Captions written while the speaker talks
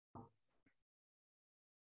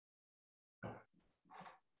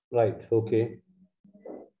Right, okay.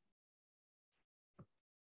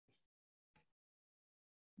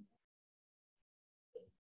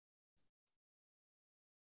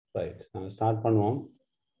 Right, நாங்கள் start பண்ணுவோம்.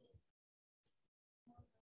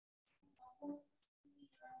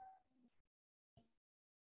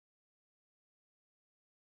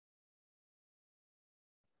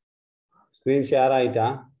 Screen share ஆயிட்டா?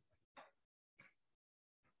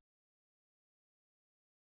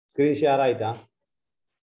 ஸ்க்ரீன் ஷேர் ஆயிட்டா?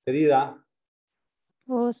 தெரியுதா?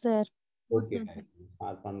 ஓ சார். ஓகே,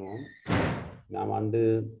 ஸ்டார்ட் பண்ணுவோம். நாம் வந்து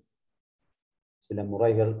சில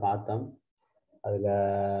முறைகள் பார்த்தோம். அதில்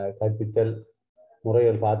கற்பித்தல்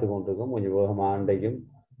முறைகள் பார்த்து கொண்டிருக்கோம். கொஞ்சம் வேகமாக அண்டைக்கும்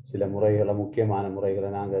சில முறைகளை, முக்கியமான முறைகளை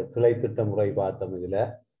நாங்கள் கிளைத்திட்ட முறை பார்த்தோம். இதில்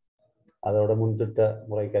அதோட முன்திட்ட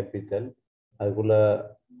முறை கற்பித்தல், அதுக்குள்ள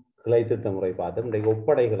கிளைத்திட்ட முறை பார்த்தோம். இன்றைக்கு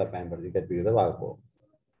ஒப்படைகளை பயன்படுத்தி கற்பிக்கிறத பார்ப்போம்.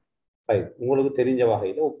 உங்களுக்கு தெரிஞ்ச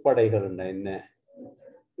வகையில் ஒப்படைகள் என்ன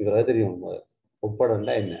தெரியும்?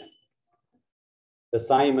 ஒப்படைன்னா என்ன?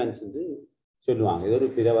 அசைன்மெண்ட்ஸ் என்று சொல்லுவாங்க. இது ஒரு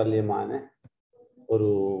பிரபல்யமான ஒரு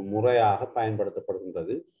முறையாக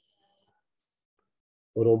பயன்படுத்தப்படுகின்றது.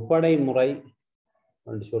 ஒரு ஒப்படை முறை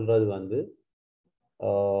என்று சொல்றது வந்து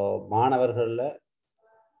மாணவர்கள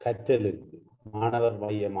கற்றலுக்கு மாணவர்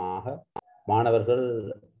மையமாக மாணவர்கள்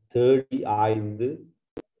தேடி ஆய்ந்து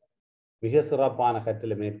மிக சிறப்பான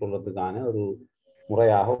கற்றலை மேற்கொள்வதற்கான ஒரு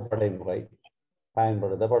முறையாக ஒப்படை முறை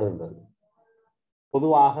பயன்படுத்தப்படுகின்றது.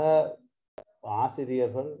 பொதுவாக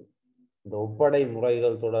ஆசிரியர்கள் இந்த ஒப்படை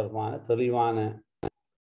முறைகள் தொடர்பான தெளிவான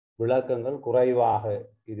விளக்கங்கள் குறைவாக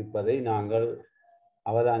இருப்பதை நாங்கள்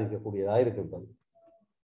அவதானிக்கக்கூடியதாக இருக்கின்றது.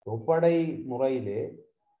 ஒப்படை முறையிலே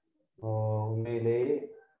உண்மையிலேயே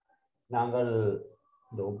நாங்கள்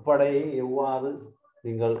இந்த ஒப்படையை எவ்வாறு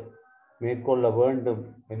நீங்கள் மேற்கொள்ள வேண்டும்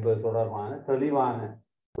என்பது தொடர்பான தெளிவான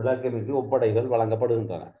விளக்கமின்றி ஒப்படைகள்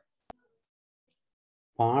வழங்கப்படுகின்றன.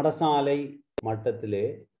 பாடசாலை மட்டத்திலே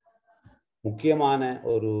முக்கியமான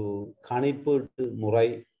ஒரு கணிப்பீட்டு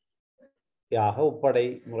முறையாக ஒப்படை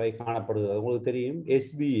முறை காணப்படுகிறது. உங்களுக்கு தெரியும்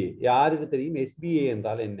SBA. யாருக்கு தெரியும் SBA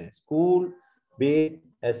என்றால் என்ன? ஸ்கூல் பேஸ்ட்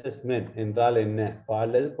அசஸ்மெண்ட் என்றால் என்ன?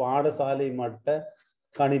 அல்லது பாடசாலை மட்ட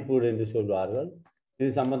கணிப்பீடு என்று சொல்வார்கள்.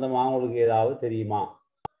 இது சம்பந்தமாக உங்களுக்கு ஏதாவது தெரியுமா?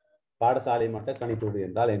 பாடசாலை மட்ட கணிப்பீடு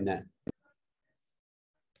என்றால் என்ன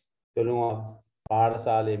சொல்லுங்க.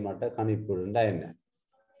 பாடசாலை மட்ட கணிப்பீடு என்றால் என்ன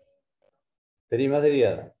தெரியுமா?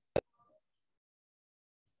 தெரியாதா?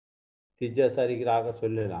 டீச்சர்ஸ் அறிகிறாக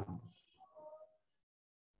சொல்லலாம்.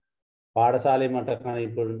 பாடசாலை மட்ட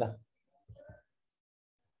கணிப்பீடு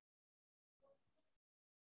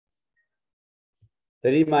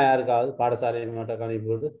தெரியுமா? யாருக்காவது பாடசாலை மட்ட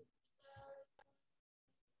கணிப்பீடு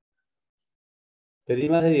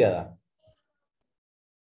தெரியுமா? தெரியாதா?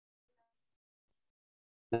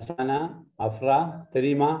 அஃப்ரா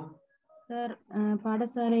தெரியுமா? சார்,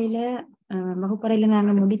 பாடசாலையில வகுப்பறையில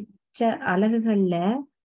நாங்க முடிச்ச அலகுகள்ல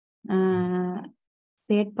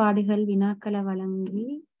செயற்பாடுகள் வினாக்களை வழங்கி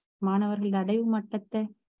மாணவர்கள் அடைவு மட்டத்தை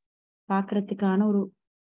பாக்குறதுக்கான ஒரு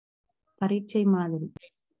பரீட்சை மாதிரி.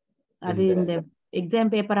 அது இந்த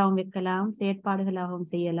எக்ஸாம் பேப்பராகவும் வைக்கலாம், செயற்பாடுகளாகவும்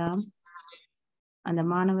செய்யலாம். அந்த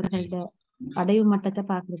மாணவர்களோட அடைவு மட்டத்தை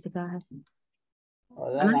பாக்குறதுக்காக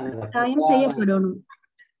கட்டாயம் செய்யப்படணும்.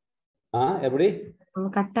 எப்படி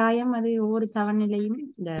கட்டாயம் அது ஒவ்வொரு தவணையிலையும்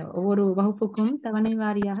இந்த ஒவ்வொரு வகுப்புக்கும் தவணை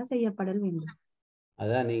வாரியாக செய்யப்படல் வேண்டும்.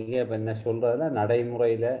 அதான் நீங்க இப்ப என்ன சொல்றதுல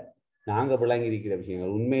நடைமுறையில நாங்க விளங்கி இருக்கிற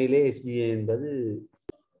விஷயங்கள். உண்மையிலே SBA என்பது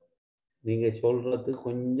நீங்க சொல்றது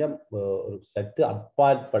கொஞ்சம் ஒரு சற்று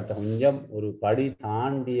அப்பாற்பட்ட, கொஞ்சம் ஒரு படி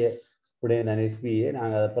தாண்டிய உடைய SBA.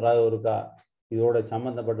 நாங்கள் அதை பிறகு ஒருக்கா இதோட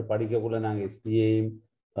சம்பந்தப்பட்டு படிக்கக்குள்ள நாங்கள் SBAயும்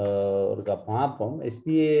ஒருக்கா பார்ப்போம்.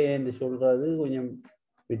 SBA என்று சொல்றது கொஞ்சம்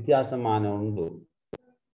வித்தியாசமான ஒன்று.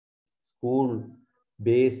 ஸ்கூல்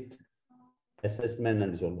பேஸ்ட் அசஸ்மெண்ட்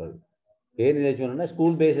என்று சொல்றது. ஏன் இதை சொன்னா,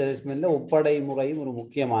 ஸ்கூல் பேஸ்ட் அசஸ்மெண்ட்ல ஒப்படை முறையும் ஒரு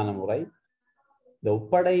முக்கியமான முறை. இந்த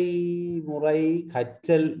ஒப்படை முறை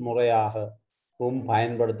கற்றல் முறையாகவும்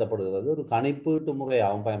பயன்படுத்தப்படுகிறது, ஒரு கணிப்பீட்டு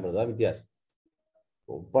முறையாகவும் பயன்படுத்துவது வித்தியாசம்.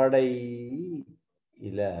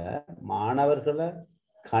 ஒப்படையில மாணவர்களை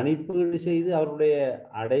கணிப்பீடு செய்து அவருடைய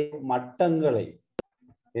அடைவு மட்டங்களை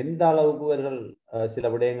எந்த அளவுக்கு இவர்கள் சில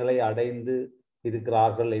விடயங்களை அடைந்து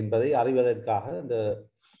இருக்கிறார்கள் என்பதை அறிவதற்காக இந்த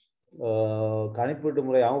கணிப்பீட்டு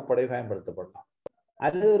முறையாக ஒப்படை பயன்படுத்தப்படலாம்.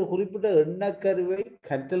 அல்லது ஒரு குறிப்பிட்ட எண்ணக்கருவை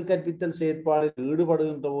கற்றல் கற்பித்தல் செயற்பாடில்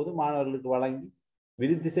ஈடுபடுகின்ற போது மாணவர்களுக்கு வழங்கி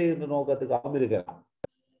விருத்தி செய்கின்ற நோக்கத்துக்காகவும் இருக்கலாம்.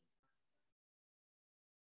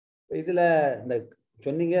 இதுல இந்த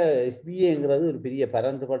சொன்னீங்க SBAங்கிறது ஒரு பெரிய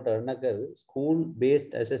பரந்துபட்ட எண்ணக்கரு, ஸ்கூல்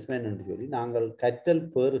பேஸ்ட் அசஸ்மெண்ட் என்று சொல்லி நாங்கள் கற்றல்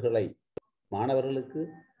பேறுகளை மாணவர்களுக்கு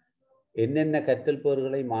என்னென்ன கற்றல்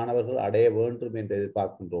பேறுகளை மாணவர்கள் அடைய வேண்டும் என்று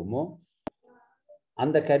எதிர்பார்க்கின்றோமோ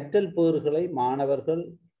அந்த கற்றல் பேறுகளை மாணவர்கள்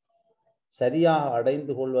சரியாக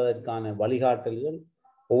அடைந்து கொள்வதற்கான வழிகாட்டல்கள்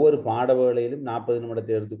ஒவ்வொரு பாட வேளையிலும் 40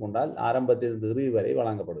 நிமிடத்தை எடுத்துக்கொண்டால் ஆரம்பத்திலிருந்து இறுதி வரை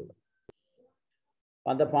வழங்கப்படுகிறது.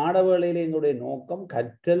 அந்த பாட வேளையில் எங்களுடைய நோக்கம்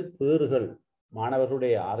கற்றல் பேறுகள்,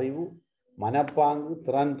 மாணவர்களுடைய அறிவு, மனப்பாங்கு,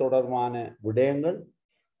 திறன் தொடர்பான விடயங்கள்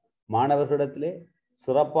மாணவர்களிடத்திலே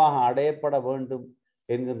சிறப்பாக அடையப்பட வேண்டும்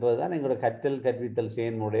என்கின்றதுதான் எங்களுடைய கற்றல் கற்பித்தல்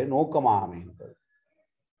செயல்முறைய நோக்கமாக அமைகின்றது.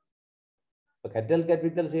 கற்றல்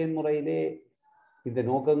கற்பித்தல் செயல்முறையிலே இந்த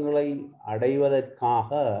நோக்கங்களை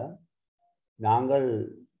அடைவதற்காக நாங்கள்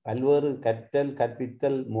பல்வேறு கற்றல்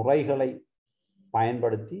கற்பித்தல் முறைகளை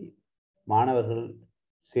பயன்படுத்தி மாணவர்கள்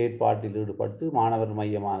செயற்பாட்டில் ஈடுபட்டு மாணவர்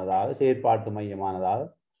மையமானதாக, செயற்பாட்டு மையமானதாக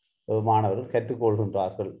மாணவர்கள்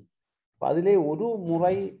கற்றுக்கொள்கின்றார்கள். அதிலே ஒரு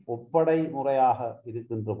முறை ஒப்படை முறையாக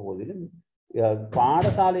இருக்கின்ற போதிலும்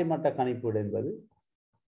பாடசாலை மட்ட கணிப்பீடு என்பது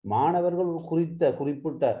மாணவர்கள்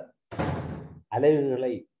குறிப்பிட்ட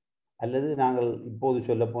அலகுகளை அல்லது நாங்கள் இப்போது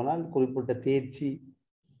சொல்ல போனால் குறிப்பிட்ட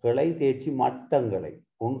தேர்ச்சி மட்டங்களை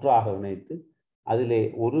ஒன்றாக இணைத்து அதிலே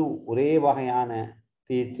ஒரே வகையான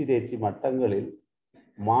தேர்ச்சி மட்டங்களில்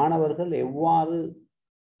மாணவர்கள் எவ்வாறு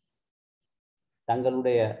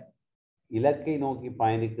தங்களுடைய இலக்கை நோக்கி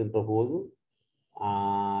பயணிக்கின்ற போது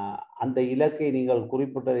அந்த இலக்கை நீங்கள்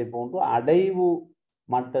குறிப்பிட்டதை போன்று அடைவு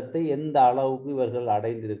மட்டத்தை எந்த அளவுக்கு இவர்கள்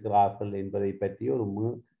அடைந்திருக்கிறார்கள் என்பதை பற்றி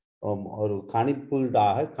ஒரு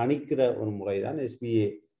கணிப்பீடாக கணிக்கிற ஒரு முறைதான் SBA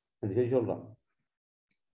என்று சொல்லி சொல்றாங்க.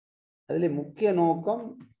 அதில் முக்கிய நோக்கம்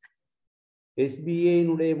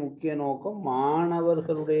SBA-னுடைய முக்கிய நோக்கம்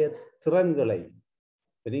மாணவர்களுடைய திறன்களை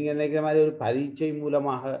நீங்க நினைக்கிற மாதிரி ஒரு பரீட்சை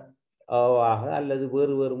மூலமாக அல்லது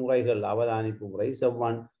வேறு முறைகள், அவதானிப்பு முறை,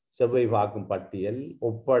 செவ்வாய் பார்க்கும் பட்டியல்,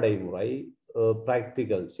 ஒப்படை முறை,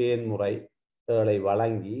 பிராக்டிக்கல் செயல்முறைகளை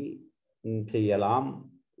வழங்கி செய்யலாம்,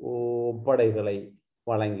 ஒப்படைகளை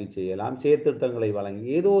வழங்கி செய்யலாம், செயற்திட்டங்களை வழங்கி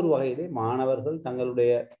ஏதோ ஒரு வகையிலே மாணவர்கள்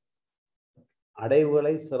தங்களுடைய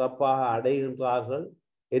அடைவுகளை சிறப்பாக அடைகின்றார்கள்,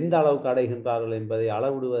 எந்த அளவுக்கு அடைகின்றார்கள் என்பதை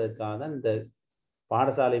அளவிடுவதற்காக தான் இந்த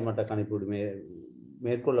பாடசாலை மட்ட கணிப்பீடு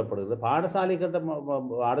மேற்கொள்ளப்படுகிறது.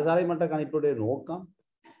 பாடசாலை மட்ட கணிப்புடைய நோக்கம்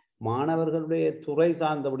மாணவர்களுடைய துறை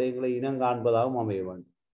சார்ந்த விடயங்களை இனங்காண்பதாகவும் அமைய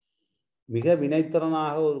வேண்டும். மிக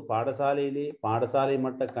வினைத்திறனாக ஒரு பாடசாலை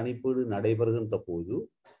மட்ட கணிப்பீடு நடைபெறுகின்ற போது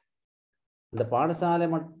அந்த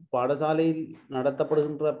பாடசாலையில்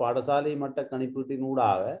நடத்தப்படுகின்ற பாடசாலை மட்ட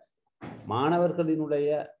கணிப்பீட்டினூடாக மாணவர்களினுடைய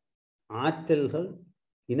ஆற்றல்கள்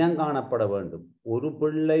இனங்காணப்பட வேண்டும். ஒரு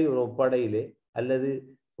பிள்ளை ஒரு ஒப்படையிலே அல்லது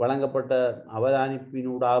வழங்கப்பட்ட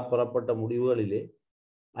அவதானிப்பினூடாக பெறப்பட்ட முடிவுகளிலே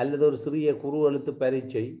அல்லது ஒரு சிறிய குறு எழுத்து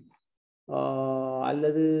பரீட்சை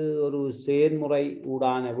அல்லது ஒரு செயல்முறை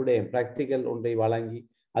ஊடான விடயம் பிராக்டிக்கல் ஒன்றை வழங்கி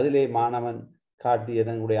அதிலே மாணவன் காட்டிய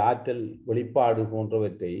தன்னுடைய ஆற்றல் வெளிப்பாடு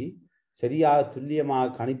போன்றவற்றை சரியாக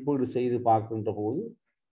துல்லியமாக கணிப்பீடு செய்து பார்க்கின்ற போது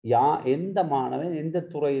எந்த மாணவன் எந்த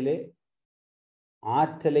துறையிலே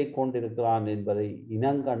ஆற்றலை கொண்டிருக்கிறான் என்பதை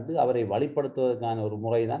இனங்கண்டு அவரை வழிப்படுத்துவதற்கான ஒரு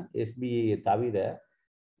முறைதான் SBA தவிர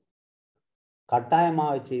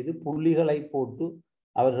கட்டாயமாக செய்து புள்ளிகளை போட்டு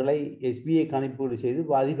அவர்களை SBA கணிப்பீடு செய்து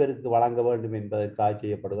அதிபருக்கு வழங்க வேண்டும் என்பதற்காக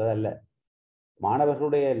செய்யப்படுவதல்ல.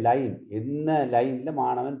 மாணவர்களுடைய லைன் என்ன லைன்ல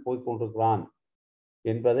மாணவன் போய்கொண்டிருக்கிறான்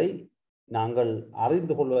என்பதை நாங்கள்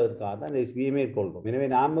அறிந்து கொள்வதற்காக தான் இந்த SBA மேற்கொள்கிறோம். எனவே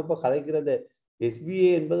நாம் இப்போ கதைக்கிறது SBA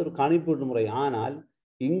என்பது ஒரு கணிப்பீடு முறை. ஆனால்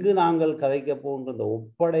இங்கு நாங்கள் கதைக்க போகின்ற இந்த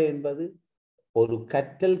ஒப்படை என்பது ஒரு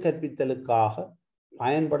கற்றல் கற்பித்தலுக்காக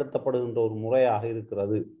பயன்படுத்தப்படுகின்ற ஒரு முறையாக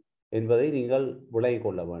இருக்கிறது என்பதை நீங்கள் விளங்கிக்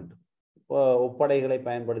கொள்ள வேண்டும். ஒப்படைகளை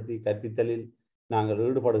பயன்படுத்தி கற்பித்தலில் நாங்கள்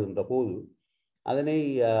ஈடுபடுகின்ற போது அதனை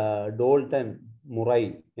டோல்டன் முறை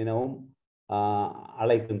எனவும்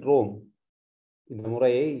அழைக்கின்றோம். இந்த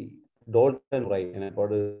முறையை டோல்டன் முறை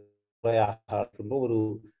எனப்படும் முறையாக அழைக்கின்ற ஒரு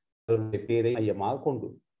பேரை மையமாக கொண்டு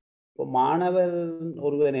இப்போ மாணவர்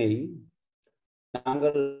ஒருவனை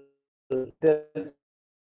நாங்கள்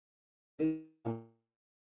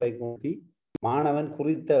மாணவன்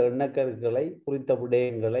குறித்த எண்ணக்கருக்களை குறித்த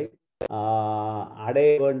விடயங்களை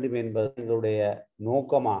அடைய வேண்டும் என்பது எங்களுடைய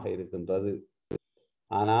நோக்கமாக இருக்கின்றது.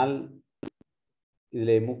 ஆனால்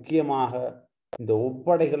இதிலே முக்கியமாக இந்த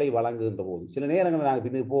ஒப்படைகளை வழங்குகின்ற போது சில நேரங்களில் நாங்கள்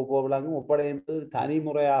பின்னுக்கு வழங்கும் ஒப்படை என்பது தனி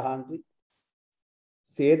முறையாக அன்றி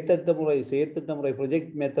செயற்திட்ட முறை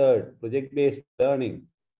ப்ரொஜெக்ட் பேஸ்ட் லேர்னிங்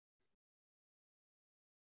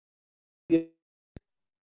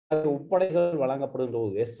ஒப்படைகள் வழங்கப்படுகின்ற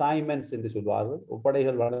போது அசைன்மெண்ட்ஸ் என்று சொல்வார்கள்.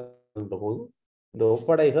 ஒப்படைகள் வழங்குகின்ற போது இந்த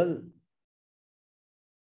ஒப்படைகள்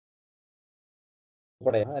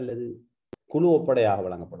அல்லது குழு ஒப்படையாக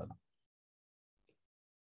வழங்கப்படலாம்.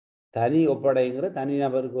 தனி ஒப்படைங்கிற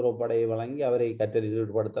தனிநபருக்கு ஒரு ஒப்படையை வழங்கி அவரை கற்றலில்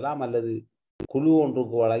ஈடுபடுத்தலாம், அல்லது குழு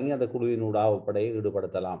ஒன்றுக்கு வழங்கி அந்த குழுவினூடாக ஒப்படையை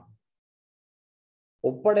ஈடுபடுத்தலாம்.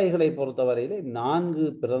 ஒப்படைகளை பொறுத்தவரையிலே 4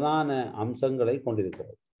 பிரதான அம்சங்களை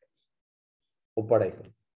கொண்டிருக்கிறது.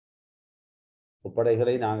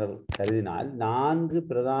 ஒப்படைகளை நாங்கள் கருதினால் 4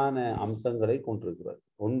 பிரதான அம்சங்களை கொண்டிருக்கிறது.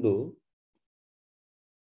 ஒன்று,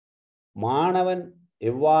 மாணவன்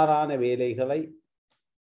எவ்வாறான வேலைகளை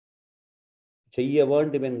செய்ய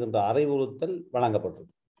வேண்டும் என்கின்ற அறிவுறுத்தல் வழங்கப்பட்டது.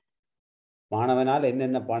 மாணவனால்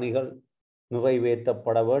என்னென்ன பணிகள்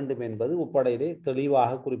நிறைவேற்றப்பட வேண்டும் என்பது ஒப்படையிலே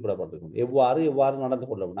தெளிவாக குறிப்பிடப்பட்டிருக்கும். எவ்வாறு நடந்து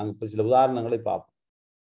கொள்ள வேண்டும். நாங்கள் சில உதாரணங்களை பார்ப்போம்.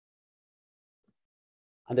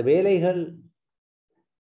 அந்த வேலைகள்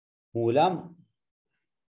மூலம்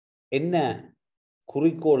என்ன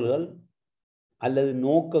குறிக்கோள்கள் அல்லது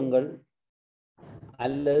நோக்கங்கள்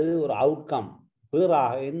அல்லது ஒரு அவுட்கம்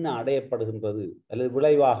வேறாக என்ன அடையப்படுகின்றது அல்லது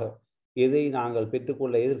விளைவாக எதை நாங்கள்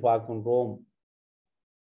பெற்றுக்கொள்ள எதிர்பார்க்கின்றோம்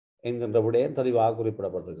என்கின்ற விடயம் தெளிவாக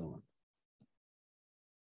குறிப்பிடப்பட்டிருக்கின்றன.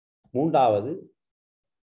 மூன்றாவது,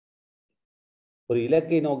 ஒரு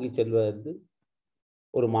இலக்கை நோக்கி செல்வதற்கு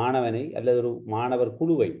ஒரு மாணவனை அல்லது ஒரு மாணவர்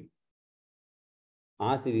குழுவை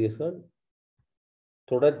ஆசிரியர்கள்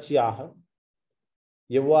தொடர்ச்சியாக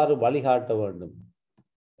எவ்வாறு வழிகாட்ட வேண்டும்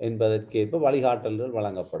என்பதற்கேற்ப வழிகாட்டல்கள்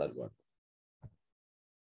வழங்கப்பட வேண்டும்.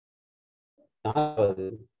 நான்காவது,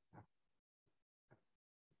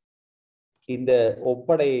 இந்த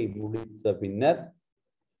ஒப்படையை முடித்த பின்னர்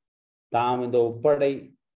தாம் இந்த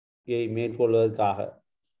ஒப்படையை மேற்கொள்வதற்காக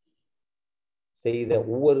செய்த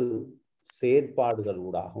ஒவ்வொரு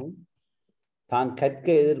செயற்பாடுகளூடாகவும் தான் கற்க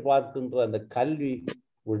எதிர்பார்க்கின்ற அந்த கல்வி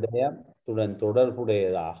விடயத்துடன்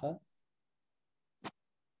தொடர்புடையதாக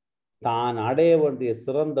தான் அடைய வேண்டிய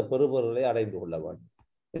சிறந்த பெறுபொருளை அடைந்து கொள்ள வேண்டும்.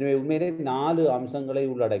 எனவே உண்மையிலே 4 அம்சங்களை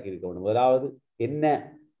உள்ளடக்கி இருக்க வேண்டும். முதலாவது, என்ன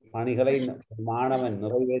பணிகளை மாணவன்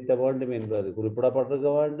நிறைவேற்ற வேண்டும் என்பது குறிப்பிடப்பட்டிருக்க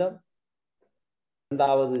வேண்டும்.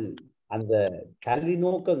 இரண்டாவது, அந்த கல்வி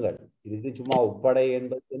நோக்கங்கள், இதுக்கு சும்மா ஒப்படை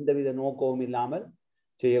என்பது எந்தவித நோக்கமும் இல்லாமல்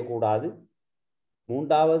செய்யக்கூடாது.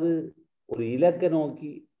 மூன்றாவது, ஒரு இலக்கை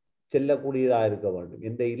நோக்கி செல்லக்கூடியதாக இருக்க வேண்டும்.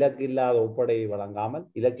 எந்த இலக்கு இல்லாத ஒப்படையை வழங்காமல்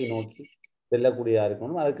இலக்கை நோக்கி செல்லக்கூடியதாக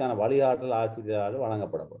இருக்கணும். அதுக்கான வழிகாட்டல் ஆசிரியரால்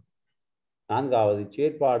வழங்கப்படப்படும். நான்காவது,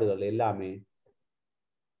 செயற்பாடுகள் எல்லாமே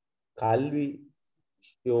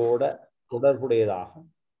கல்வியோட தொடர்புடையதாக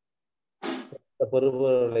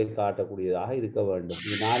பெறுபவர்களை காட்டக்கூடியதாக இருக்க வேண்டும்.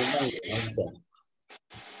 இது 4 அம்சம்.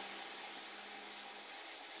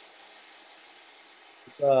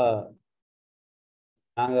 இப்போ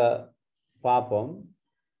நாங்க பார்ப்போம்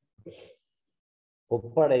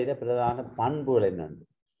ஒப்படையில பிரதான பண்புகள் என்னன்னு.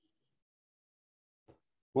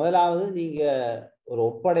 முதலாவது, நீங்க ஒரு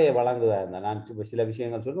ஒப்படையை வழங்குவதா இருந்தா, நான் சில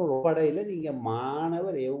விஷயங்கள் சொல்றேன். ஒரு ஒப்படையில நீங்க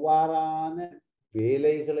மாணவர் எவ்வாறான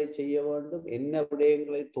வேலைகளை செய்ய வேண்டும், என்ன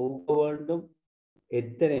விடயங்களை தொகுக்க வேண்டும்,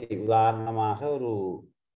 எத்தனை, உதாரணமாக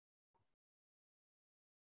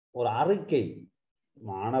ஒரு அறிக்கை,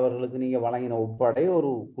 மாணவர்களுக்கு நீங்க வழங்கின ஒப்படை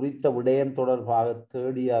ஒரு குறித்த விடயம் தொடர்பாக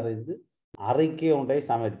தேடி அறிந்து அறிக்கை ஒன்றை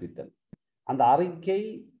சமர்ப்பித்தல். அந்த அறிக்கை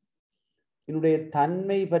என்னுடைய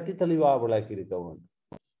தன்மை பற்றி தெளிவாக விளக்கி இருக்க வேண்டும்.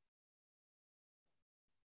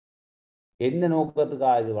 என்ன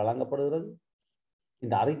நோக்கத்துக்காக இது வழங்கப்படுகிறது,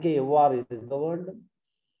 இந்த அறிக்கை எவ்வாறு இருக்க வேண்டும்,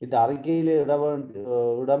 இந்த அறிக்கையிலே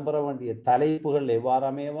இடம்பெற வேண்டிய தலைப்புகள் எவ்வாறு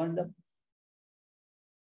அமைய வேண்டும்,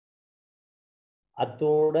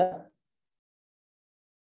 அத்தோட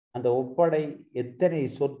அந்த ஒப்படை எத்தனை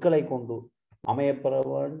சொற்களை கொண்டு அமையப்பெற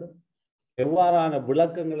வேண்டும், எவ்வாறான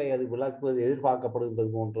விளக்கங்களை அது விளக்குவது எதிர்பார்க்கப்படுகிறது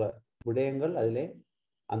போன்ற விடயங்கள் அதிலே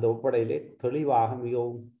அந்த ஒப்படையிலே தெளிவாக,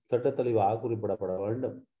 மிகவும் திட்ட தெளிவாக குறிப்பிடப்பட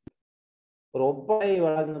வேண்டும். ஒரு ஒப்படை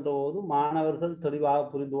வழங்குகின்ற போது மாணவர்கள் தெளிவாக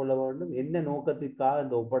புரிந்து கொள்ள வேண்டும் என்ன நோக்கத்திற்காக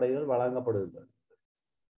இந்த ஒப்படைகள் வழங்கப்படுகின்றன.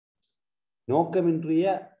 நோக்கமின்றிய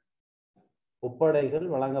ஒப்படைகள்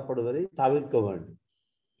வழங்கப்படுவதை தவிர்க்க வேண்டும்.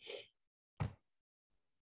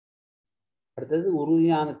 அடுத்தது,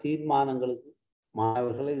 உறுதியான தீர்மானங்களுக்கு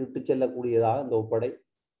மாணவர்களை இட்டுச் செல்லக்கூடியதாக இந்த ஒப்படை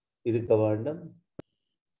இருக்க வேண்டும்.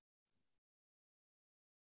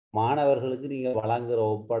 மாணவர்களுக்கு நீங்க வழங்குகிற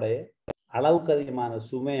ஒப்படையை அளவுக்கு அதிகமான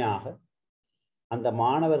சுமையாக அந்த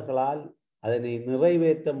மாணவர்களால் அதனை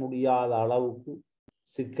நிறைவேற்ற முடியாத அளவுக்கு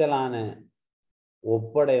சிக்கலான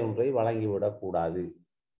ஒப்படை ஒன்றை வழங்கிவிடக்கூடாது.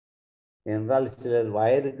 என்றால் சிலர்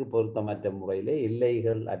வயதுக்கு பொருத்தமற்ற முறையிலே,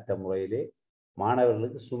 எல்லைகள் அற்ற முறையிலே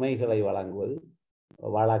மாணவர்களுக்கு சுமைகளை வழங்குவது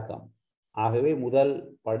வழக்கம். ஆகவே முதல்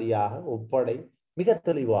படியாக ஒப்படை மிக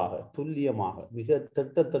தெளிவாக, துல்லியமாக, மிக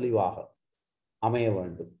திட்ட தெளிவாக அமைய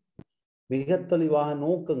வேண்டும். மிக தெளிவாக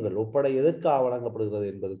நோக்கங்கள், ஒப்படை எதற்காக வழங்கப்படுகிறது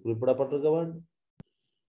என்பது குறிப்பிடப்பட்டிருக்க வேண்டும்.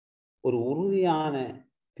 ஒரு உறுதியான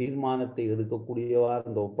தீர்மானத்தை எடுக்கக்கூடியவாறு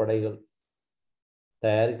இந்த ஒப்படைகள்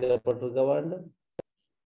தயாரிக்கப்பட்டிருக்க வேண்டும்.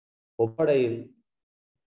 ஒப்படையில்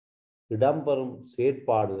இடம்பெறும்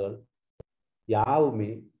செயற்பாடுகள் யாவுமே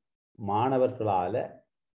மாணவர்களால்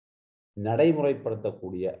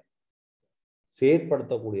நடைமுறைப்படுத்தக்கூடிய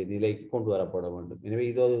செயற்படுத்தக்கூடிய நிலைக்கு கொண்டு வரப்பட வேண்டும். எனவே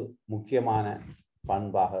இது ஒரு முக்கியமான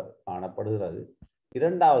பண்பாக காணப்படுகிறது.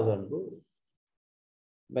 இரண்டாவது ஒன்று,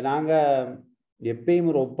 இப்போ நாங்கள் எப்பயும்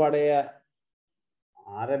ஒரு ஒப்படைய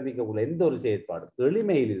ஆரம்பிக்கக்கூடிய எந்த ஒரு செயற்பாடு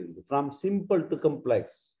எளிமையிலிருந்து ஃப்ரம் சிம்பிள் டு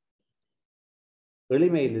கம்ப்ளெக்ஸ்,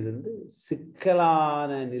 எளிமையிலிருந்து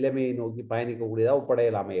சிக்கலான நிலைமையை நோக்கி பயணிக்கக்கூடியதாக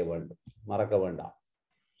ஒப்படையில் அமைய வேண்டும். மறக்க வேண்டாம்,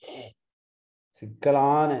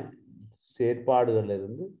 சிக்கலான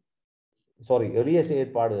செயற்பாடுகளிலிருந்து எளிய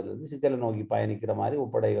செயற்பாடுகளிலிருந்து சிக்கலை நோக்கி பயணிக்கிற மாதிரி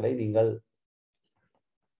ஒப்படைகளை நீங்கள்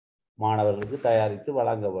மாணவர்களுக்கு தயாரித்து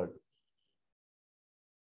வழங்க வேண்டும்.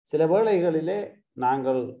 சில வேளைகளிலே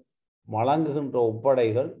நாங்கள் வழங்குகின்ற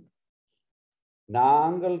ஒப்படைகள்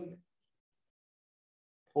நாங்கள்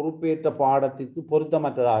பொறுப்பேற்ற பாடத்திற்கு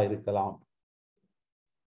பொருத்தமற்றதாக இருக்கலாம்,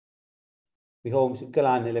 மிகவும்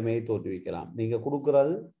சிக்கலான நிலைமையை தோற்றுவிக்கலாம். நீங்க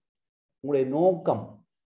கொடுக்கிறது உங்களுடைய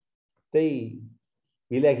நோக்கத்தை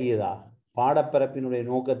விலகியதாக, பாடப்பரப்பினுடைய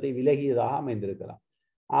நோக்கத்தை விலகியதாக அமைந்திருக்கலாம்.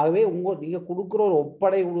 ஆகவே நீங்க கொடுக்குற ஒரு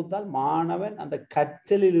ஒப்படை கொடுத்தால் மாணவன் அந்த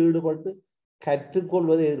கற்றலில் ஈடுபட்டு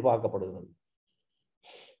கற்றுக்கொள்வது எதிர்பார்க்கப்படுகிறது.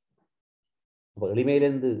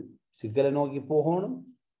 எளிமையிலிருந்து சிக்கலை நோக்கி போகணும்.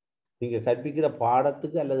 நீங்க கற்பிக்கிற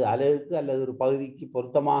பாடத்துக்கு அல்லது அலகுக்கு அல்லது ஒரு பகுதிக்கு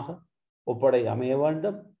பொருத்தமாக ஒப்படை அமைய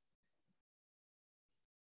வேண்டும்.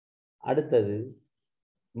 அடுத்தது,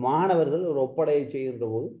 மாணவர்கள் ஒரு ஒப்படையை செய்கின்ற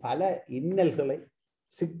போது பல இன்னல்களை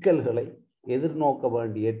சிக்கல்களை எதிர்நோக்க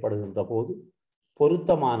வேண்டி ஏற்படுகின்ற போது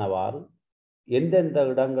பொருத்தமானவாறு எந்தெந்த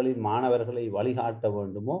இடங்களில் மாணவர்களை வழிகாட்ட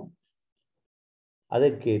வேண்டுமோ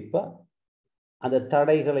அதற்கேற்ப அந்த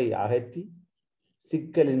தடைகளை அகற்றி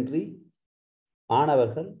சிக்கலின்றி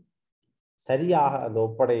மாணவர்கள் சரியாக அந்த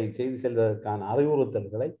ஒப்படையை செய்து செல்வதற்கான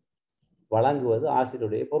அறிவுறுத்தல்களை வழங்குவது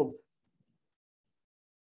ஆசிரியருடைய பொறுப்பு.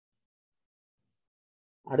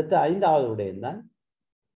 அடுத்த ஐந்தாவது விடயம்தான்,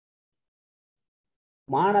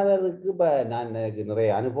 மாணவருக்கு இப்போ எனக்கு நிறைய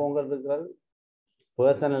அனுபவங்கள் இருக்கிறது,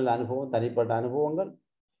 பர்சனல் அனுபவம், தனிப்பட்ட அனுபவங்கள்.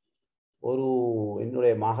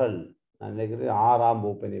 என்னுடைய மகள் நான் நினைக்கிறேன் 6ஆம்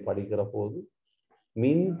வகுப்பினை படிக்கிற போது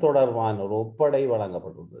மின் தொடர்பான ஒரு ஒப்படை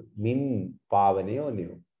வழங்கப்பட்டுள்ளது. மின் பாவனையோ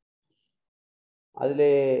ஒன்றையோ.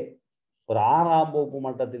 அதிலே ஒரு 6ஆம் வகுப்பு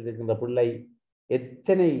மட்டத்தில் இருக்கின்ற பிள்ளை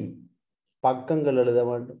எத்தனை பக்கங்கள் எழுத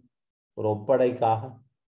வேண்டும் ஒரு ஒப்படைக்காக,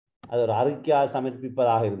 அது ஒரு அறிக்கையாக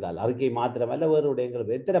சமர்ப்பிப்பதாக இருந்தால், அறிக்கை மாத்திரமல்ல வேறு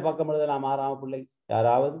விடயங்கள் எத்தனை பக்கம் எழுதலாம் 6ஆம் பிள்ளை?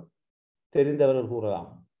 யாராவது தெரிந்தவர்கள் கூறலாம்.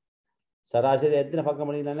 சராசரி எத்தனை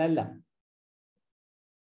பக்கம் எழுதினா? இல்லை,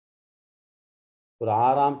 ஒரு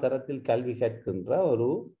 6ஆம் தரத்தில் கல்வி கற்கின்ற ஒரு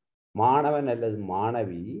மாணவன் அல்லது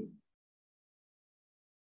மாணவி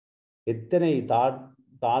எத்தனை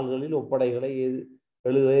தாள்களில் ஒப்படைகளை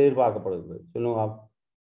எழுத எதிர்பார்க்கப்படுகிறது? சொல்லுங்க,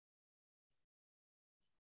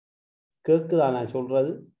 கேட்குதா நான்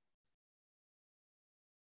சொல்றது?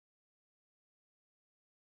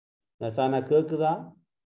 நசானா கேட்குதா?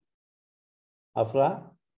 அஃப்ரா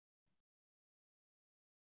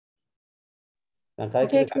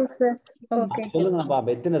சொல்லுங்கப்பா,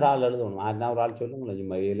 எத்தனை தாள் எழுதணும்? ஒரு ஆள் சொல்லுங்க,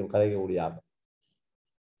 கதைக்க முடியாது.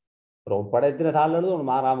 ஒரு ஒப்படை எத்தனை தாள்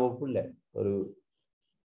எழுதணும் 6ஆம் வகுப்பு இல்லை? ஒரு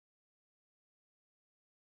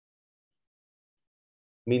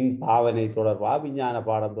மின் பாவனை தொடர்பாக விஞ்ஞான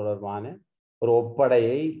பாடம் தொடர்பான ஒரு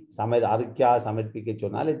ஒப்படையை அறிக்கையாக சமர்ப்பிக்க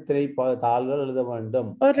சொன்னால் எத்தனை தாள்கள் எழுத வேண்டும்?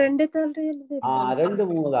 2 தாள்.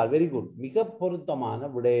 2-3 தாள். வெரி குட், மிக பொருத்தமான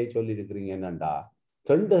விடையை சொல்லி இருக்கிறீங்க. என்னண்டா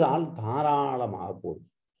 2 தாள் தாராளமாக போதும்.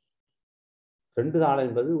 2 தாள்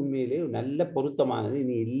என்பது உண்மையிலே நல்ல பொருத்தமானது.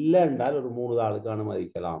 இனி இல்லை என்றால் ஒரு 3 தாளுக்கு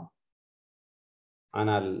அனுமதிக்கலாம்.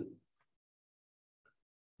 ஆனால்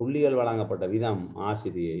புள்ளிகள் வழங்கப்பட்ட விதம்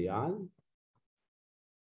ஆசிரியையால்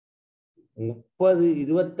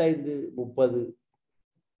 25-30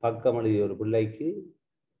 பக்கம் எழுதிய ஒரு பிள்ளைக்கு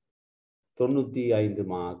 95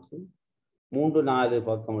 மார்க்ஸ், 3-4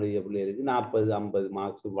 பக்கம் எழுதிய பிள்ளைகளுக்கு 40-50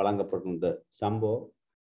 மார்க்ஸ் வழங்கப்பட்டிருந்த சம்பவம்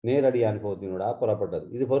நேரடி அனுபவத்தினோட புறப்பட்டது.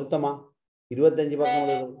 இது பொருத்தமா? 25 பக்கம்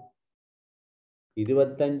எழுதுறது,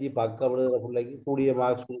 25 பக்கம் எழுதுற பிள்ளைக்கு கூடிய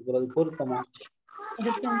மார்க்ஸ் கொடுக்கிறது பொருத்தமா?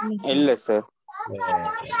 இல்லை சார்.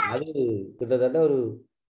 அது கிட்டத்தட்ட ஒரு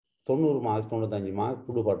 90 மார்க்ஸ் 95 மார்க்ஸ்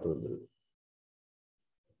கொடுப்பட்டு இருந்தது.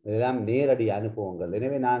 இதெல்லாம் நேரடி அனுபவங்கள்.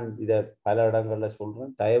 எனவே நான் இதை பல இடங்கள்ல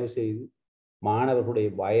சொல்றேன், தயவு செய்து மாணவர்களுடைய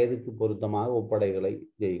வயதுக்கு பொருத்தமாக ஒப்படைகளை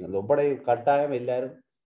செய்யுங்க. அந்த ஒப்படை கட்டாயம் எல்லாரும்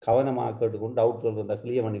கவனமாக கேட்டுக்கொண்டு டவுட்கள் இருந்தால்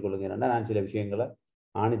கிளியர் பண்ணிக்கொள்ளுங்க. ஏன்னா நான் சில விஷயங்களை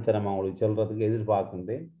ஆணித்தரமாக உங்களுக்கு சொல்றதுக்கு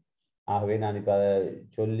எதிர்பார்க்கின்றேன். ஆகவே நான் இப்போ அதை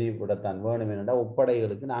சொல்லி விடத்தான் வேணும். என்னென்னா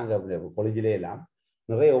ஒப்படைகளுக்கு நாங்கள் கொலேஜிலே எல்லாம்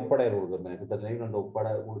நிறைய ஒப்படைகள் கொடுத்துருந்தேன். கிட்டத்தட்ட 2 ஒப்படை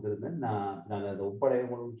கொடுத்துருந்தேன். நான் அந்த ஒப்படை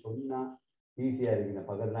உங்களுக்கு சொன்னால் ஈஸியாக இருக்கிற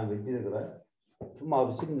பக்கத்தில் நான் வச்சிருக்கிறேன். சும்மா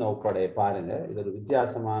ஒரு சின்ன ஒப்படை பாருங்க. இது ஒரு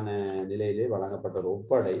வித்தியாசமான நிலையிலே வழங்கப்பட்ட ஒரு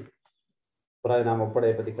ஒப்படை. அப்புறம் நாம்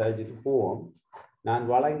ஒப்படையை பற்றி கழிச்சுட்டு போவோம். நான்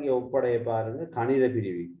வழங்கிய ஒப்படையை பாருங்க, கணித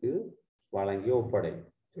பிரிவுக்கு வழங்கிய ஒப்படை.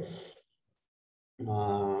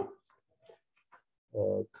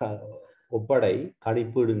 ஒப்படை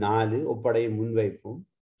கணிப்பீடு 4, ஒப்படை முன்வைப்பும்,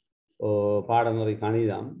 பாடமுறை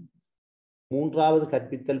கணிதம். 3வது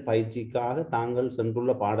கற்பித்தல் பயிற்சிக்காக தாங்கள்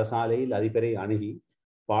சென்றுள்ள பாடசாலையில் அதிபரை அணுகி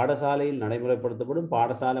பாடசாலையில் நடைமுறைப்படுத்தப்படும்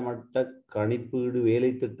பாடசாலை மட்ட கணிப்பீட்டு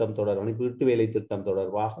வேலை திட்டம்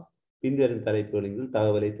தொடர்பாக பின்வரும் தலைப்புகளின் கீழ்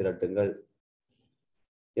தகவலை திரட்டுங்கள்.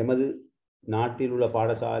 எமது நாட்டில் உள்ள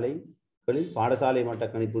பாடசாலைகளில் பாடசாலை மட்ட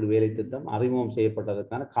கணிப்பீடு வேலை திட்டம் அறிமுகம்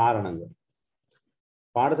செய்யப்பட்டதற்கான காரணங்கள்,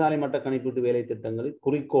 பாடசாலை மட்ட கணிப்பீட்டு வேலை திட்டங்களில்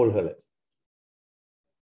குறிக்கோள்களை,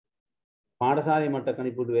 பாடசாலை மட்ட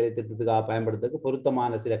கணிப்பீட்டு வேலை திட்டத்துக்காக பயன்படுத்த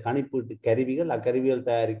பொருத்தமான சில கணிப்பீட்டு கருவிகள், அக்கருவிகள்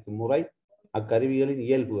தயாரிக்கும் முறை, அக்கருவிகளின்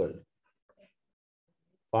இயல்புகள்,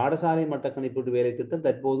 பாடசாலை மட்ட கணிப்பீட்டு வேலை திட்டம்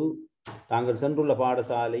தற்போது தாங்கள் சென்றுள்ள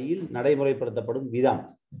பாடசாலையில் நடைமுறைப்படுத்தப்படும் விதம்,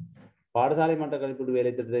 பாடசாலை மட்ட கணிப்பீட்டு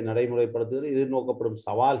வேலை திட்டத்தை நடைமுறைப்படுத்துவதில் எதிர்நோக்கப்படும்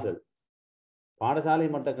சவால்கள், பாடசாலை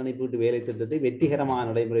மட்ட கணிப்பீட்டு வேலை திட்டத்தை வெற்றிகரமாக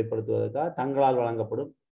நடைமுறைப்படுத்துவதற்காக தங்களால்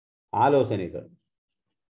வழங்கப்படும் ஆலோசனைகள்.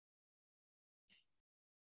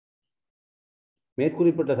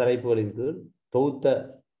 மேற்குறிப்பிட்ட தலைப்புகளின் கீழ் தொகுத்த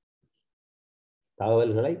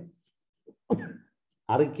தகவல்களை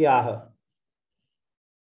அறிக்கையாக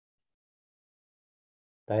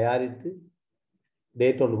தயாரித்து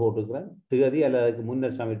டேட் ஒன்று போட்டுக்கிறேன், திகதி அல்லது அதுக்கு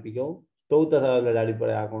முன்னர் சமர்ப்பிக்கவும். தொகுத்த தகவல்களை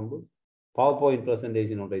அடிப்படையாக கொண்டு பவர் பாயிண்ட்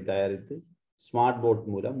பிரசன்டேஷன் ஒன்றை தயாரித்து ஸ்மார்ட் போர்ட்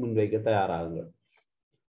மூலம் முன்வைக்க தயாராகுங்கள்.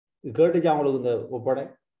 கேட்டுச்சா உங்களுக்கு இந்த ஒப்படை?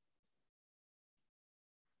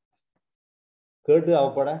 கேட்டு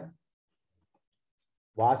ஒப்படை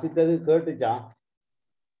வாசித்தது கேட்டுச்சா?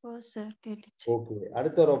 ஓகே.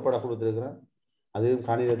 அடுத்த ஒரு ஒப்படை கொடுத்துருக்கிறேன், அது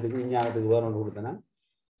கணிதத்துக்கு விஞ்ஞானத்துக்கு வேற ஒன்று கொடுத்தேன்னா.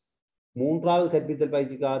 3வது கற்பித்தல்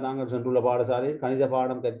பயிற்சிக்காக நாங்கள் சென்றுள்ள பாடசாலையில் கணித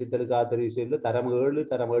பாடம் கற்பித்தலுக்காக தெரிவு செய்துள்ள தரம் 7,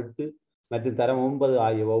 தரம் 8 மற்றும் தரம் 9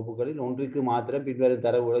 ஆகிய வகுப்புகளில் ஒன்றிற்கு மாத்திரம் பின்வரும்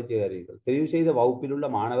தரவுகளை சேகரிங்கள். தெரிவு செய்த வகுப்பில் உள்ள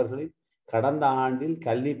மாணவர்களில் கடந்த ஆண்டில்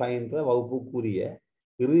கல்வி பயின்ற வகுப்புக்குரிய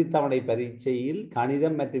இறுதித்தவணை பரீட்சையில்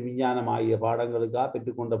கணிதம் மற்றும் விஞ்ஞானம் ஆகிய பாடங்களுக்காக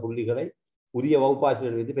பெற்றுக்கொண்ட புள்ளிகளை உரிய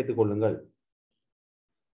வகுப்பாசிரியர் மீது பெற்றுக்கொள்ளுங்கள்.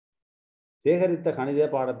 சேகரித்த கணித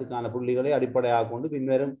பாடத்துக்கான புள்ளிகளை அடிப்படையாக கொண்டு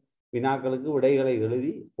பின்வரும் வினாக்களுக்கு விடைகளை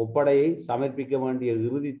எழுதி ஒப்படையை சமர்ப்பிக்க வேண்டிய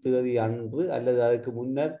இறுதி தேதி அன்று அல்லது அதற்கு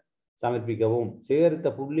முன்னர் சமர்ப்பிக்கவும். சேகரித்த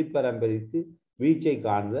புள்ளி பரம்பரைக்கு வீச்சை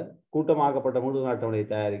காண்க. கூட்டமாக்கப்பட்ட முழு அட்டவணையை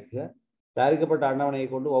தயாரிக்கப்பட்ட அட்டவணையை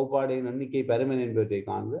கொண்டு வகுப்பாடையின் எண்ணிக்கை பருமன் என்பவற்றை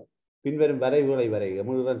காண்க. பின்வரும் வரைவுகளை வரைக.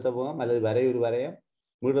 மீடுதல் சமூகம் அல்லது வரையுறு வரையம்,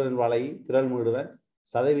 மீடுதல் வளை, திரள் மீடுதல்,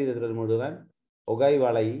 சதவீத திரள் மீடுதல், ஒகை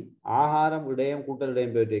வளை, ஆகாரம், இடையம், கூட்டல் இடையம்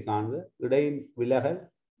என்பவற்றை காண்க. இடையின் விலகல்,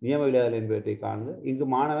 நியம விலகல் என்பவற்றை காண்க. இங்கு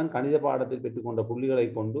மாணவன் கணித பாடத்தில் பெற்றுக்கொண்ட புள்ளிகளை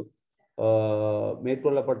கொண்டு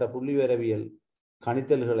மேற்கொள்ளப்பட்ட புள்ளிவரவியல்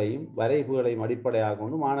கணித்தல்களையும் வரைவுகளையும் அடிப்படையாக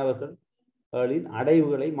கொண்டு மாணவர்களின்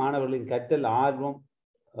அடைவுகளை, மாணவர்களின் கற்றல்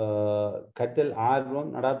ஆர்வம்,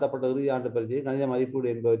 நடத்தப்பட்ட இறுதி ஆண்டு பரீட்சை கணித மதிப்பீடு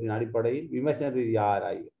என்பவற்றின் அடிப்படையில் விமர்சன ரீதியாக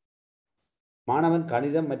ஆராய்வு. மாணவன்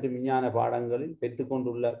கணிதம் மற்றும் விஞ்ஞான பாடங்களில்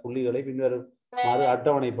பெற்றுக்கொண்டுள்ள புள்ளிகளை பின்வரும்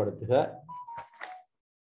அட்டவணைப்படுத்துக.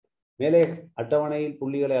 மேலே அட்டவணையில்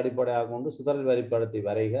புள்ளிகளை அடிப்படையாக கொண்டு சிதறல் வரிப்படத்தை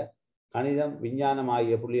வரைக. கணிதம், விஞ்ஞானம்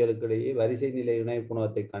ஆகிய புள்ளிகளுக்கு இடையே வரிசை நிலை இணைப்பு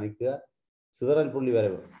குணத்தை கணிக்க. சிதறல் புள்ளி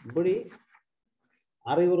வரைவு. இப்படி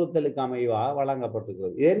அறிவுறுத்தலுக்கு அமைவாக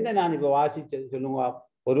வழங்கப்பட்டிருக்கிறது. என்ன நான் இப்ப வாசிச்சது சொல்லுங்க.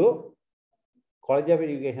 ஒரு காலேஜ் ஆஃப்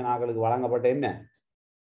எஜுகேஷன் ஆக்களுக்கு வழங்கப்பட்ட என்ன?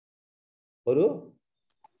 ஒரு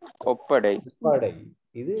ஒப்படை.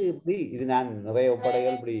 இது இப்படி இது நான் நிறைய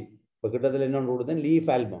ஒப்படைகள் இப்படி இப்போ கிட்டத்தில் இன்னொன்று கொடுத்தேன். லீஃப்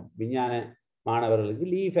ஆல்பம், விஞ்ஞான மாணவர்களுக்கு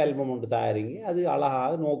லீஃப் ஆல்பம் ஒன்று தயாரிங்க. அது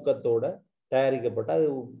அழகாக நோக்கத்தோட தயாரிக்கப்பட்டு அது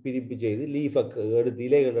பிரிப்பு செய்து லீஃபை எடுத்து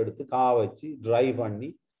இலைகள் எடுத்து வச்சு ட்ரை பண்ணி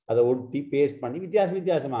அதை ஒட்டி பேஸ்ட் பண்ணி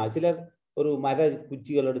வித்தியாசமாக சிலர் ஒரு மர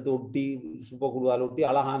குச்சிகள் எடுத்து ஒட்டி சுப்பக்குழுவால் ஒட்டி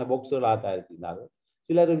அழகான பாக்ஸுகளாக தயாரிச்சிருந்தார்கள்.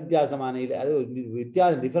 சிலர் வித்தியாசமான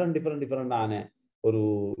அது டிஃப்ரெண்டான ஒரு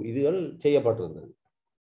இதுகள் செய்யப்பட்டிருந்தது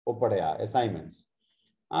ஒப்படையா அசைன்மெண்ட்ஸ்.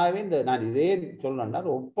 ஆகவே இந்த நான் இதே சொல்லணும்னா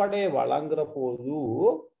ஒப்படையை வழங்குற போது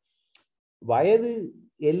வயது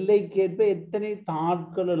எல்லைக்கேற்ப எத்தனை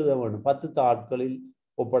தாட்கள் எழுத வேண்டும். 10 தாட்களில்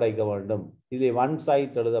ஒப்படைக்க வேண்டும். இதில் 1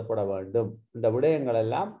 சைட் எழுதப்பட வேண்டும். இந்த விடயங்கள்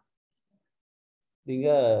எல்லாம் நீங்க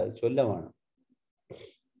சொல்ல வேணும்.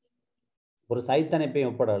 ஒரு சைட்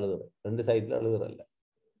தனிப்பையும் ஒப்படை எழுதுற 2 சைட்ல எழுதுறல்ல.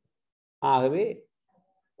 ஆகவே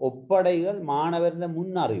ஒப்படைகள் மாணவர்கள்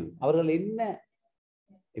முன்னறிவு. அவர்கள் என்ன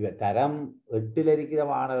இப்ப தரம் 8 இருக்கிற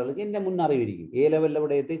மாணவர்களுக்கு என்ன முன்னறிவு இருக்கு? A லெவல்ல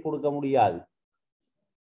விடயத்தை கொடுக்க முடியாது.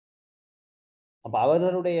 அப்ப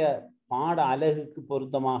அவர்களுடைய பாட அலகுக்கு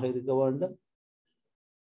பொருத்தமாக இருக்க வேண்டும்.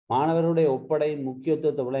 மாணவர்களுடைய ஒப்படையின்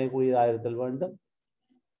முக்கியத்துவத்தை விளங்கக்கூடியதாக இருத்தல் வேண்டும்.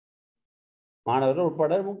 மாணவர்கள்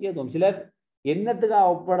ஒப்படை முக்கியத்துவம். சிலர் என்னத்துக்காக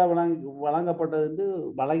ஒப்படை வழங்கப்பட்டது என்று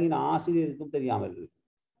வழங்கின ஆசிரியருக்கும் தெரியாமல் இருக்கு.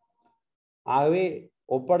 ஆகவே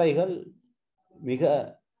ஒப்படைகள் மிக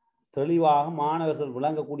தெளிவாக மாணவர்கள்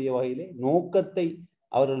விளங்கக்கூடிய வகையிலே, நோக்கத்தை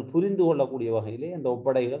அவர்கள் புரிந்து கொள்ளக்கூடிய வகையிலே அந்த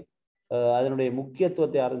ஒப்படைகள் அதனுடைய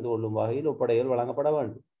முக்கியத்துவத்தை அறிந்து கொள்ளும் வகையில் ஒப்படைகள் வழங்கப்பட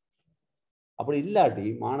வேண்டும். அப்படி இல்லாட்டி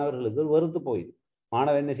மாணவர்களுக்கு வெறுத்து போயிடும்.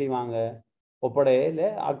 மாணவர் என்ன செய்வாங்க? ஒப்படையில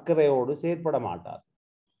அக்கறையோடு செயற்பட மாட்டார்.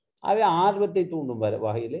 ஆகவே ஆர்வத்தை தூண்டும்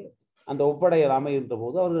வகையிலே அந்த ஒப்படைகள் அமைகின்ற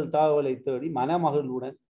போது அவர்கள் தகவலை தேடி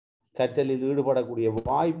மனமகிழ்வுடன் கற்றலில் ஈடுபடக்கூடிய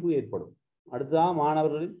வாய்ப்பு ஏற்படும். அடுத்ததான்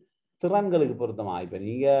மாணவர்களின் திறன்களுக்கு பொருத்தமாக, இப்ப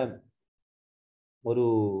நீங்க ஒரு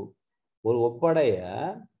ஒரு ஒப்படைய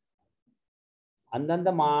அந்தந்த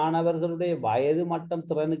மாணவர்களுடைய வயது மட்டம்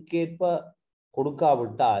திறனுக்கேற்ப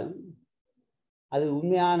கொடுக்காவிட்டால் அது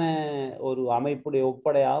உண்மையான ஒரு அமைப்புடைய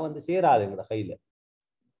ஒப்படையாக வந்து சேராது எங்களோட கையில.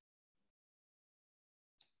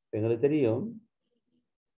 எங்களுக்கு தெரியும்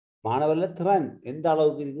மாணவர்கள் திறன் எந்த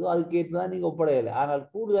அளவுக்கு இருக்குதோ அதுக்கேற்பதான் நீங்க ஒப்படையலை. ஆனால்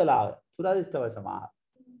கூடுதலாக துரதிர்ஷ்டவசமாக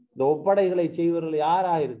இந்த ஒப்படைகளை செய்வர்கள்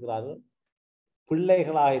யாராக இருக்கிறார்கள்?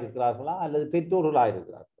 பிள்ளைகளாக இருக்கிறார்களா அல்லது பெற்றோர்களாக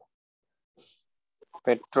இருக்கிறார்களா?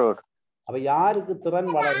 பெற்றோர். அப்ப யாருக்கு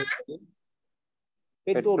திறன் வளர்கிறது?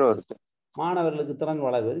 பெற்றோர். மாணவர்களுக்கு திறன்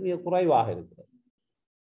வளர்வது மிக குறைவாக இருக்கிறது.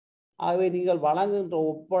 ஆகவே நீங்கள் வழங்குகின்ற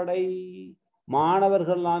ஒப்படை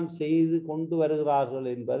மாணவர்கள் தான் செய்து கொண்டு வருகிறார்கள்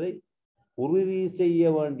என்பதை உறுதி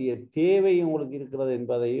செய்ய வேண்டிய தேவை உங்களுக்கு இருக்கிறது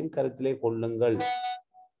என்பதையும் கருத்திலே கொள்ளுங்கள்.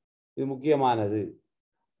 இது முக்கியமானது.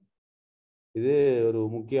 இது ஒரு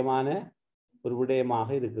முக்கியமான ஒரு விடயமாக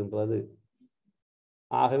இருக்கின்றது.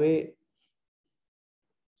 ஆகவே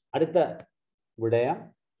அடுத்த விடயம்,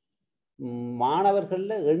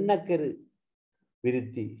 மாணவர்கள எண்ணக்கரு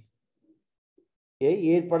விருத்தியை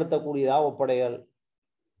ஏற்படுத்தக்கூடியதாக ஒப்படைகள்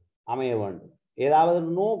அமைய வேண்டும். ஏதாவது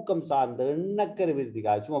நோக்கம் சார்ந்த எண்ணக்கரு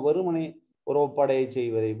விருத்திக்காக சும்மா வெறுமனே ஒரு ஒப்படையை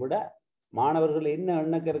செய்வதை விட மாணவர்கள் என்ன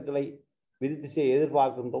எண்ணக்கருக்களை விருத்தி செய்ய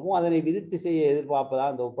எதிர்பார்க்கின்றோமோ அதனை விருத்தி செய்ய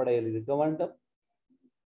எதிர்பார்ப்பதாக அந்த ஒப்படையில் இருக்க வேண்டும்.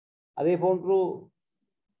 அதே போன்று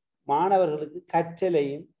மாணவர்களுக்கு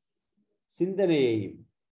கற்றலையும் சிந்தனையையும்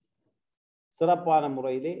சிறப்பான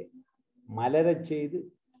முறையிலே மலரச் செய்து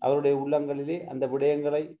அவருடைய உள்ளங்களிலே அந்த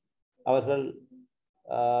விடயங்களை அவர்கள்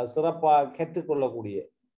சிறப்பாக கற்றுக்கொள்ளக்கூடிய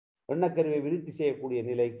எண்ணக்கருவை விருத்தி செய்யக்கூடிய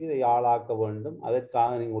நிலைக்கு இதை ஆளாக்க வேண்டும்.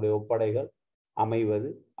 அதற்காக நீங்களுடைய ஒப்படைகள் அமைவது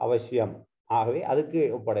அவசியம். ஆகவே அதுக்கு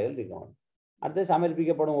ஒப்படைகள் இருக்க வேண்டும். அடுத்து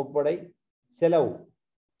சமர்ப்பிக்கப்படும் ஒப்படை செலவு.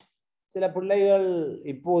 சில பிள்ளைகள்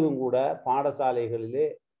இப்போதும் கூட பாடசாலைகளிலே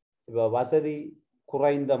வசதி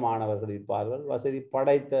குறைந்த மாணவர்கள் இருப்பார்கள், வசதி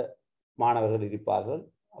படைத்த மாணவர்கள் இருப்பார்கள்.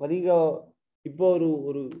 அப்ப நீங்க இப்போ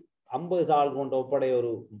ஒரு 50 தாள் கொண்ட ஒப்படை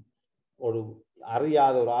ஒரு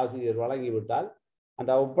அறியாத ஒரு ஆசிரியர் வழங்கிவிட்டால்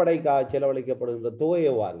அந்த ஒப்படைக்காக செலவழிக்கப்படுகின்ற தொகை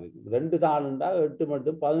எவ்வாறு இருக்கு? 2 தாள் என்றால் 8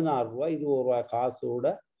 மட்டும் 16 ரூபாய், 20 ரூபாய் காசோட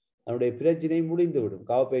அதனுடைய பிரச்சனை முடிந்துவிடும்.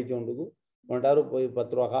 கவப்பேச்சு ஒன்றுக்கு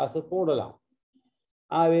 10 ரூபா காசு போடலாம்.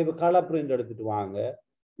 ஆகவே இப்போ கலர் பிரிண்ட் எடுத்துட்டு வாங்க,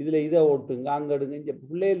 இதுல இதை ஓட்டுங்க, அங்க எடுங்க. இந்த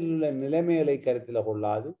பிள்ளைகளுள்ள நிலைமைகளை கருத்தில்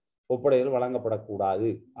கொள்ளாது ஒப்படைகள் வழங்கப்படக்கூடாது.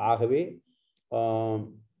 ஆகவே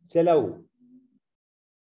செலவு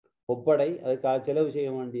ஒப்படை அதுக்காக செலவு செய்ய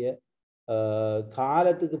வேண்டிய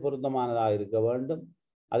காலத்துக்கு பொருத்தமானதாக இருக்க வேண்டும்.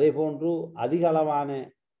 அதே போன்று அதிக அளவான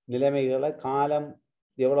நிலைமைகளை காலம்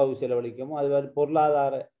எவ்வளவு செலவழிக்குமோ அது மாதிரி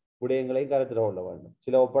பொருளாதார விடயங்களை கருத்தில் கொள்ள வேண்டும்.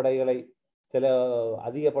 சில ஒப்படைகளை சில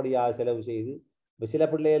அதிகப்படியாக செலவு செய்து சில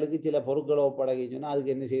பிள்ளைகளுக்கு சில பொருட்களை ஒப்படைக்க சொன்னால்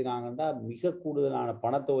அதுக்கு என்ன செய்யறாங்கன்னா மிக கூடுதலான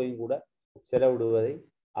பணத்தொகையும் கூட செலவிடுவதை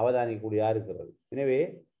அவதானிக்கூடியா இருக்கிறது. எனவே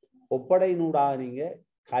ஒப்படையினூடாக நீங்க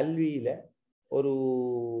கல்வியில ஒரு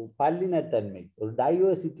பல்லினத்தன்மை, ஒரு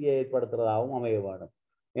டைவர்சிட்டியை ஏற்படுத்துறதாகவும் அமைய வேண்டும்.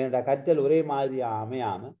 ஏனென்றா கற்றல் ஒரே மாதிரியாக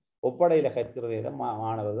அமையாம ஒப்படையில கற்கிற நேரம்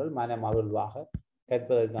மாணவர்கள் மன மகிழ்வாக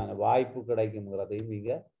கற்பதற்கான வாய்ப்பு கிடைக்கும்ங்கிறதையும்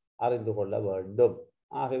நீங்க அறிந்து கொள்ள வேண்டும்.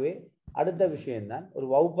 ஆகவே அடுத்த விஷயம்தான் ஒரு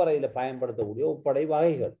வகுப்பறையில பயன்படுத்தக்கூடிய ஒப்படை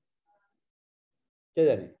வகைகள்.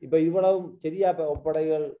 சரிதானே? இப்ப இவ்வளவு சரியா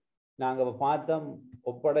ஒப்படைகள் நாங்க பார்த்தோம்.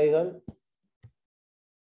 ஒப்படைகள்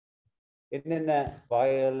என்னென்ன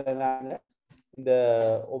வகைகள்ல நாங்க இந்த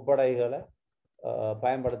ஒப்படைகளை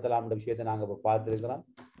பயன்படுத்தலாம்ன்ற விஷயத்தை நாங்க இப்ப பார்த்துருக்கிறோம்.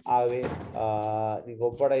 ஆகவே நீங்க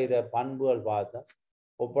ஒப்படையில பண்புகள் பார்த்தோம்.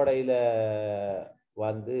 ஒப்படையில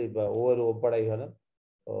வந்து இப்ப ஒவ்வொரு ஒப்படைகளும்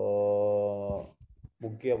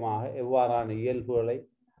முக்கியமாக எவ்வாறான இயல்புகளை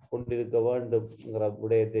கொண்டிருக்க வேண்டும்ங்கிற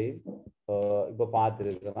விடயத்தையும் இப்ப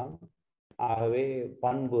பார்த்திருக்கிறோம். ஆகவே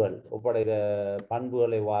பண்புகள் ஒப்படைகிற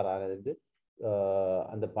பண்புகள் எவ்வாறானது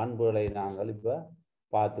அந்த பண்புகளை நாங்கள் இப்ப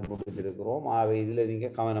பார்த்து முடித்திருக்கிறோம். ஆகவே இதுல நீங்க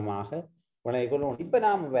கவனமாக விளங்கிக்கொள்ளணும். இப்ப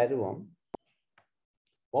நாம் வருவோம்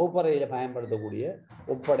வகுப்பறையில் பயன்படுத்தக்கூடிய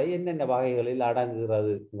ஒப்படை என்னென்ன வகைகளில்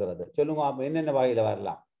அடங்குகிறதுங்கிறது சொல்லுங்க. அப்போ என்னென்ன வகையில்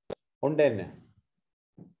வரலாம்? ஒன்று என்ன?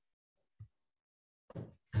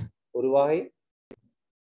 ஒரு வகை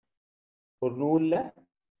ஒரு நூல்ல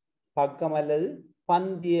பக்கம் அல்லது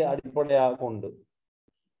பந்தியை அடிப்படையாக கொண்டு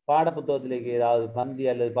பாடப்புத்தகத்திലേക്ക് ஏதாவது பந்தி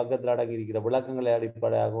அல்லது பக்கத்தில் அடங்கி இருக்கிற விளக்கங்களை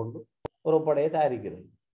அடிப்படையாக கொண்டு ஒரு ஒப்படையை தயாரிக்கிறது.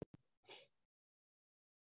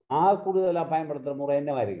 கூடுதலாக பயன்படுத்துகிற முறை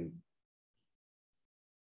என்னவா இருக்கு?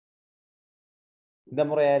 இந்த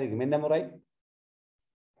முறையா இருக்கும். என்ன முறை?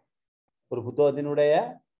 ஒரு புத்தகத்தினுடைய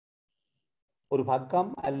ஒரு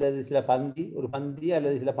பக்கம் அல்லது சில பந்தி, ஒரு பந்தி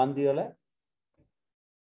அல்லது சில பந்திகளை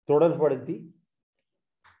தொடர்படுத்தி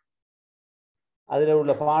அதில்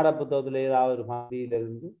உள்ள பாட புத்தகத்தில் ஏதாவது ஒரு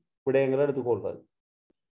பந்தியிலிருந்து விடயங்களை எடுத்துக்கொள்வது.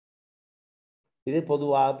 இது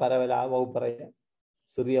பொதுவாக பரவலாக வகுப்பறைய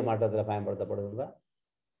சிறிய மாற்றத்தில் பயன்படுத்தப்படுகின்ற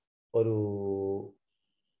ஒரு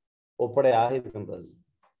ஒப்படையாக இருக்கின்றது.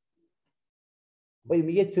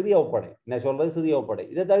 மிகச் சிறிய ஒப்படை. என்ன சொல்றது? சிறிய ஒப்படை.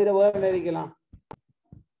 இதை தவிர வேறு என்ன இருக்கலாம்?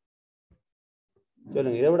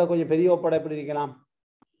 சொல்லுங்க. இதை விட கொஞ்சம் பெரிய ஒப்படை எப்படி இருக்கலாம்?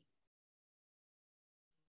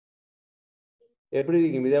 எப்படி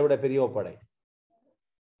இருக்கும் இதை விட பெரிய ஒப்படை?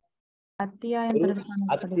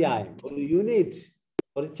 அத்தியாயம், ஒரு யூனிட்,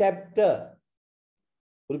 ஒரு சாப்டர்,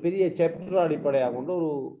 ஒரு பெரிய சாப்டர் அடிப்படையாக கொண்டு ஒரு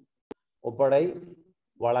ஒப்படை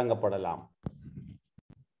வழங்கப்படலாம்.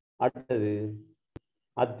 அடுத்தது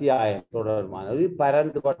அத்தியாயம் தொடர்பானது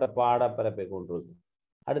பரந்துபட்ட பாடப்பரப்பை கொண்டிருக்கு.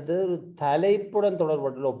 அடுத்தது ஒரு தலைப்புடன்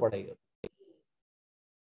தொடர்பட்டுள்ள ஒப்படைகள்.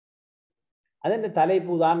 அது இந்த தலைப்பு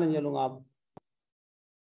உதாரணம் சொல்லுங்க.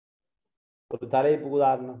 ஒரு தலைப்பு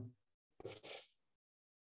உதாரணம்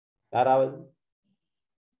யாராவது?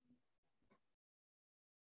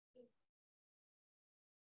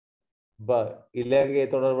 இலங்கையை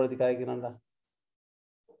தொடர்படுத்தி கதைக்கிறான்டா.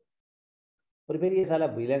 ஒரு பெரிய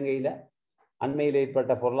தலைப்பு. இலங்கையில அண்மையில்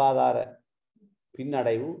ஏற்பட்ட பொருளாதார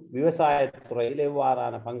பின்னடைவு விவசாயத்துறையில்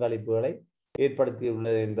எவ்வாறான பங்களிப்புகளை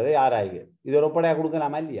ஏற்படுத்தியுள்ளது என்பதை ஆராய்க. இது ஒரு ஒப்படையா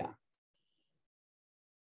கொடுக்கலாமா இல்லையா?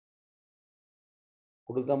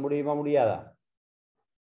 கொடுக்க முடியுமா முடியாதா?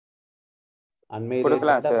 அண்மையில்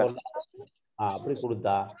அப்படி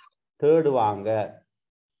கொடுத்தா தேடுவாங்க.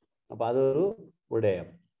 அப்ப அது ஒரு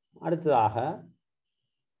விடயம். அடுத்ததாக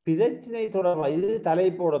பிரச்சினை தொடர்பான, இது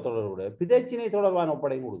தலைப்போட தொடர்புடைய பிரச்சினை தொடர்பான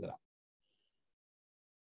ஒப்படையும் கொடுக்கலாம்.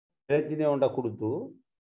 பிரச்சினை ஒன்றை கொடுத்து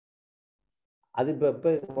அது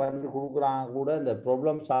இப்ப வந்து கொடுக்குறாங்க கூட. இந்த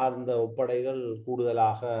ப்ராப்ளம் சார்ந்த ஒப்படைகள்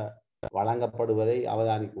கூடுதலாக வழங்கப்படுவதை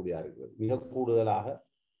அவதானிக்கூடிய இருக்கிறது. மிக கூடுதலாக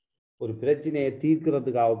ஒரு பிரச்சனையை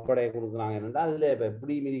தீர்க்கிறதுக்காக ஒப்படையை கொடுக்குறாங்க என்றால் அதுல இப்ப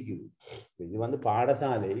எப்படி மிதிக்குது. இது வந்து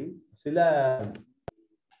பாடசாலை சில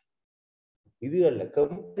இதுகள்ல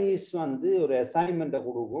கம்பெனிஸ் வந்து ஒரு அசைன்மெண்ட்டை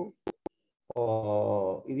கொடுக்கும்.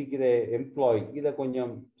 இருக்கிற எம்ப்ளாயி இதை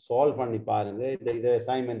கொஞ்சம் சால்வ் பண்ணி பாருங்க, இதை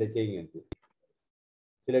அசைன்மெண்ட்டை செய்யுங்க,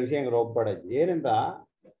 சில விஷயங்கள் ஒப்படைச்சு. ஏனென்றால்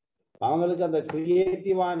அவங்களுக்கு அந்த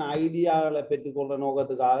கிரியேட்டிவான ஐடியாக்களை பெற்றுக்கொள்ற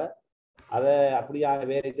நோக்கத்துக்காக அதை அப்படியான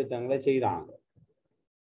வேலை திட்டங்களை செய்கிறாங்க.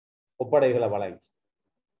 ஒப்படைகளை வழங்கி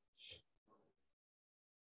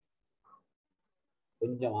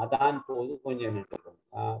கொஞ்சம் அதான் போது கொஞ்சம்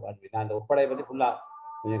அந்த ஒப்படை பற்றி ஃபுல்லா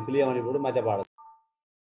கொஞ்சம் கிளியர் பண்ணி போட்டு மற்ற பாடம்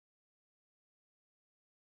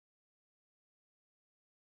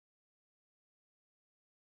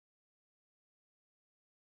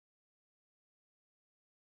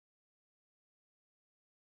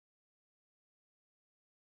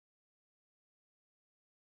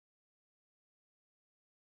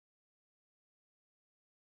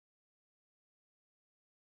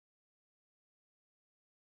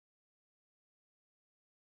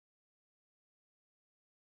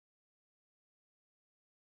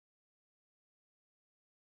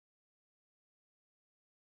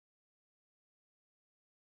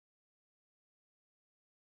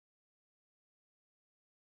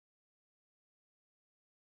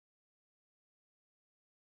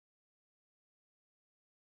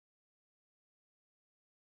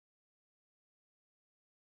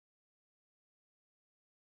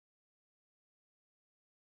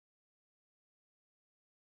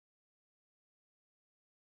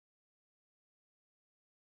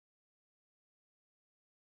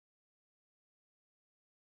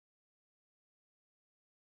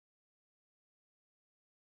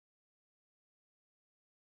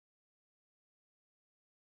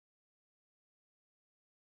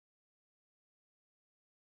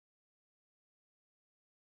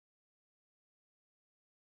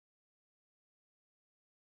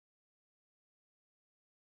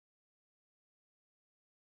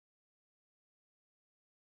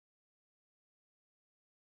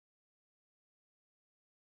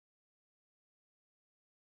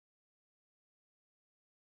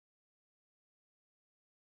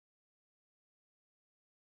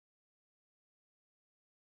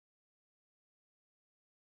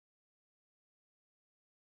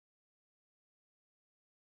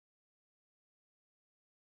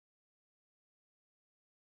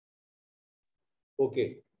ஓகே,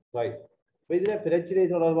 ரைட். இப்போ இதில் பிரச்சனை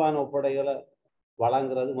தொடர்பான ஒப்படைகளை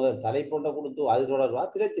வழங்குறது முதல் தலைப்பொண்டை கொடுத்து அது தொடர்பாக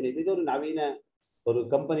பிரச்சனை. இது ஒரு நவீன ஒரு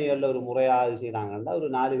கம்பெனிகளில் ஒரு முறையாக செய்கிறாங்கன்னா ஒரு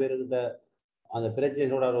 4 பேருக்கு அந்த பிரச்சனை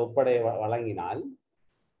தொடர் ஒப்படை வழங்கினால்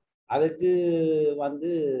அதுக்கு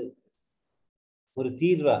ஒரு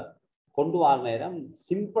தீர்வை கொண்டு வர நேரம்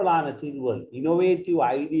சிம்பிளான தீர்வுகள், இனோவேட்டிவ்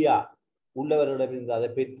ஐடியா உள்ளவர்களிடமிருந்து அதை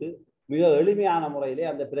பெற்று மிக எளிமையான முறையிலே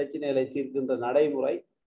அந்த பிரச்சனைகளை தீர்க்கின்ற நடைமுறை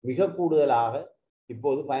மிக கூடுதலாக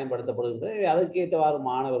இப்போது பயன்படுத்தப்படுகின்றது. அதற்கேற்றவாறு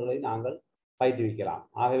மாணவர்களை நாங்கள் பயிற்றுவிக்கலாம்.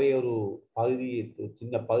 ஆகவே ஒரு பகுதி,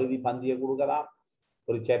 சின்ன பகுதி பந்தியை கொடுக்கலாம்,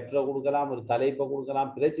 ஒரு சாப்டரை கொடுக்கலாம், ஒரு தலைப்பை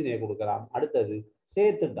கொடுக்கலாம், பிரச்சனையை கொடுக்கலாம். அடுத்தது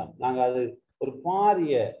சேர்த்துட்டோம். நாங்கள் அது ஒரு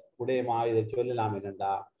பாரிய உடையமாக இதை சொல்லலாம்.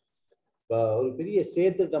 என்னென்றா, இப்போ ஒரு பெரிய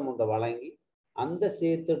சேர்த்திட்டம் ஒன்றை வழங்கி அந்த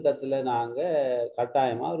சேர்த்திட்டத்தில் நாங்கள்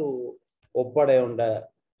கட்டாயமாக ஒரு ஒப்படை ஒன்றை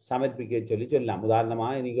சமர்ப்பிக்க சொல்லலாம்.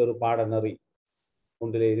 உதாரணமாக இன்னைக்கு ஒரு பாடநெறி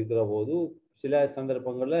ஒன்றில் இருக்கிற போது சில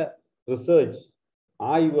சந்தர்ப்பங்களில் ரிசர்ச்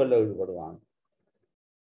ஆய்வுகளில் ஈடுபடுவாங்க.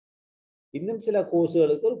 இன்னும் சில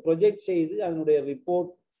கோர்ஸுகளுக்கு ஒரு ப்ரொஜெக்ட் செய்து அதனுடைய ரிப்போர்ட்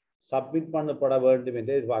சப்மிட் பண்ணப்பட வேண்டும்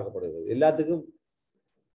என்று எதிர்பார்க்கப்படுகிறது. எல்லாத்துக்கும்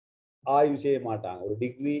ஆய்வு செய்ய மாட்டாங்க. ஒரு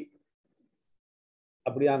டிகிரி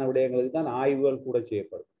அப்படியான விடயங்களுக்கு தான் ஆய்வுகள் கூட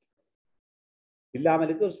செய்யப்படும்.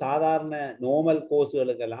 இல்லாமலுக்கு ஒரு சாதாரண நோமல்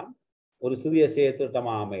கோர்ஸுகளுக்கெல்லாம் ஒரு சிறிய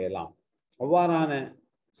செயற்திட்டமாக அமையலாம். அவ்வாறான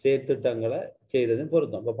செயற்திட்டங்களை செய்ததும்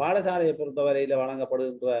பொருத்தம். இப்போ பாடசாலையை பொறுத்தவரையில்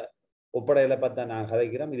வழங்கப்படுகின்ற ஒப்படைகளை பார்த்தா நான்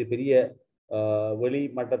கதைக்கிறோம். இது பெரிய வெளி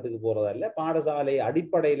மட்டத்துக்கு போகிறதல்ல, பாடசாலை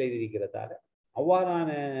அடிப்படையில் இது இருக்கிறதால அவ்வாறான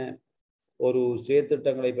ஒரு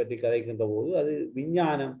செயற்திட்டங்களை பற்றி கதைக்கின்ற போது அது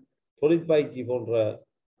விஞ்ஞானம், தொழிற்பயிற்சி போன்ற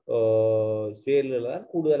செயல்களை தான்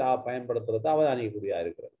கூடுதலாக பயன்படுத்துறது அவதானிக்கக்கூடியதாக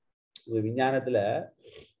இருக்கிறது. இது விஞ்ஞானத்தில்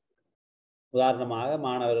உதாரணமாக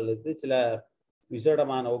மாணவர்களுக்கு சில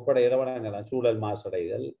விசேடமான ஒப்படைகளை வழங்கலாம். சூழல்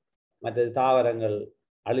மாசடைதல், மற்றது தாவரங்கள்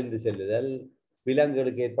அழிந்து செல்லுதல்,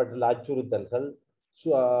 விலங்குகளுக்கு ஏற்பட்டுள்ள அச்சுறுத்தல்கள்,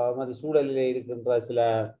 மற்ற சூழலிலே இருக்கின்ற சில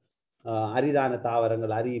அரிதான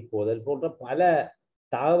தாவரங்கள் அருகி போதல் போன்ற பல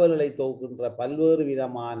தகவல்களை தொகுக்கின்ற பல்வேறு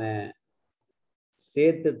விதமான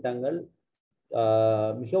செயற்திட்டங்கள்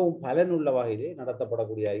மிகவும் பலனுள்ள வகையிலே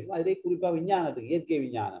நடத்தப்படக்கூடிய. அதிலே குறிப்பாக விஞ்ஞானத்துக்கு, இயற்கை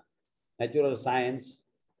விஞ்ஞானம், நேச்சுரல் சயின்ஸ்,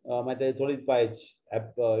 மற்ற தொழிற்பயிற்சி,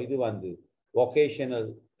 இது வொகேஷனல்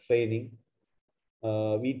ட்ரைனிங்,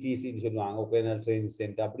 விடிசின்னு சொல்லுவாங்க, வொகேஷனல் ட்ரைனிங்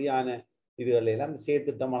சென்டர், அப்படியான இதுகளெல்லாம்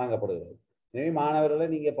செயற்திட்டம் வழங்கப்படுகிறது. எனவே மாணவர்களை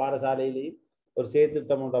நீங்கள் பாடசாலையிலேயும் ஒரு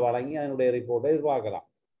செயற்திட்டம் ஒன்றை வழங்கி அதனுடைய ரிப்போர்ட்டை எதிர்பார்க்கலாம்.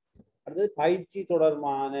 அடுத்தது பயிற்சி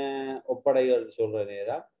தொடர்பான ஒப்படைகள் சொல்கிற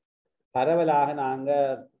நேரம் பரவலாக நாங்கள்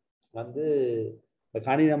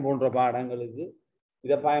கணிதம் போன்ற பாடங்களுக்கு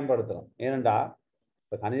இதை பயன்படுத்துகிறோம். ஏனென்றா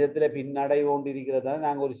இப்போ கணிதத்தில் பின்னடை கொண்டு இருக்கிறதால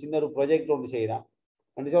நாங்கள் ஒரு சின்ன ஒரு ப்ரொஜெக்ட் ஒன்று செய்கிறோம்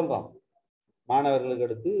என்று சொல்கிறோம். மாணவர்களுக்கு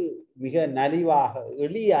எடுத்து மிக நலிவாக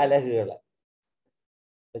எளிய அலகுகளை,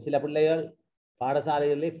 சில பிள்ளைகள்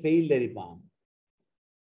பாடசாலைகளிலே ஃபெயில் அடிப்பாங்க.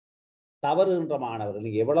 தவறுகின்ற மாணவர்கள்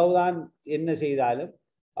நீங்கள் எவ்வளவுதான் என்ன செய்தாலும்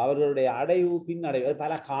அவர்களுடைய அடைவு பின்னடைவு, அது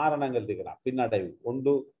பல காரணங்கள் இருக்கிறான். பின்னடைவு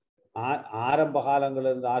ஒன்று, ஆரம்ப காலங்களில்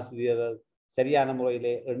இருந்த ஆசிரியர்கள் சரியான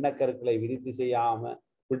முறையிலே எண்ணக்கருக்களை விருத்தி செய்யாமல்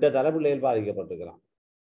விட்ட தலைப்பிள்ளைகள் பாதிக்கப்பட்டிருக்கிறான்.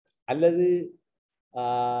 அல்லது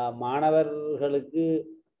மாணவர்களுக்கு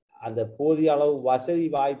அந்த போதிய அளவு வசதி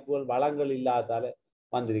வாய்ப்புகள் வளங்கள் இல்லாதால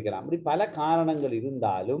வந்திருக்கலாம். அப்படி பல காரணங்கள்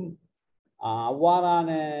இருந்தாலும் அவ்வாறான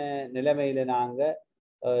நிலைமையில நாங்கள்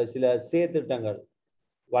சில செயற்திட்டங்கள்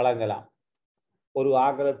வழங்கலாம். ஒரு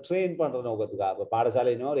ஆக்களை ட்ரெயின் பண்ணுற நோக்கத்துக்காக இப்போ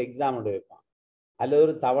பாடசாலையினோ ஒரு எக்ஸாம் ஒன்று வைப்பான், அல்லது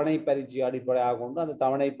ஒரு தவணை பரீட்சை அடிப்படையாக கொண்டு அந்த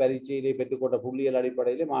தவணை பரீட்சையிலே பெற்றுக்கொண்ட புள்ளியல்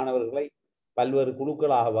அடிப்படையிலே மாணவர்களை பல்வேறு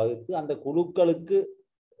குழுக்களாக வகுத்து அந்த குழுக்களுக்கு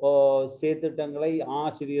செயற்திட்டங்களை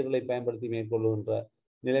ஆசிரியர்களை பயன்படுத்தி மேற்கொள்ளுகின்ற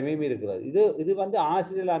நிலைமையும் இருக்கிறது. இது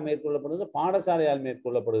ஆசிரியர்களால் மேற்கொள்ளப்படுகிற, பாடசாலையால்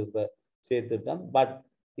மேற்கொள்ளப்படுகின்ற செயற்திட்டம். பட்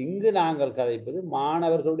இங்கு நாங்கள் கதைப்பது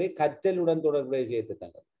மாணவர்களுடைய கற்றலுடன் தொடர்புடைய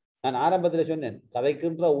செயற்திட்டங்கள். நான் ஆரம்பத்தில் சொன்னேன்,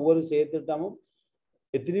 கதைக்கின்ற ஒவ்வொரு செயற்திட்டமும்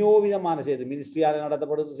எத்தனையோ விதமான மினிஸ்ட்ரியால்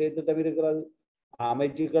நடத்தப்படுகிற செயற்திட்டம் இருக்கிறது,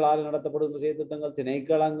 அமைச்சுக்களால் நடத்தப்படுகின்ற செயற்திட்டங்கள்,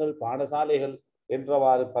 திணைக்களங்கள், பாடசாலைகள்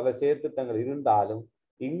என்றவாறு பல செயற்திட்டங்கள் இருந்தாலும்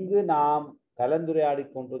இங்கு நாம் கலந்துரையாடி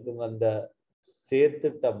கொண்டிருக்கின்ற அந்த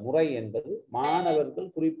செயற்திட்ட முறை என்பது மாணவர்கள்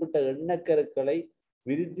குறிப்பிட்ட எண்ணக்கருக்களை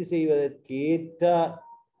விருத்தி செய்வதற்கேற்ற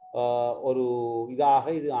ஒரு இதாக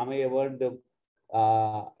இது அமைய வேண்டும்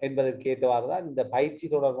என்பதற்கேற்றவாறு தான் இந்த பயிற்சி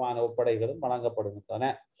தொடர்பான ஒப்படைகளும் வழங்கப்படுகின்றன.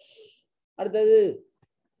 அடுத்தது,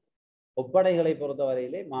 ஒப்படைகளை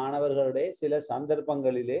பொறுத்தவரையிலே மாணவர்களுடைய சில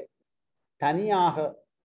சந்தர்ப்பங்களிலே தனியாக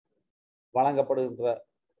வழங்கப்படுகின்ற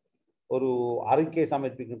ஒரு அறிக்கை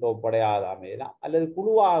சமர்ப்பிக்கின்ற ஒப்படையாக அமையலாம், அல்லது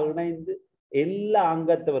குழுவாக இணைந்து எல்லா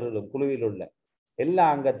அங்கத்தவர்களும், குழுவில் உள்ள எல்லா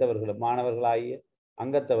அங்கத்தவர்களும்,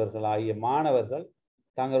 மாணவர்களாகிய மாணவர்கள்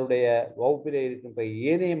தங்களுடைய வகுப்பிலே இருக்கின்ற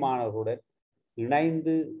ஏனைய மாணவர்களுடன்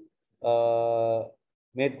இணைந்து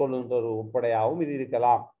மேற்கொள்ளுகின்ற ஒரு ஒப்படையாகவும் இது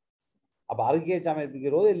இருக்கலாம். அப்போ அறிக்கையை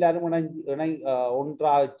சமர்ப்பிக்கிறோது எல்லாரும்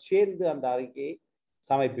ஒன்றாக சேர்ந்து அந்த அறிக்கையை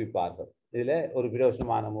சமர்ப்பிப்பார்கள். இதில் ஒரு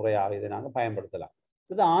பிரயோசனமான முறையாக இதை நாங்கள் பயன்படுத்தலாம்.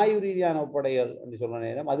 இது ஆய்வு ரீதியான ஒப்படைகள் என்று சொல்ற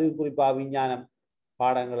நேரம் அது குறிப்பாக விஞ்ஞானம்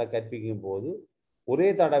பாடங்களை கற்பிக்கும் போது ஒரே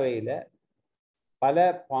தடவையில் பல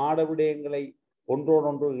பாட விடயங்களை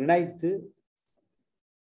ஒன்றோடொன்று இணைத்து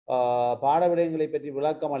பாட விடயங்களை பற்றி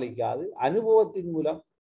விளக்கம் அளிக்காது அனுபவத்தின் மூலம்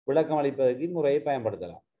விளக்கம் அளிப்பதற்கு முறையை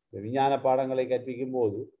பயன்படுத்தலாம். விஞ்ஞான பாடங்களை கற்பிக்கும்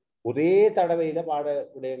போது ஒரே தடவையில பாட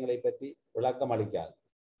விடயங்களை பற்றி விளக்கம் அளிக்காது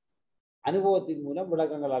அனுபவத்தின் மூலம்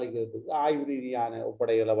விளக்கங்கள் அளிக்கிறதுக்கு ஆய்வு ரீதியான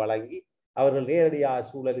ஒப்படைகளை வழங்கி அவர்கள் நேரடியாக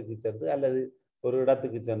சூழலுக்கு சென்று அல்லது ஒரு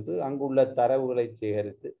இடத்துக்கு சென்று அங்குள்ள தரவுகளை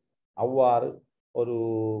சேகரித்து அவ்வாறு ஒரு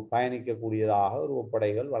பயணிக்கக்கூடியதாக ஒரு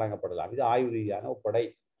ஒப்படைகள் வழங்கப்படலாம். இது ஆய்வு ரீதியான ஒப்படை.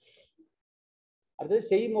 அடுத்தது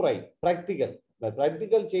செய்முறை பிராக்டிக்கல்.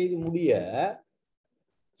 பிராக்டிக்கல் செய்து முடிய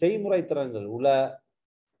செய்முறை திறன்கள்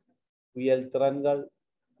உயியல் திறன்கள்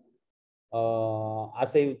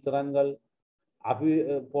அசைவு திறன்கள்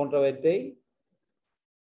போன்றவற்றை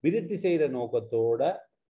விருத்தி செய்கிற நோக்கத்தோட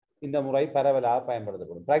இந்த முறை பரவலாக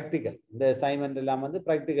பயன்படுத்தப்படும். பிராக்டிக்கல் இந்த அசைன்மெண்ட் எல்லாம்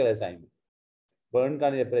பிராக்டிக்கல் அசைன்மெண்ட்.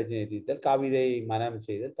 எண்கணித பிரச்சனை தீர்த்தல், கவிதை மனம்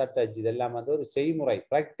செய்தல், தட்டச்சு இதெல்லாம் ஒரு செய்முறை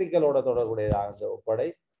பிராக்டிக்கலோட தொடர்புடையதாக ஒப்படை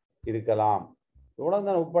இருக்கலாம்.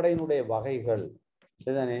 இவ்வளவு ஒப்படையினுடைய வகைகள்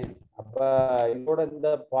இதுதானே. அப்ப இதோட இந்த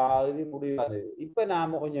பகுதி முடியாது. இப்ப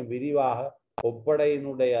நாம கொஞ்சம் விரிவாக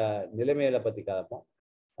ஒப்படையினுடைய நிலைமைகளை பத்தி கதைப்போம்.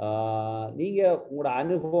 நீங்க உங்களோட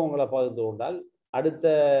அனுபவங்களை பகிர்ந்து கொண்டால் அடுத்த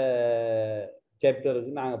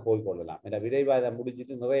சாப்டருக்கு நாங்க போய்கொள்ளலாம். ஏன்னா விரைவாக இதை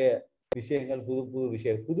முடிச்சுட்டு நிறைய விஷயங்கள்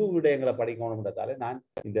புது விடயங்களை படிக்கணும்ன்றதால நான்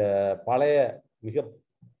இந்த பழைய மிக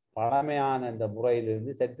பழமையான இந்த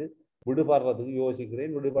முறையிலிருந்து சற்று விடுபடுறதுக்கு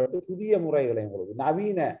யோசிக்கிறேன். விடுபட்டு புதிய முறைகளை உங்களுக்கு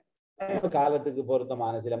நவீன காலத்துக்கு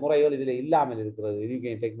பொருத்தமான சில முறைகள் இதுல இல்லாமல் இருக்கிறது.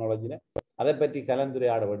 எஜுகேஷன் டெக்னாலஜில அதை பற்றி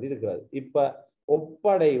கலந்துரையாட வேண்டி இருக்கிறது. இப்ப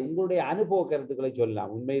ஒப்படை உங்களுடைய அனுபவ கருத்துக்களை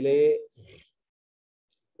சொல்லலாம். உண்மையிலேயே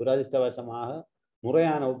துரதிர்ஷ்டவசமாக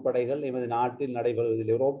முறையான ஒப்படைகள் எமது நாட்டில்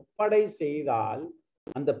நடைபெறுவதில்லை. ஒரு ஒப்படை செய்தால்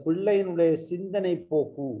அந்த பிள்ளையினுடைய சிந்தனை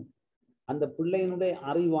போக்கு, அந்த பிள்ளையினுடைய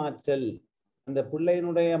அறிவாற்றல், அந்த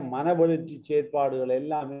பிள்ளையினுடைய மனவெழுச்சி செயற்பாடுகள்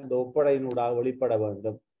எல்லாமே அந்த ஒப்படையினூடாக வெளிப்பட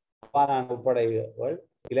வேண்டும். அவ்வாறான ஒப்படைகள்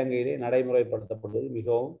இலங்கையிலே நடைமுறைப்படுத்தப்படுவது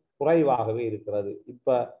மிகவும் குறைவாகவே இருக்கிறது.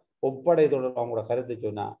 இப்ப ஒப்படை தொடர்பு அவங்களோட கருத்தை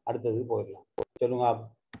சொன்னா அடுத்தது போயிடலாம். சொல்லுங்க.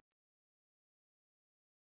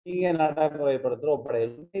 நீங்க நடைமுறைப்படுத்துற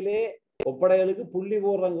ஒப்படைகள் உண்மையிலே ஒப்படைகளுக்கு புள்ளி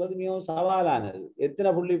போடுறங்கிறது மிகவும் சவாலானது. எத்தனை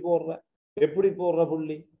புள்ளி போடுற, எப்படி போடுற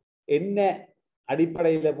புள்ளி, என்ன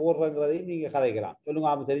அடிப்படையில போடுறங்கிறதையும் நீங்க கதைக்கலாம்.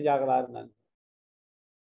 சொல்லுங்க. தெரிஞ்சாங்களா இருந்தாங்க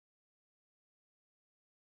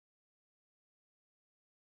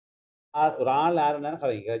ஒரு ஆள் யாரு நேரம்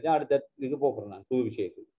கதைக்க அடுத்த இதுக்கு போக்குறேன் நான் புது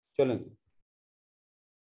விஷயத்துக்கு. சொல்லுங்க.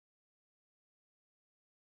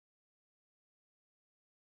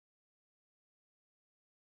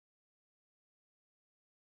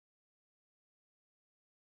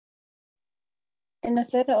 என்ன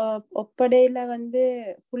சார் ஒப்படையில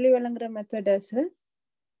புள்ளி வழங்குற மெத்தடா சார்?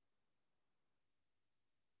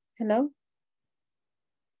 ஹலோ,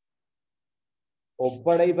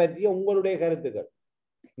 ஒப்படை பற்றிய உங்களுடைய கருத்துக்கள்.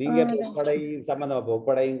 நீங்க ஒப்படை சம்பந்தமா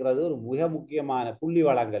ஒப்படைங்கிறது ஒரு மிக முக்கியமான புள்ளி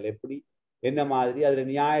வழங்கல் எப்படி என்ன மாதிரி அதுல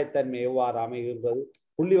நியாயத்தன்மை எவ்வாறு அமைகிறது,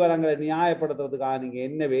 புள்ளி வழங்கலை நியாயப்படுத்துறதுக்காக நீங்க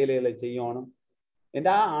என்ன வேலைகளை செய்யணும்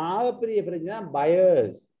என்றா ஆகப்பெரிய பிரச்சனை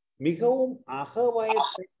பயஸ். மிகவும்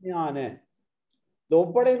அகவயத்தன்மையான இந்த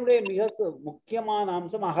ஒப்படையினுடைய மிக முக்கியமான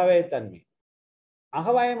அம்சம் அகவயத்தன்மை.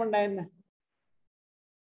 அகவாயம் என்றா என்ன?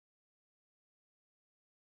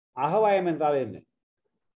 அகவாயம் என்றால் என்ன?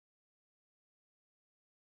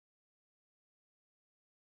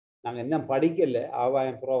 நாங்க என்ன படிக்கல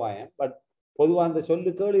அகவாயம் புறவாயம். பட் பொதுவா அந்த சொல்லு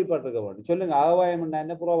கேள்விப்பட்டிருக்க வேண்டும். சொல்லுங்க, அகவாயம்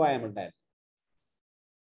என்ன, புறவாயம் என்ன?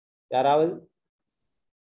 யாராவது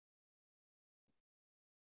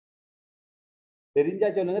தெரிஞ்சா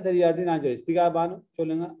சொல்லுங்க, தெரியாட்டி நான் சொல்லி ஸ்திகாபானு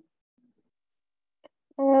சொல்லுங்க.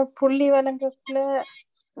 புள்ளி வழங்குல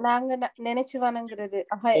நாங்க நினைச்சு வணங்குறது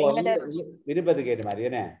விருப்பத்துக்கு ஏற்ற மாதிரி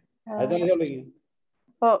என்ன அதுதானே சொல்றீங்க.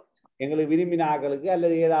 எங்களுக்கு விரும்பின ஆக்களுக்கு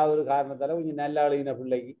அல்லது ஏதாவது ஒரு காரணத்தால கொஞ்சம் நல்ல அழுகின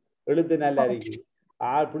பிள்ளைக்கு எழுத்து நல்லா இருக்குது,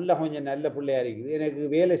 பிள்ளை கொஞ்சம் நல்ல பிள்ளையா இருக்குது, எனக்கு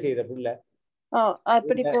வேலை செய்யற பிள்ளை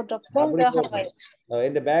அப்படி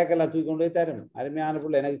என் பேக் எல்லாம் தூக்கி கொண்டு போய் தரும். அருமையான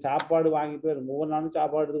பிள்ளை எனக்கு சாப்பாடு வாங்கிட்டு வரும், ஒவ்வொரு நாளும்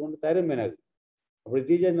சாப்பாடு எடுத்து கொண்டு தரும் எனக்கு. அப்படி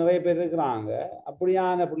டீச்சர் நிறைய பேர் இருக்கிறாங்க.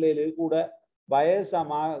 அப்படியான பிள்ளைகளுக்கு கூட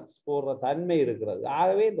வயசமா போடுற தன்மை இருக்கிறது.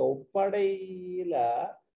 ஆகவே இந்த ஒப்படையில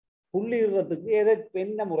புள்ளிடுறதுக்கு எதை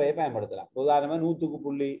என்ன முறையை பயன்படுத்தலாம். உதாரணமா 100க்கு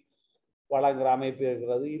புள்ளி வழங்குற அமைப்பு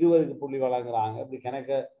இருக்கிறது, 20க்கு புள்ளி வழங்குறாங்க, இப்படி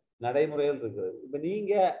கணக்க நடைமுறைகள் இருக்கிறது. இப்ப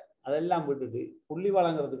நீங்க அதெல்லாம் விட்டுட்டு புள்ளி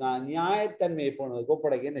வழங்குறதுக்கான நியாயத்தன்மையை போனதுக்கு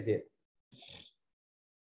ஒப்படைக்க என்ன செய்யும்?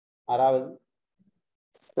 யாராவது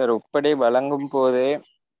சார் ஒப்படை வழங்கும் போதே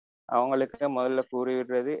அவங்களுக்கு முதல்ல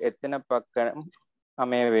கூறிவிடுறது எத்தனை பக்கம்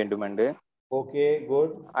அமைய வேண்டும் என்று. Okay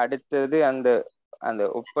good. அடுத்தது அந்த அந்த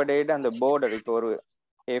ஒப்படையிட அந்த போர்டர், இப்போ ஒரு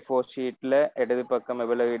A4 ஷீட்ல இடது பக்கம்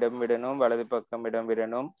எவ்வளவு இடம் விடணும், வலது பக்கம் இடம்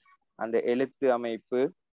விடணும், அந்த எழுத்து அமைப்பு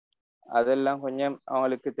அதெல்லாம் கொஞ்சம்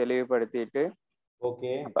அவங்களுக்கு தெளிவுபடுத்திட்டு,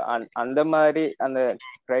 ஓகே அப்ப அந்த மாதிரி அந்த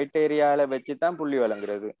கிரைட்டேரியால வச்சுதான் புள்ளி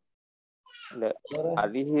வழங்குறது. இந்த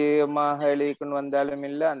அதிகமாக எழுதிக்கொண்டு வந்தாலும்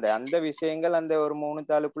இல்லை, அந்த அந்த விஷயங்கள் அந்த ஒரு 3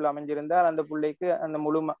 தாளுக்குள்ள அமைஞ்சிருந்தால் அந்த புள்ளிக்கு அந்த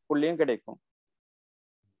முழு புள்ளியும் கிடைக்கும்.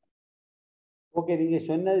 ஓகே, நீங்க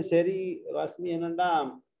சொன்னது சரி ரஷ்மி. என்னன்னா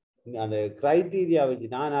அந்த கிரைட்டீரியா வச்சு,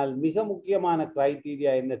 ஆனால் மிக முக்கியமான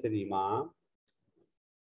கிரைட்டீரியா என்ன தெரியுமா?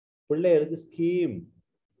 பிள்ளைகளுக்கு ஸ்கீம்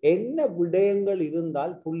என்ன விடயங்கள்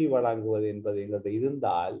இருந்தால் புள்ளி வழங்குவது என்பது எங்கள்கிட்ட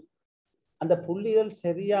இருந்தால், அந்த புள்ளிகள்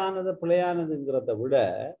சரியானது பிழையானதுங்கிறத விட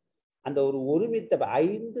அந்த ஒரு ஒருமித்த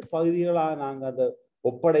 5 பகுதிகளாக நாங்கள் அந்த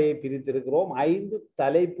ஒப்படையை பிரித்திருக்கிறோம். 5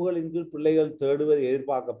 தலைப்புகளின் கீழ் பிள்ளைகள் தேடுவது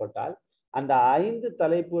எதிர்பார்க்கப்பட்டால் அந்த 5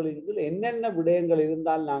 தலைப்புகளின் கீழ் என்னென்ன விடயங்கள்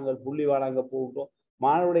இருந்தால் நாங்கள் புள்ளி வழங்க போகிறோம்,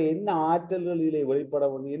 மாணவருடைய என்ன ஆற்றல்கள் இதில் வெளிப்பட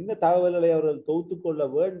வேண்டும், என்ன தகவல்களை அவர்கள் தொகுத்து கொள்ள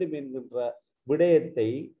வேண்டும் என்கின்ற விடயத்தை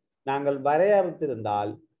நாங்கள்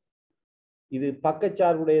வரையறுத்திருந்தால் இது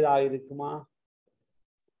பக்கச்சார்புடையதாக இருக்குமா?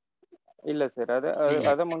 இல்ல சார்,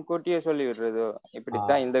 அதை முன்கூட்டியே சொல்லி விடுறது,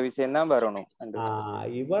 இப்படித்தான் இந்த விஷயம் தான் வரணும்.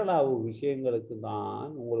 இவ்வளவு விஷயங்களுக்கு தான்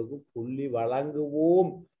உங்களுக்கு புள்ளி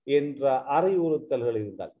வழங்குவோம் என்ற அறிவுறுத்தல்கள்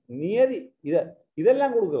இருந்தால் நியதி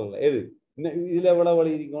இதெல்லாம் கொடுக்கறதில்ல. எது இதுல விளவு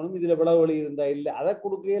வழி இருக்கணும், இதுல விளவு வழி இருந்தா இல்லை, அதை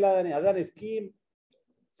கொடுக்கல. அதானே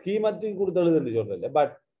ஸ்கீமத்தையும் கொடுத்தழுதுன்னு சொல்றதில்ல.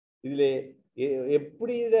 பட் இதுல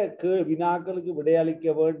எப்படி வினாக்களுக்கு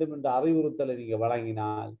விடையளிக்க வேண்டும் என்ற அறிவுறுத்தலை நீங்க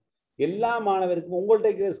வழங்கினால் எல்லா மாணவருக்கும்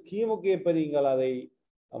உங்கள்கிட்ட ஸ்கீமுக்கு எப்ப நீங்கள் அதை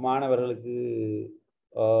மாணவர்களுக்கு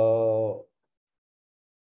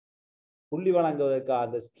புள்ளி வழங்குவதற்கு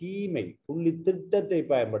அந்த ஸ்கீமை புள்ளி திட்டத்தை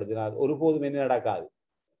பயன்படுத்தினால் ஒருபோதும் என்ன நடக்காது,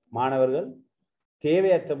 மாணவர்கள்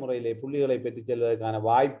தேவையற்ற முறையிலே புள்ளிகளை பெற்றுச் செல்வதற்கான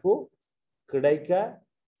வாய்ப்பு கிடைக்க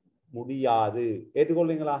முடியாது.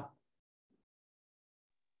 ஏற்றுக்கொள்றீங்களா?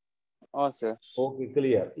 Okay,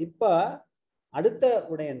 clear. இப்ப அடுத்த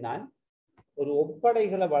விடயம்தான், ஒரு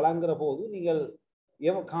ஒப்படைகளை வழங்குற போது நீங்கள்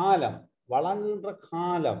காலம் வழங்குகின்ற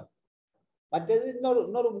காலம், மற்றது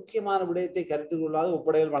இன்னொரு முக்கியமான விடயத்தை கருத்தில் கொள்ளாத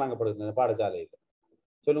ஒப்படைகள் வழங்கப்படுகின்றன பாடசாலையில்.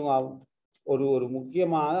 சொல்லுங்க, ஒரு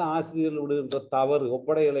முக்கியமாக ஆசிரியர்கள் விடுகின்ற தவறு,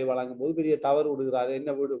 ஒப்படைகளை வழங்கும் போது பெரிய தவறு விடுகிறார்கள்.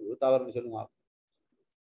 என்ன தவறுன்னு சொல்லுங்க.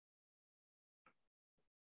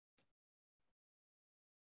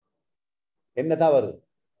 என்ன தவறு?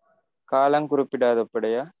 காலம் குறிப்பிடாத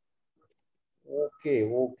ஒப்படையா? ஓகே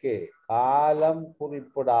ஓகே, காலம்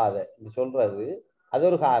குறிப்பிடாத சொல்றது அது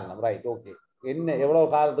ஒரு காரணம். Right, okay. என்ன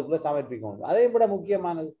எவ்வளவு காலத்துக்குள்ள சமர்ப்பிக்கணும், அதை விட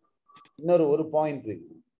முக்கியமானது இன்னொரு பாயிண்ட்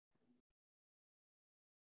இருக்கு.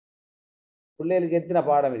 பிள்ளைகளுக்கு எத்தனை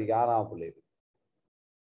பாடம் இருக்கு? 6ஆம் பிள்ளைகளுக்கு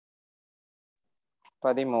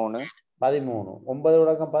 13. 9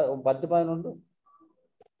 தொடக்கம் 10 11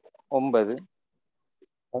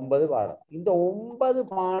 9 பாடம். இந்த 9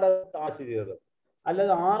 பாட ஆசிரியர்கள்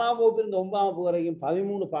அல்லது 6ஆம் வகுப்பிலிருந்து 9ஆம் வகுப்பு வரைக்கும்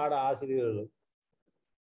 13 பாட ஆசிரியர்கள்,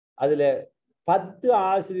 அதுல 10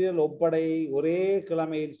 ஆசிரியர்கள் ஒப்படையை ஒரே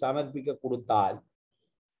கிழமையில் சமர்ப்பிக்க கொடுத்தால்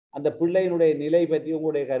அந்த பிள்ளையினுடைய நிலை பற்றி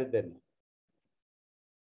உங்களுடைய கருத்து என்ன?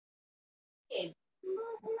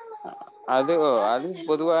 அது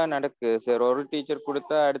பொதுவா நடக்கு சார். ஒரு டீச்சர்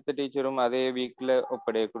கொடுத்தா அடுத்த டீச்சரும் அதே வீக்ல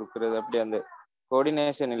ஒப்படைய கொடுக்கறது, அப்படி அந்த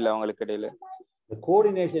கோஆர்டினேஷன் இல்லை அவங்களுக்கு இடையில.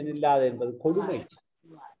 கோஆர்டினேஷன் இல்லாத என்பது கொடுமை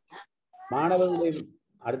மாணவர்களுடைய.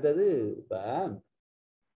 அடுத்தது, இப்ப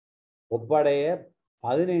ஒப்படைய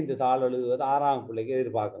 15 தாள் எழுதுவது 6ஆம் பிள்ளைக்கு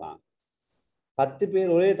எதிர்பார்க்கலாம். 10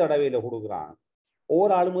 பேர் ஒரே தடவையில கொடுக்குறாங்க.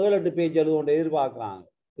 ஒவ்வொரு ஆளும் 7-8 பேஜ் எழுதுകൊണ്ട് எதிர்பார்க்கிறாங்க.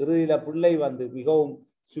 இறுதியில பிள்ளை மிகவும்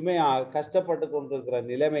சுமையாக கஷ்டப்பட்டு கொண்டிருக்கிற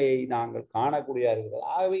நிலைமையை நாங்கள் காணக்கூடிய இருக்கிறது.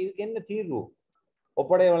 ஆகவே இதுக்கு என்ன தீர்வு?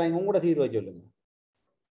 ஒப்படைய வழங்கி உங்களோட தீர்வை சொல்லுங்க.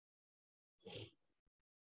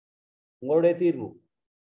 உங்களுடைய தீர்வு.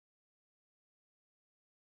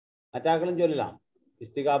 மற்றாக்களும் சொல்லலாம்,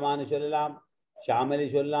 இஸ்திகாமான்னு சொல்லலாம், ஷாமலி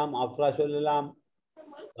சொல்லலாம், அப்ரா சொல்லலாம்,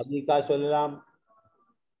 அபிகா சொல்லலாம்,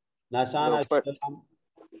 நசானா சொல்லலாம்.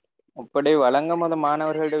 ஒப்படை வழங்கும் போது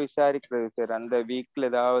மாணவர்கள்ட்ட விசாரிக்கிறது சார், அந்த வீக்ல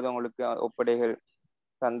ஏதாவது உங்களுக்கு ஒப்படைகள்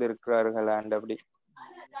தந்திருக்கிறார்களா அப்படி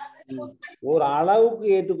ஒரு அளவுக்கு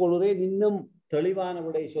ஏற்றுக்கொள்வதே. இன்னும் தெளிவான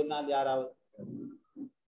விடை சொன்னால் யாராவது?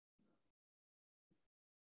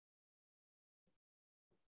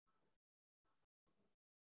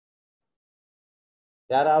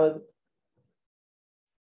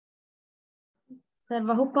 சார்,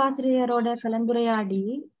 வகுப்பாசிரியரோட கலந்துரையாடி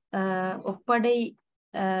ஒப்படை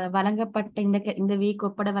வழங்கப்பட்ட இந்த வீக்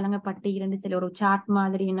ஒப்படை வழங்கப்பட்ட 2 சில ஒரு சார்ட்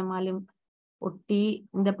மாதிரி என்னமாலும் ஒட்டி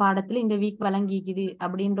இந்த பாடத்துல இந்த வீக் வழங்கிக்குது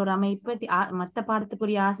அப்படின்ற ஒரு அமைப்பு மற்ற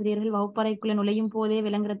பாடத்துக்குரிய ஆசிரியர்கள் வகுப்பறைக்குள்ள நுழையும் போதே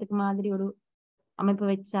விளங்குறதுக்கு மாதிரி ஒரு அமைப்பு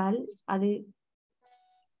வச்சால் அது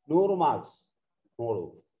 100 மார்க்ஸ்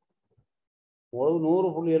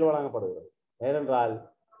 100 புள்ளிகள் வழங்கப்படுகிறது. ஏனென்றால்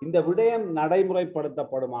இந்த விடயம்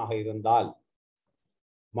நடைமுறைப்படுத்தப்படுமாக இருந்தால்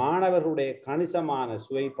மாணவர்களுடைய கணிசமான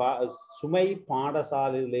சுமை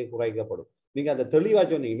பாடசாலையிலே குறைக்கப்படும். நீங்க அந்த தெளிவா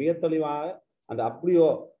சொன்னீங்க, மிக தெளிவாக அந்த அப்படியோ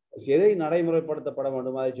எதை நடைமுறைப்படுத்தப்பட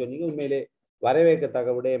வேண்டும் அதை சொன்னீங்க. உண்மையிலே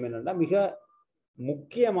வரவேற்கத்தக்க விடயம் என்னன்னா, மிக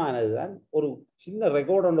முக்கியமானதுதான். ஒரு சின்ன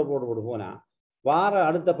ரெக்கார்டு ஒன்று போட்டு போனா வார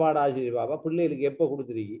அடுத்த பாட ஆசிரியர் பாபா பிள்ளைகளுக்கு எப்போ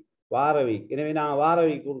கொடுத்துருக்கி வார வீக், எனவே நான் வார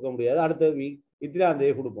வீக் கொடுக்க முடியாது, அடுத்த வீக் இத்தனாம்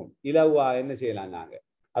தேதி கொடுப்போம், இலவா என்ன செய்யலாம் நாங்க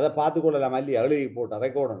அதை பார்த்துக்கொள்ளலாம் இல்லையா, எழுதி போட்ட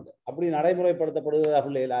ரெக்கார்டு உண்டு. அப்படி நடைமுறைப்படுத்தப்படுவதா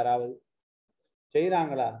பிள்ளைகள் யாராவது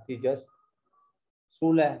செய்யறாங்களா? டீச்சர்ஸ்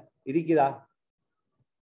ஸ்கூல்ல இருக்குதா?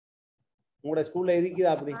 உங்களோட ஸ்கூல்ல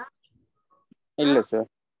இருக்குதா? அப்படி இல்ல சார்,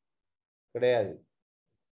 கிடையாது.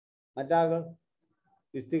 மற்றார்கள்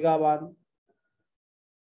இஸ்திகாபான்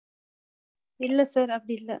இல்ல சார்,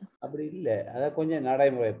 அப்படி இல்ல. அப்படி இல்லை. அதை கொஞ்சம்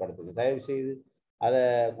நடைமுறைப்படுத்துங்க தயவு செய்து. அதை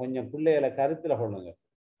கொஞ்சம் பிள்ளைகளை கருத்துல கொள்ளுங்க.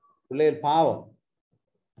 பிள்ளைகள் பாவம்,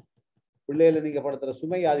 பிள்ளைகளை நீங்க படுத்துற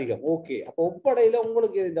சுமை அதிகம். ஓகே, அப்போ ஒப்படையில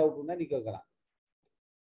உங்களுக்கு எது டவுட் இருந்தா நீங்க கேட்கலாம்.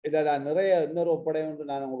 இதை நான் நிறைய இன்னொரு ஒப்படை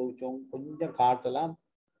ஒன்று நான் உங்களுக்கு கொஞ்சம் காட்டலாம்.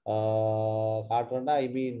 காட்டுறேன்னா ஐ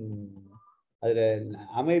மீன் அதுல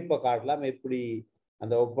அமைப்பை காட்டலாம், எப்படி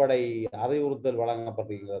அந்த ஒப்படை அறிவுறுத்தல்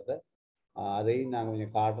வழங்கப்பட்டிருக்கிறத அதையும் நான்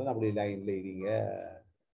கொஞ்சம் காட்டுறேன். அப்படி லைன்ல நீங்க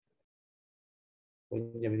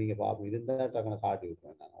கொஞ்சம் நீங்க பார்ப்போம். இருந்தா டக்குனு காட்டி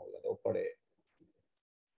விட்டுறேன் நான் உங்களுக்கு அந்த ஒப்படை.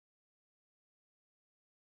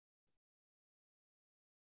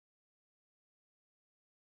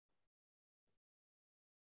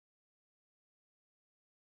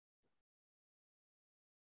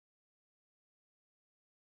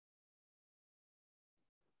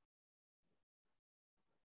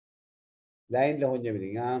 லைன்ல கொஞ்சம்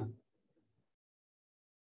இருங்க.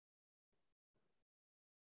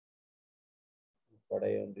 ஒப்படை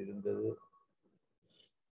ஒன்று இருந்தது.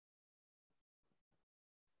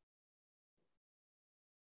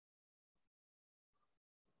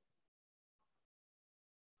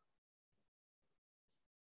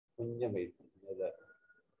 கொஞ்சம் வெயிட் பண்ணுங்க.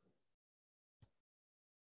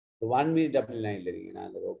 1 minute அப்படி லைன்ல இருக்கீங்க. நான்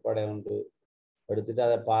அந்த ஒப்படை ஒன்று எடுத்துட்டு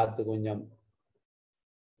அதை பார்த்து கொஞ்சம்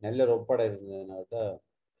நல்ல ஒரு ஒப்படை இருந்ததுனால தான்.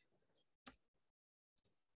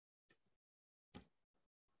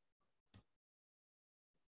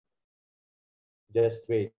 Just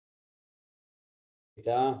wait.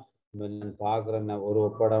 நான் பார்க்குறேன் ஒரு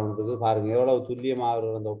ஒப்படை ஒன்று பாருங்க எவ்வளவு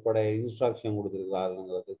துல்லியமாக அந்த ஒப்படை இன்ஸ்ட்ரக்ஷன்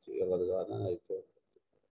கொடுத்துருக்காருங்கிறது சொல்றதுக்காக தான் இப்போ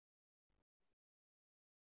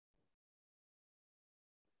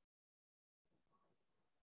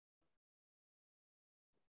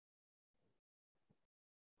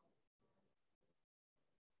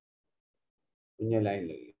கொஞ்சம்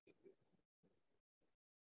லைன்ல.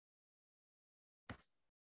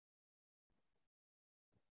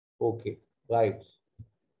 Okay right.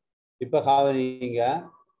 இப்போ காவலிங்க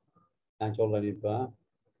நான் சொல்றேன். இப்போ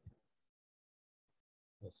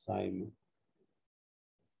அசைன்மெண்ட்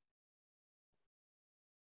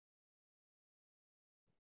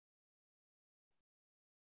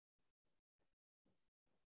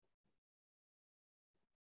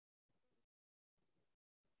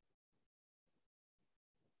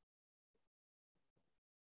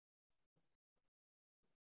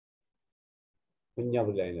கொஞ்சம்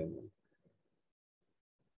அப்படி லைன்ல இருந்தது.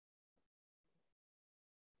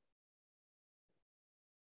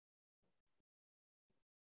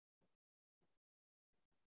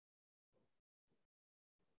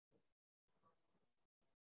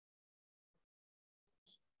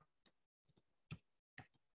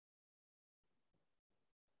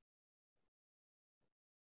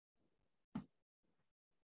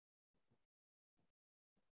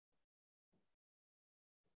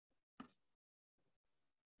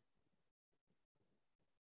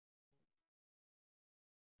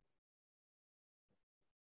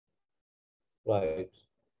 ரைட்.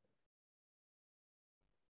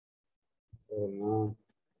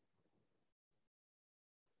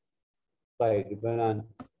 ரைட். இப்போ நான்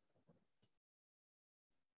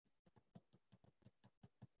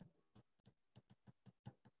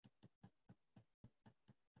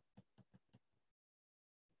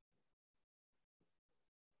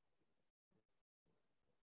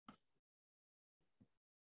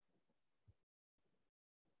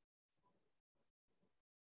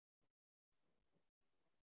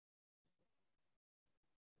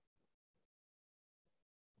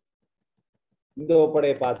இந்த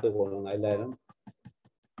ஒப்படையை பார்த்துக்கொள்ளுங்க எல்லாரும்.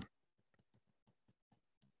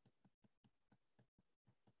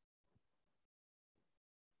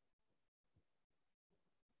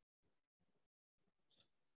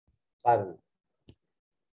 பாருங்க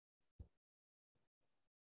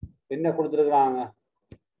என்ன கொடுத்துருக்குறாங்க.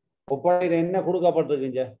 ஒப்படையில என்ன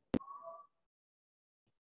கொடுக்கப்பட்டிருக்குங்க?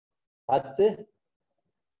 10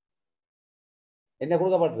 என்ன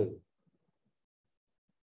கொடுக்கப்பட்டிருக்கு?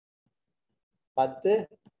 10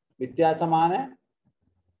 வித்தியாசமான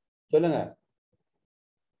சொல்லுங்க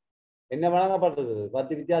என்ன வழங்கப்பட்டிருக்கு?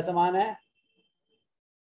 10 வித்தியாசமான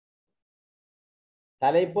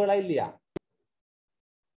தலைப்புகளா இல்லையா?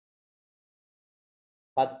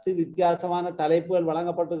 10 வித்தியாசமான தலைப்புகள்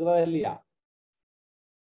வழங்கப்பட்டிருக்கிறதா இல்லையா?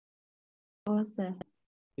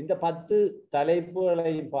 இந்த 10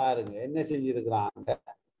 தலைப்புகளையும் பாருங்க என்ன செஞ்சிருக்கிறாங்க.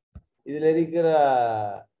 இதுல இருக்கிற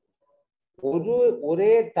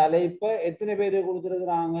ஒரே தலைப்பை எத்தனை பேரு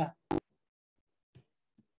கொடுத்திருக்கிறாங்க?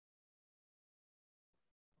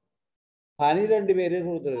 12 பேரு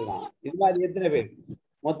கொடுத்திருக்கிறாங்க. இது மாதிரி எத்தனை பேர்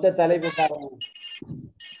மொத்த தலைப்பு பாருங்க.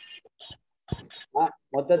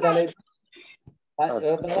 மொத்த தலைப்பு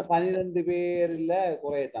 12 பேர் இல்ல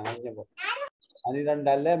குறையத்தான் 12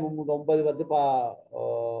 அல்ல 9 10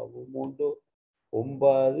 3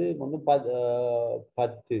 9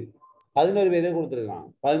 10 11 பேரு கொடுத்துருக்காங்க.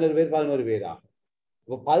 11 பேரா?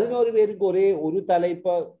 இப்போ 11 பேருக்கு ஒரு தலைப்ப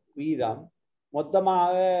வீதம்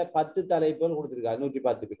மொத்தமாக 10 தலைப்புகள் கொடுத்திருக்காங்க.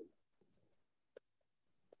 110 பேர்.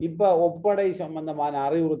 இப்ப ஒப்படை சம்பந்தமான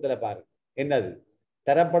அறிவுறுத்தலை பாருங்க. என்னது?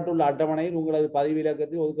 தரப்பட்டுள்ள அட்டவணையில் உங்களது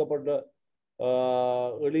பதிவிலக்கத்தில் ஒதுக்கப்பட்ட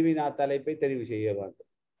எளிவினா தலைப்பை தெரிவு செய்ய வேண்டும்.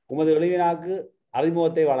 உமது எளிவினாக்கு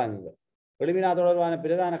அறிமுகத்தை வழங்குங்கள். எளிவினா தொடர்பான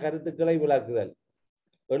பிரதான கருத்துக்களை விளக்குதல்.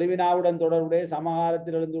 எளிவினாவுடன் தொடர்புடைய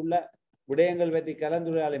சமகாலத்தில் எழுந்துள்ள விடயங்கள் பற்றி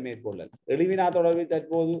கலந்துரையாடலை மேற்கொள்ளல். எளிவினா தொடர்பில்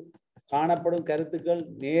தற்போது காணப்படும் கருத்துக்கள்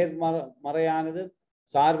நேர்மறையானது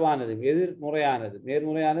சார்பானது எதிர்முறையானது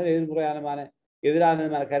நேர்முறையானது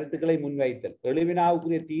எதிரானதுமான கருத்துக்களை முன்வைத்தல்.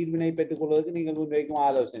 எளிவினாவுக்குரிய தீர்வினை பெற்றுக் கொள்வதற்கு நீங்கள் முன்வைக்கும்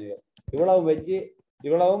ஆலோசனைகள். இவ்வளவு வச்சு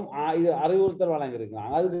இவ்வளவும் இது அறிவுறுத்தல்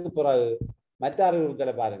வழங்கியிருக்கிறாங்க. அதுக்கு பிறகு மற்ற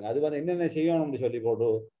அறிவுறுத்தலை பாருங்க. அது வந்து என்னென்ன செய்யணும்னு சொல்லி போட்டு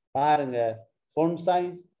பாருங்க. ஃபொண்ட்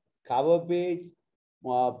சைஸ், கவர் பேஜ்,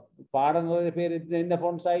 பாடங்களுடைய பேர் என்ன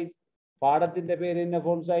ஃபொண்ட் சைஸ், பாடத்தின் பேர் என்ன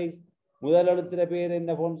ஃபொண்ட் சைஸ், முதல் எழுத்துற பேர்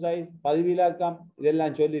என்ன ஃபொண்ட் சைஸ், பதிவிலக்கம்,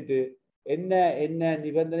 இதெல்லாம் சொல்லிட்டு என்ன என்ன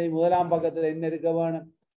நிபந்தனை, முதலாம் பக்கத்துல என்ன இருக்க வேணும்,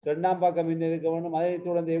 இரண்டாம் பக்கம் என்ன இருக்க வேண்டும், அதை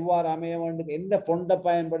தொடர்ந்து எவ்வாறு அமைய வேண்டும், என்ன ஃபொண்டை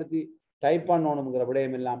பயன்படுத்தி டைப் பண்ணணுங்கிற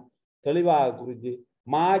விடயம் எல்லாம் தெளிவாக குறித்து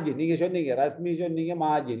மார்ஜின் நீங்க சொன்னீங்க, ரஷ்மி சொன்னீங்க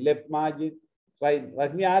margin, left margin, right.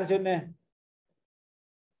 Rashmi யார் சொன்னேன்?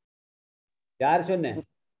 யார் சொன்னேன்?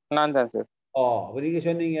 நான் தான் சார். நீங்க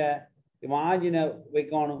சொன்னீங்க மார்ஜினை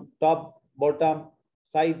வைக்கணும், டாப் பாட்டம்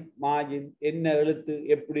சைட் மார்ஜின், என்ன எழுத்து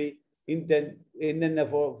எப்படி இன்டென்ட் என்னென்ன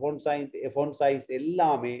ஃபொண்ட் சைஸ்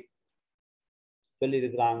எல்லாமே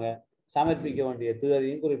சொல்லியிருக்கிறாங்க. சமர்ப்பிக்க வேண்டிய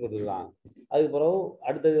தேதியும் குறிப்பிட்டிருக்கிறாங்க. அதுக்கு பிறகு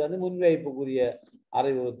அடுத்தது வந்து முன்வைப்புக்குரிய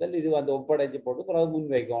அறிவுறுத்தல். இது வந்து ஒப்படைச்சு போட்டு பிறகு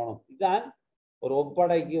முன்வைக்கணும். இதுதான் ஒரு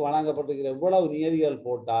ஒப்படைக்கு வழங்கப்பட்டிருக்கிற இவ்வளவு நியதிகள்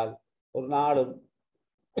போட்டால் ஒரு நாளும்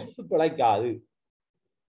பிழைக்காது.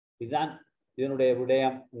 இதுதான் இதனுடைய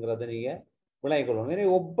விடயம்ங்கிறத நீங்க விளங்கிக் கொள்ளணும். எனவே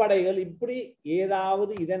ஒப்படைகள் இப்படி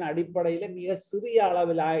ஏதாவது இதன் அடிப்படையில மிக சிறிய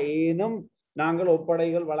அளவில் ஏனும் நாங்கள்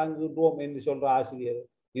ஒப்படைகள் வழங்குகிறோம் என்று சொல்ற ஆசிரியர்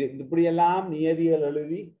இப்படியெல்லாம் நியதிகள்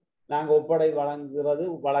எழுதி நாங்கள் ஒப்படை வழங்குகிறது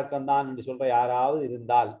வழக்கம்தான் என்று சொல்ற யாராவது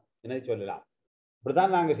இருந்தால் எனக்கு சொல்லலாம்.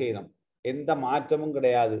 இப்படிதான் நாங்க செய்யறோம், எந்த மாற்றமும்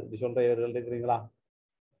கிடையாது என்று சொல்றவர்கள் இருக்கிறீங்களா?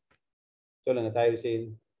 சொல்லுங்க தயவு செய்து.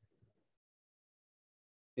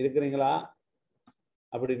 இருக்கிறீங்களா?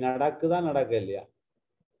 அப்படி நடக்குதா நடக்க இல்லையா?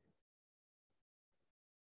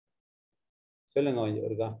 சொல்லுங்க கொஞ்சம்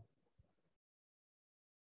இருக்கா.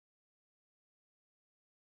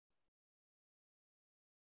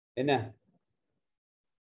 என்ன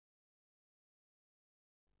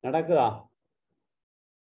நடக்குதா?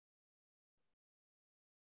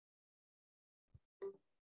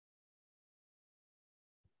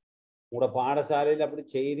 உங்களோட பாடசாலையில் அப்படி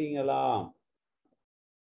செய்றீங்களா?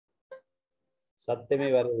 சத்தமே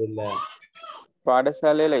வருவதில்லை.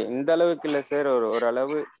 பாடசாலையில இந்த அளவுக்கு இல்ல சார்.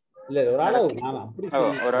 ஓரளவு இல்ல, ஒரு அளவு. நான் அப்படி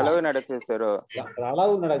ஓரளவு நடக்குது சார். ஒரு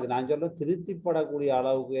அளவு நடக்குது. நான் சொல்ற திருப்திப்படக்கூடிய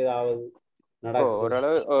அளவுக்கு ஏதாவது நடக்குது?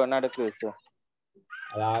 ஓரளவு நடக்குது சார்.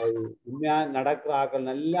 அதாவது உண்மையா நடக்கிற ஆக்கள்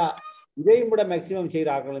நல்லா இதையும் விட மேக்சிமம் செய்கிற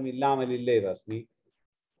ஆக்களும் இல்லாமல் இல்லை ரஷ்மி.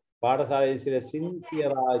 பாடசாலையில் சில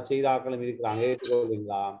சின்சியரா செய்கிற ஆக்களும் இருக்கிறாங்க,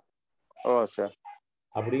 ஏற்றுக்கொள்வீங்களா? சார்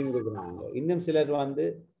அப்படின்னு இருக்கிறாங்க. இன்னும் சிலர் வந்து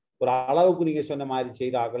ஒரு அளவுக்கு நீங்க சொன்ன மாதிரி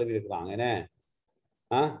செய்கிற ஆக்களும் இருக்கிறாங்க. என்ன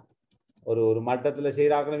ஒரு மட்டத்துல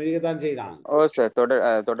செய்யறாங்களும் இருக்கத்தான் செய்யறாங்க. ஓ சார்,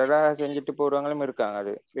 தொடராக செஞ்சுட்டு போறவங்களும் இருக்காங்க,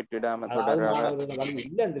 அது விட்டுடாம அது தொடராக. மாணவர்கள் வழி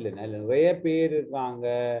இல்லைன்னு நிறைய பேர் இருக்காங்க,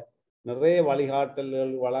 நிறைய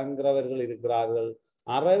வழிகாட்டல்கள் வழங்குறவர்கள் இருக்கிறார்கள்,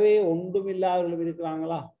 அறவே ஒன்றுமில்லாதவர்களும்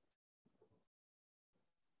இருக்கிறாங்களா?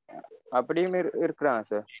 அப்படியும் இருக்கிறாங்க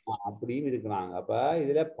சார். அப்படியும் இருக்கிறாங்க. அப்ப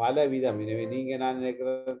இதுல பல விதம். எனவே நீங்க நான்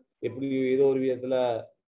நினைக்கிறேன் எப்படி ஏதோ ஒரு விதத்துல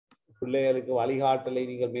பிள்ளைகளுக்கு வழிகாட்டலை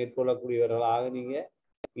நீங்கள் மேற்கொள்ளக்கூடியவர்களாக நீங்க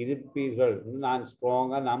இருப்பீர்கள் நான்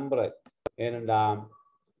ஸ்ட்ராங்கா நம்புறேன். ஏனென்றா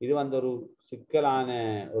இது ஒரு சிக்கலான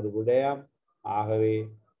ஒரு விடயம். ஆகவே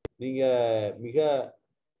நீங்க மிக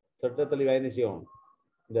திட்டத்தெளிவாக என்ன செய்யணும்,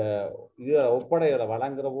 இந்த இது ஒப்படைகளை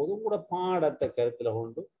வழங்குற போதும் கூட பாடத்தை கருத்துல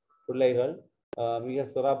கொண்டு பிள்ளைகள் மிக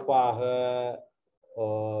சிறப்பாக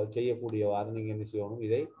செய்யக்கூடியவாறு நீங்க என்ன செய்யணும்,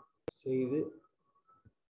 இதை செய்து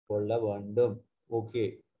கொள்ள வேண்டும். ஓகே,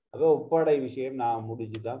 அப்போ ஒப்படை விஷயம் நான்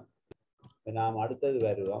முடிச்சுட்டேன். நாம் அடுத்தது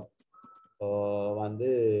வருவோம்.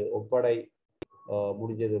 ஒப்படை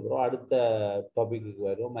முடிஞ்சதுக்கு அப்புறம் அடுத்த டாபிக்கு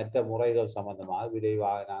வருவோம். மற்ற முறைகள் சம்பந்தமாக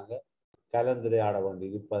விரைவாக நாங்கள் கலந்துரையாட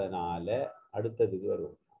வேண்டி இருப்பதனால அடுத்ததுக்கு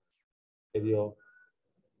வருவோம். சரியோ?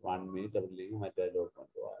 1 minute அப்படிங்க மற்ற லோட்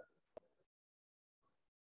பண்ணுவார்.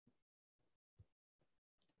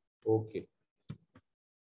 ஓகே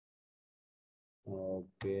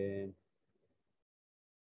ஓகே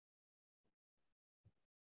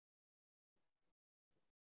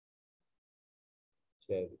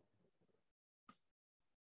சரி.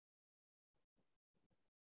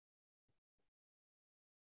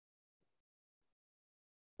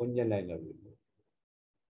 கொஞ்சம் லைன்ல இருக்கு.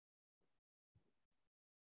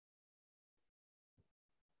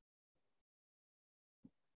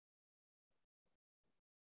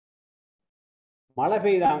 மழை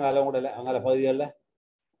பெய்யுதாங்க உங்களோட அங்கே பகுதிகளில்?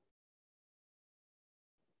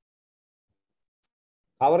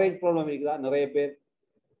 கவரேஜ் ப்ராப்ளம் இருக்குதா? நிறைய பேர்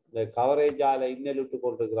இந்த கவரேஜால இன்னல் விட்டு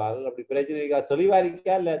கொண்டிருக்கிறார்கள். அப்படி பிரச்சனை இருக்கா? தெளிவா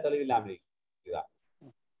இருக்கா இல்ல தெளிவில்லாம இருக்குதா?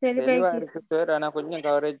 தெளிவா இருக்கு சார், ஆனா கொஞ்சம்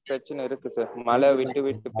கவரேஜ் பிரச்சனை இருக்கு சார். மழை விட்டு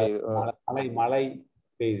விட்டு பெய்யுது. மழை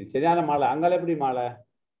பெய்யுது, சரியான மழை. அங்கே எப்படி மழை?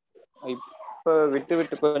 இப்ப விட்டு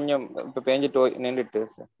விட்டு கொஞ்சம் இப்ப பெஞ்சிட்டு நின்றுட்டு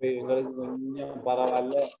சார். எங்களுக்கு கொஞ்சம்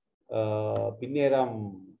பரவாயில்ல. பின்னேரம்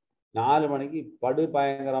 4 மணிக்கு படு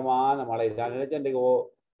பயங்கரமான மழை. நான் நினைச்சேன் இன்றைக்கு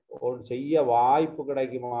செய்ய வாய்ப்பு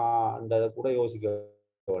கிடைக்குமான்றதை கூட யோசிக்க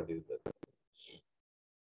வேண்டியிருந்தது.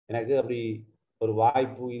 எனக்கு அப்படி ஒரு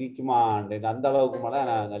வாய்ப்பு இருக்குமா அந்த அளவுக்கு மழை.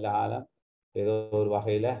 நான் நல்ல காலம் ஏதோ ஒரு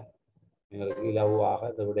வகையில எங்களுக்கு இலவாக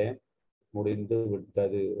இந்த விடயம் முடிந்து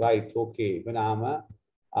விட்டது. Right, okay. இப்போ நாம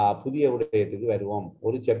புதிய விடயத்துக்கு வருவோம்.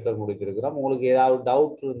 ஒரு சாப்டர் முடித்திருக்கிறோம். உங்களுக்கு ஏதாவது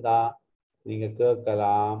டவுட் இருந்தா நீங்க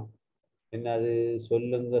கேட்கலாம். என்னது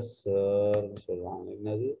சொல்லுங்க சார் சொல்லுவாங்க.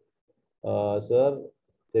 என்னது சார்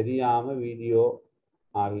தெரியாம வீடியோ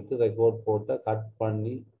ஆகிட்டு ரெக்கார்ட் போட்ட கட்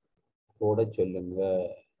பண்ணி போட சொல்லுங்க.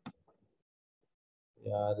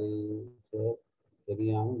 யாரு சார்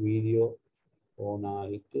தெரியாம வீடியோ ஓன்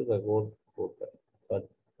ஆகிட்டு ரெக்கார்ட் போட்ட கட்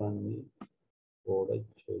பண்ணி போட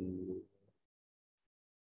சொல்லு.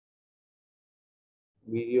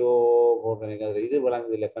 வீடியோ போடுறேன் இது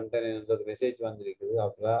வழங்குது இல்லை, கண்டென்ட் மெசேஜ் வந்திருக்குது.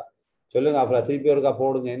 அப்புறம் சொல்லுங்க, அப்புறம் திருப்பி ஒருக்கா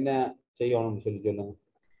போடுங்க, என்ன செய்யணும்னு சொல்லுங்க.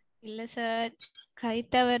 இல்ல சார், கை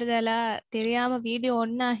தவறுதலா தெரியாம வீடியோ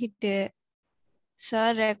ஆகிட்டு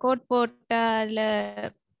சார் ரெக்கார்ட் போட்டா அதுல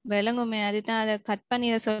விளங்குமே, அதுதான் அதை கட்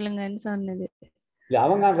பண்ணிட சொல்லுங்கன்னு சொன்னது. இல்ல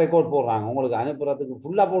அவங்க ரெக்கார்ட் போடுறாங்க, உங்களுக்கு அனுப்புறதுக்கு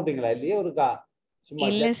ஃபுல்லா போட்டீங்களா இல்லையே ஒருக்கா?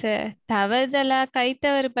 இல்ல சார், தவறுதலா கை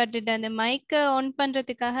தவறு பட்டுட்டு அந்த மைக்க ஆன்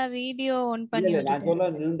பண்றதுக்காக வீடியோ ஆன் பண்ணி விட்டுட்டேன். நான் சொல்ல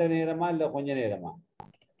நீண்ட நேரமா இல்ல கொஞ்ச நேரமா?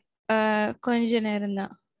 கொஞ்ச நேரம்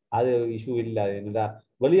தான். அது இஷ்யூ இல்லை. என்னடா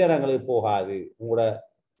வெளியிடங்களுக்கு போகாது, உங்களோட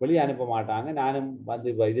வெளியே அனுப்ப மாட்டாங்க. நானும்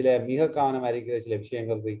இதுல மிக கவனமா இருக்கிற சில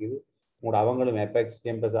விஷயங்கள் இருக்குது. உங்களோட அவங்களும் அபெக்ஸ்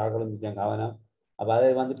கேம்பஸ் ஆகலும் மிச்சம் கவனம். அப்ப அதை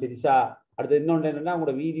பெருசா அடுத்து இன்னொன்று என்னன்னா,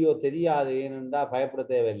 உங்களோட வீடியோ தெரியாது ஏன்னா பயப்பட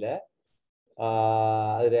தேவையில்லை.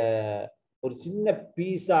 அதுல ஒரு சின்ன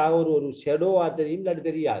பீஸாக ஒரு ஷெடோவா தெரியும், இல்லாட்டி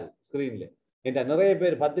தெரியாது ஸ்கிரீன்ல. என்ற நிறைய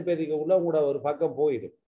பேர் 10 பேருக்கு உள்ள உங்களோட ஒரு பக்கம்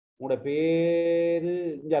போயிடும். உங்களோட பேரு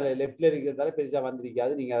இங்க லெஃப்ட்ல இருக்கிறதால பெருசா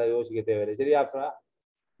வந்திருக்காது. நீங்க அதை யோசிக்க தேவையில்லை. சரியாப்பா?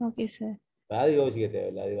 Okay sir. அது யோசிக்க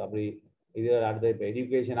தேவையில்லை. அது அப்படி இது அடுத்த இப்போ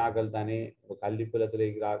எஜுகேஷன் ஆக்கள் தானே, கல்விப்புலத்தில்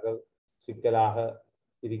இருக்கிற ஆக்கள் சிக்கலாக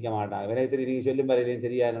இருக்க மாட்டாங்க. எனக்கு தெரியும், நீங்க சொல்லும் வரையிலையும்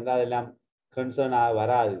தெரியாது, அதெல்லாம் கன்சர்னாக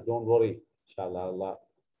வராது. டோன்ட் வரி, இன்ஷா அல்லாஹ்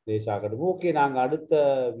லேசாகட்டும். ஓகே, நாங்கள் அடுத்த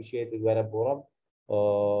விஷயத்துக்கு வர போகிறோம்.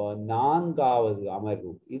 4வது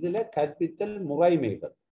அமர்வு. இதுல கற்பித்தல்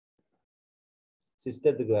முறைமைகள்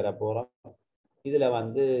சிஸ்டத்துக்கு வர போறோம். இதுல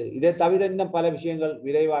இதை தவிர இன்னும் பல விஷயங்கள்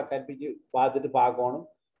விரைவாக கற்பிச்சு பார்த்துட்டு பார்க்கணும்.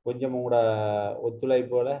 கொஞ்சம் உங்களோட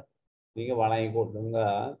ஒத்துழைப்போட நீங்க வழங்கி கொடுங்க.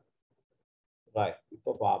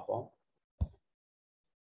 இப்போ பார்ப்போம்.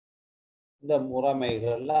 இந்த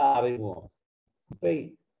முறைமைகள்ல அறிவோம். இப்ப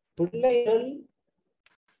பிள்ளைகள்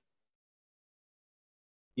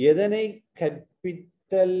எதனை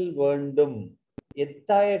கற்பித்தல் வேண்டும்,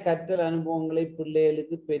 எத்தகைய கற்றல் அனுபவங்களை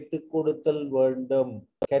பிள்ளைகளுக்கு பெற்றுக் கொடுத்தல் வேண்டும்,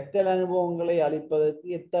 கற்றல் அனுபவங்களை அளிப்பதற்கு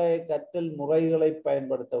எத்தகைய கற்றல் முறைகளை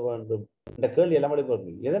பயன்படுத்த வேண்டும் இந்த கேள்வி எல்லாம்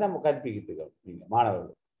போடுறீங்க. எதை நம்ம கற்பிக்கிறோம் நீங்க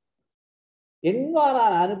மாணவர்கள்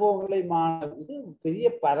எவ்வாறான அனுபவங்களை இது பெரிய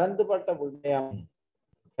பரந்துபட்ட விடயம்.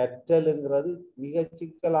 கற்றலுங்கிறது மிக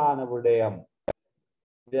சிக்கலான விடயம்.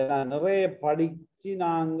 இதெல்லாம் நிறைய படிச்சு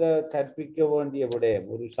நாங்க கற்பிக்க வேண்டிய விடயம்.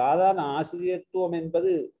 ஒரு சாதாரண ஆசிரியத்துவம்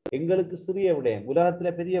என்பது எங்களுக்கு சிறிய விடயம், உலகத்துல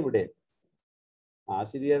பெரிய விடயம்.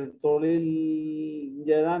 ஆசிரியர் தொழில்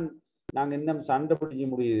இங்கதான் நாங்க இன்னும் சண்டை பிடிக்க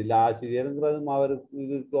முடியுது இல்லை. ஆசிரியருங்கிறதும்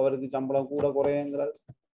அவருக்கு சம்பளம் கூட குறையுங்கிறது.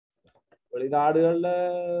 வெளிநாடுகள்ல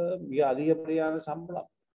மிக அதிகப்படியான சம்பளம்.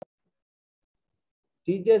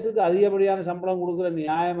 டீச்சர்ஸுக்கு அதிகப்படியான சம்பளம் கொடுக்குற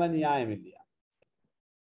நியாயம் இல்லையா?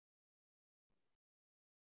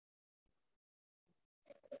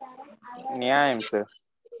 நியாயம் சார்.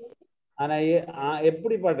 ஆனா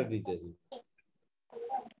எப்படிப்பட்ட டீச்சர்ஸ்?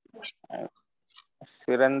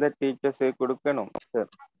 சிறந்த டீச்சர்ஸை கொடுக்கணும்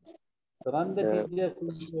சார். சிறந்த டீச்சர்ஸ்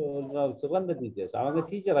அவங்க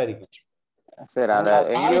டீச்சரா இருக்கும் சார். அத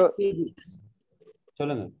எங்கேயோ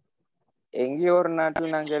சொல்லுங்க. எங்கேயோ ஒரு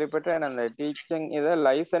நாட்டில் நான் கேள்விப்பட்டேன், அந்த டீச்சிங் இதை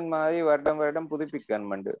லைசன் மாதிரி வருடம்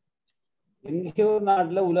புதுப்பிக்கணும். எங்கேயோ ஒரு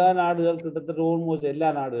நாட்டுல, உலக நாடுகள் கிட்டத்தட்ட ஆல்மோஸ்ட் எல்லா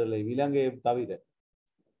நாடுகளையும், இலங்கையை தவிர.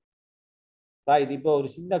 இப்போ ஒரு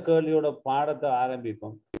சின்ன கேள்வியோட பாடத்தை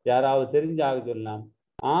ஆரம்பிப்போம். யாராவது தெரிஞ்சாக சொல்லலாம்.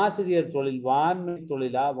 ஆசிரியர் தொழில் வான்மை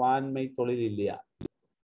தொழிலா, வான்மை தொழில் இல்லையா?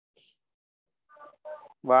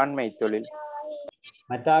 வான்மை தொழில்.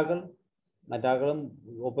 மற்றாக்களும்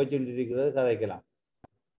ஆப்பர்ச்சுனிட்டி இருக்கிறது, கதைக்கலாம்.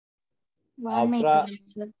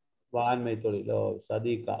 வான்மை தொழில்.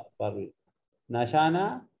 சதீகா, பர்வி, நஷானா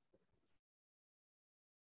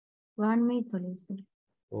வான்மை தொழில் சார்.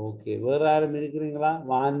 ஓகே, வேற யாரும் இருக்கிறீங்களா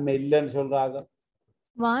வான்மை இல்லைன்னு சொல்றாங்க?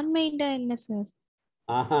 வான்மைண்டா என்ன சார்?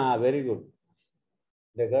 ஆஹா, வெரி குட்.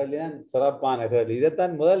 இந்த கேள்வி தான் சிறப்பான கேள்வி.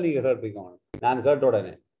 இதைத்தான் முதல் நீங்க கேட்பீங்க. நான் கேட்ட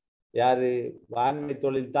உடனே யாரு வான்மை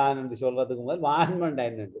தொழில் தான் என்று சொல்றதுக்கு முதல் வான்மைண்டா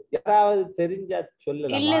என்னன்னு யாராவது தெரிஞ்சா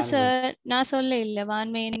சொல்லலாம். இல்ல சார், நான் சொல்ல இல்ல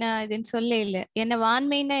வான்மை என்ன இதுன்னு சொல்ல இல்ல. என்ன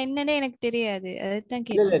வான்மைன்னா என்னன்னு எனக்கு தெரியாது, அதுதான்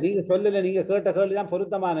கேட்டேன். இல்ல நீங்க சொல்லல, நீங்க கேட்ட கேள்விதான்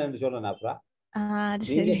பொருத்தமான என்று சொல்லணும். அப்புறம்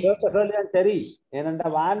நீங்க சரி. கேட்ட கேள்விதான் சரி. ஏனென்றா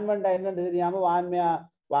வான்மைண்டா என்னன்னு தெரியாம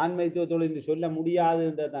வான்மைத்துவ தொழில் சொல்ல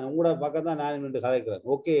முடியாதுன்றதான் உங்களோட பக்கம் தான் நான் நின்று கதைக்கிறேன்.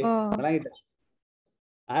 ஓகே, வணங்கிட்டேன்.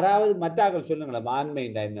 யாராவது மற்றாக்கள் சொல்லுங்களேன்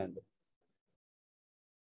வான்மைண்டா என்னன்னு.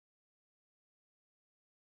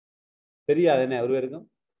 தெரியாது என்ன ஒருவருக்கும்?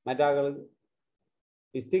 மற்றாக்களுக்கு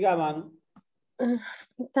இஸ்திகாமானும்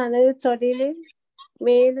தனது தொழிலில்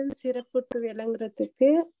மேலும் சிறப்புற்று விளங்குறதுக்கு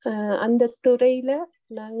அந்த துறையில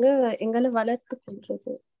நாங்க எங்களை வளர்த்து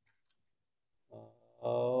கொள்றது.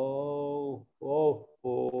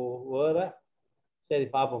 வேற சரி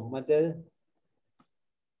பாப்போம். மற்றது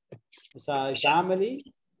ஷாமலி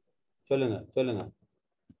சொல்லுங்க சொல்லுங்க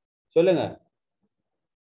சொல்லுங்க.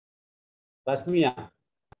 ரஷ்மியா,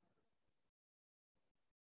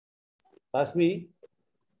 ரஷ்மி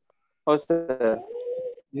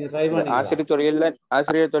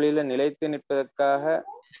ஆசிரியர் தொழில நிலைத்து நிற்பதற்காக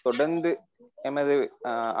தொடர்ந்து எமது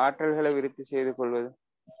ஆற்றல்களை விருத்தி செய்து கொள்வது.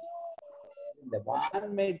 இந்த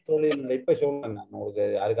வான்மை தொழில் இப்ப சொல்றேன் நான் உங்களுக்கு,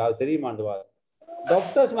 யாருக்காவது தெரியுமாண்டு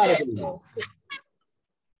டாக்டர்ஸ் மேல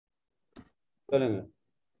சொல்லுங்க.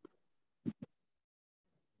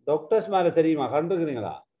 டாக்டர்ஸ் மேல தெரியுமா?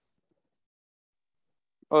 கண்டுக்கிறீங்களா?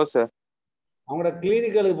 ஓ சார். அவங்களோட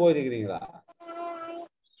கிளினிக்களுக்கு போயிருக்கிறீங்களா?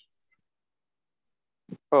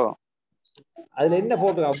 ஓ. அதுல என்ன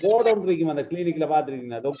போட்டிருக்காங்க? போர்டு ஒன்று இருக்கும் அந்த கிளினிக்ல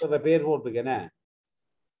பாத்துருக்கீங்களா? டாக்டர் பேர் போட்டிருக்கேன்.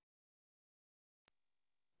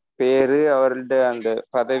 பேரு, அவர்கிட்ட அந்த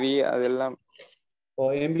பதவி அதெல்லாம்.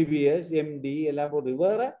 எம்பிபிஎஸ், எம்டி எல்லாம் போட்டு.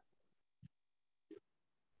 வேற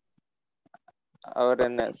அவர்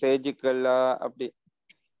என்ன சர்ஜிக்கலா அப்படி?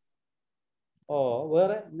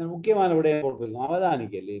 வேற இந்த முக்கியமான விடயம் போட்டிருக்கோம்.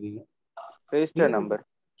 அவதானிக்க இல்லையே நீங்க? Register number.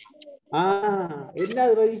 என்ன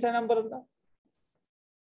ரெஜிஸ்டர் நம்பர் இருந்தா?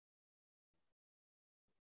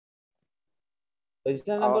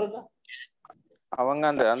 ரெஜிஸ்டர் நம்பர் இருந்தா அவங்க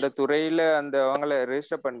அந்த துறையில அவங்கள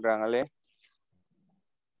ரெஜிஸ்டர் பண்றாங்களே.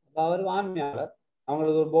 அவர் வான்மையாளர்.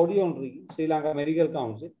 அவங்களுக்கு ஒரு பொடி ஒன்று இருக்கு, ஸ்ரீலங்கா மெடிக்கல்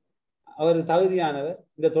கவுன்சில். அவர் தகுதியானவர்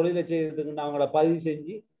இந்த தொழிலை செய்யறதுக்கு அவங்கள பதிவு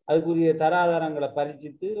செஞ்சு அதுக்குரிய தராதாரங்களை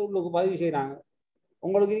பரிச்சித்து உங்களுக்கு பதிவு செய்யறாங்க.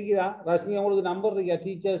 உங்களுக்கு இருக்குதா ரஷ்மி? உங்களுக்கு நம்பர் இருக்கா?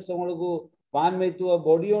 டீச்சர்ஸ் உங்களுக்கு வான்மைத்துவ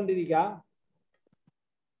பொடி ஒன்று இருக்கா?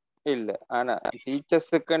 இல்ல, ஆனா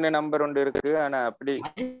டீச்சர்ஸுக்குன்னு நம்பர் ஒன்று இருக்கு. ஆனா அப்படி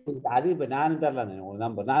அது இப்ப நானும் தரலாம் உங்களுக்கு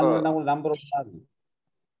நம்பர். நான் உங்களுக்கு நம்பர்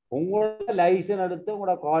உங்களோட லைசன் எடுத்து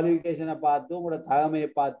உங்களோட குவாலிஃபிகேஷனை பார்த்து உங்களோட தகமையை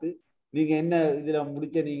பார்த்து நீங்க என்ன இதுல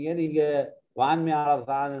முடிச்ச நீங்க வான்மையாளர்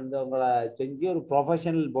தான் உங்களை செஞ்சு ஒரு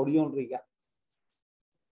ப்ரொஃபஷனல் பொடியும் இருக்கா?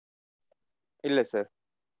 இல்ல சார்.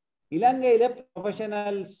 இலங்கையில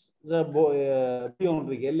ப்ரொஃபஷனல்ஸ்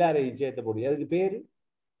இருக்கு, எல்லாரையும் சேர்த்த பொடி. அதுக்கு பேரு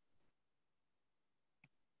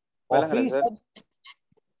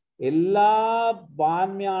எல்லா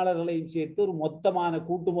வான்மையாளர்களையும் சேர்த்து ஒரு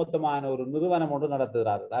மொத்தமான ஒரு நிறுவனம் ஒன்று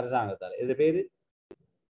நடத்துகிறார் அரசாங்கத்தால். இது பேரு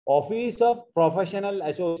office of professional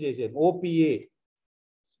association, OPA.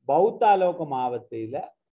 Bauddhaloka மாவட்டத்தில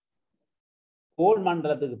கோல்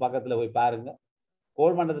மண்டலத்துக்கு பக்கத்துல போய் பாருங்க.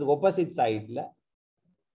 கோல் மண்டலத்துக்கு ஆப்போசிட் சைட்ல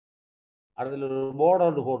அதுல ஒரு போர்டு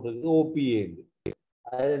ஒன்று போட்டிருக்கு, OPA.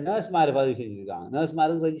 அது நர்ஸ் மாதிரி பதிவு செஞ்சிருக்காங்க. நர்ஸ்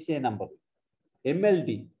மாதிரி registration number. MLT,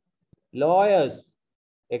 lawyers,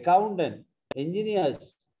 accountant, engineers,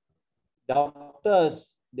 doctors,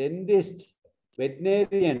 dentists,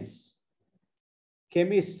 veterinarians,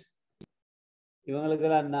 chemists,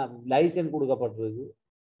 இவங்களுக்கெல்லாம் லைசன்ஸ் கொடுக்கப்பட்டிருக்கு.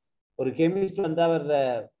 ஒரு கெமிஸ்ட் வந்து அவர்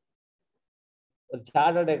ஒரு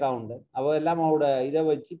சார்ட்டர்ட் அக்கௌண்டன்ட், அவ எல்லாம் அவரோட இதை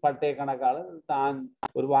வச்சு பட்டய கணக்காளர் தான்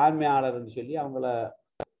ஒரு வான்மையாளர்னு சொல்லி அவங்கள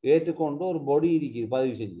ஏற்றுக்கொண்டு ஒரு பொடி இருக்குது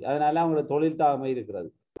பதிவு செஞ்சு. அதனால அவங்களோட தொழில் தாமை இருக்கிறது.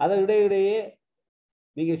 அதை இடையிடையே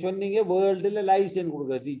நீங்க சொன்னீங்க வேர்ல்டுல லைசன்ஸ்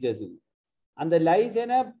கொடுக்குற டீச்சர்ஸுக்கு. அந்த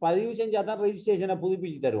லைசனை பதிவு செஞ்சா தான் ரெஜிஸ்ட்ரேஷனை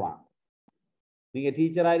புதுப்பிச்சு தருவாங்க. நீங்க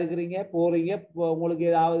டீச்சரா இருக்கிறீங்க, போறீங்க, உங்களுக்கு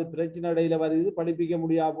ஏதாவது பிரச்சனை இடையில வருது, படிப்பிக்க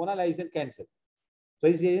முடியாம போனா லைசன்ஸ் கேன்சல்,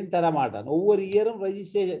 ரெஜிஸ்ட்ரேஷன் தர மாட்டாங்க. ஒவ்வொரு இயரும்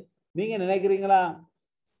ரெஜிஸ்ட்ரேஷன். நீங்க நினைக்கிறீங்களா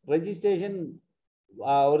ரெஜிஸ்ட்ரேஷன்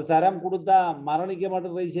ஒரு தரம் கொடுத்தா மரணிக்க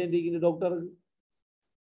மாட்டோம் ரெஜிஸ்ட்ரேஷன் டாக்டருக்கு?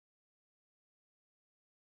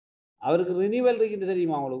 அவருக்கு ரினிவல் இருக்குன்னு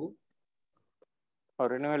தெரியுமா உங்களுக்கு?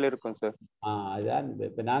 ரினிவல் இருக்கும் சார். அதுதான்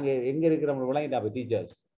இப்ப நாங்க எங்க இருக்கிறோம் விளங்கிட்டா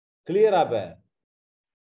டீச்சர்ஸ் கிளியரா?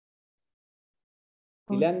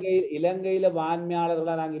 இலங்கையில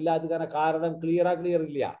வான்மையாளர்களா நாங்க இல்லாததுக்கான காரணம் கிளியர்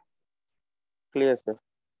இல்லையா? Clear sir.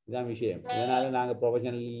 இதுதான் விஷயம். இதனால நாங்க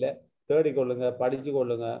ப்ரொஃபஷனல் இல்லை, தேடி கொள்ளுங்க, படிச்சு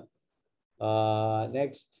கொள்ளுங்க.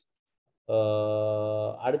 நெக்ஸ்ட்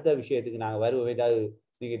அடுத்த விஷயத்துக்கு நாங்க வருவோம். ஏதாவது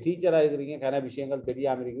நீங்க டீச்சரா இருக்கிறீங்க, கன விஷயங்கள்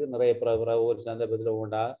தெரியாம இருக்குது, நிறைய ஒரு சந்தர்ப்பத்தில்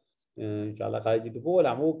உண்டா கழிச்சிட்டு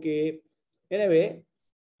போகலாம். ஓகே. எனவே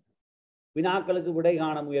வினாக்களுக்கு விடை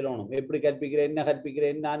காண முயலணும். எப்படி கற்பிக்கிறேன், என்ன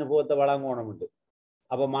கற்பிக்கிறேன், என்ன அனுபவத்தை வழங்கணும்.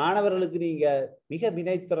 அப்ப மாணவர்களுக்கு நீங்க மிக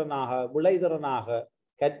வினைத்திறனாக விளைதிறனாக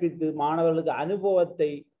கற்பித்து மாணவர்களுக்கு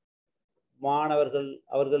அனுபவத்தை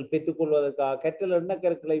அவர்கள் பெற்றுக்கொள்வதற்காக, கற்றல்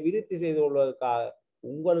எண்ணக்கருக்களை விருத்தி செய்து கொள்வதற்காக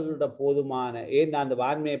உங்கள்கிட்ட போதுமான, ஏன் நான் அந்த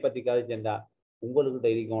வான்மையை பத்தி கதைச்சேன்டா, உங்கள்கிட்ட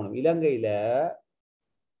இருக்கணும். இலங்கையில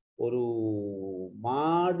ஒரு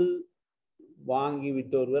மாடு வாங்கி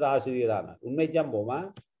விட்டு ஒருவர் ஆசிரியரான உண்மை சம்பவமா.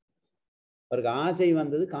 அவருக்கு ஆசை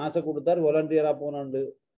வந்தது, காசை கொடுத்தார், வாலண்டியரா போனோண்டு.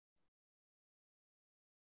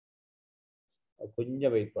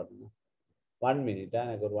 கொஞ்சம் வெயிட் பண்ணுங்க, 1 minute.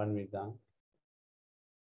 எனக்கு ஒரு 1 minute தான்.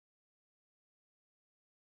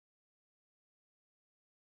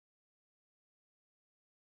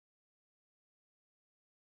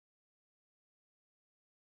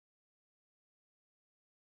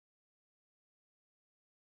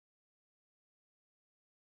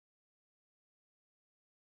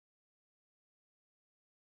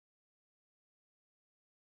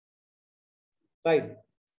 ரைட்.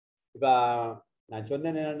 இப்ப நான்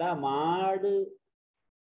சொன்னேன் என்னன்னா, மாட்டு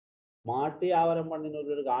வியாபாரம்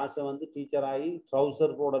பண்ணினவர்களுக்கு ஆசை வந்து டீச்சர் ஆகி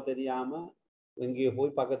ட்ரௌசர் போட தெரியாம எங்கேயோ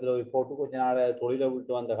போய் பக்கத்துல போய் போட்டு கொஞ்ச நாள் தொழிலை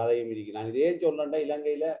விட்டு வந்த கதையும் இருக்கு. நான் இதே சொல்லண்டா,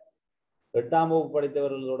 இலங்கையில 8ஆம் வகுப்பு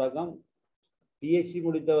படித்தவர்கள் தொடக்கம் PhD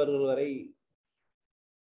முடித்தவர்கள் வரை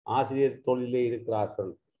ஆசிரியர் தொழிலே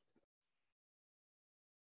இருக்கிறார்கள்.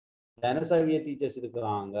 ஜனசவிய டீச்சர்ஸ்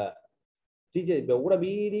இருக்கிறாங்க. டீச்சர் இப்ப கூட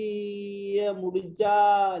BD முடிச்சா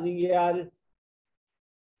நீங்க யாரு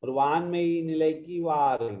ஒரு வான்மை நிலைக்கு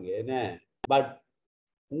வாருங்க என்ன? பட்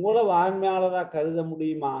உங்களை வான்மையாளரா கருத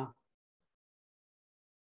முடியுமா?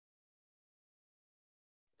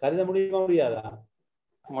 முடியாதா?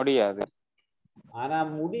 முடியாது. ஆனா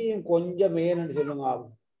முடியும், கொஞ்சம் வேணும்னு சொல்லுங்க.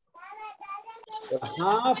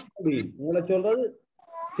 உங்களை சொல்றது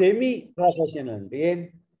செமி ப்ரொஃபஷனல். ஏன்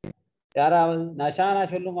யாராவது நஷானா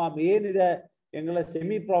சொல்லுங்க, ஏன் இத எங்களை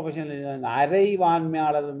செமி ப்ரொஃபஷனல் அரை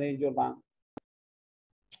வான்மையாளர் சொல்றாங்க?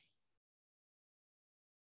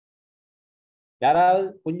 யாராவது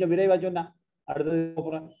கொஞ்சம் விரைவா சொன்னா அடுத்தது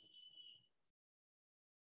போறேன்.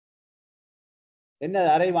 என்ன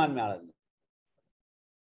அரை வான்மையாளர்?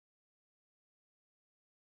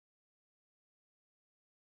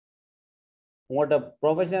 உங்கள்கிட்ட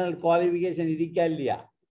ப்ரொஃபஷனல் குவாலிஃபிகேஷன் இருக்கா இல்லையா?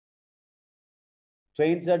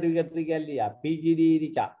 ட்ரெயின் சர்டிஃபிகேட் இருக்கா இல்லையா? PGD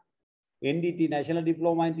இருக்கா? NDT national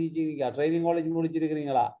diploma in teaching இருக்கா? Training college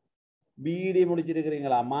முடிச்சிருக்கிறீங்களா? PET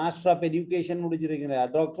முடிச்சிருக்கிறீங்களா, master of education முடிச்சிருக்கீங்களா,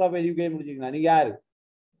 doctor of education முடிச்சிருக்கீங்களா, நீங்க யாரு?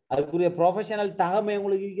 அதுக்குரிய ப்ரொஃபஷனல் தகமை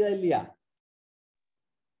உங்களுக்கு இருக்குதா இல்லையா?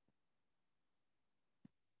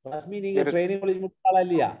 ரஷ்மி, நீங்க ட்ரைனிங் முடிச்சாலா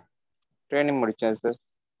இல்லையா? ட்ரைனிங் முடிச்சேன் சார்.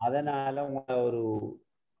 அதனால உங்களை ஒரு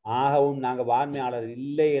ஆகவும் நாங்க வான்மையாளர்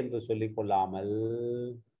இல்லை என்று சொல்லிக் கொள்ளாமல்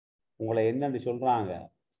உங்களை என்னன்னு சொல்றாங்க,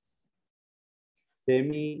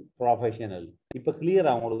 செமி ப்ரொஃபஷனல். இப்ப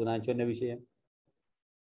கிளியரா உங்களுக்கு நான் சொன்ன விஷயம்?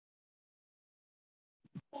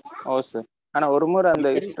 ஓ சார். ஆனா ஒரு முறை அந்த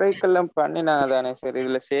ஸ்ட்ரைக் எல்லாம் பண்ணினாங்க தானே சார்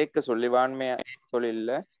இதுல சேர்க்க சொல்லி வான்மையா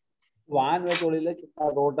தொழில்ல? வான்மை தொழில சும்மா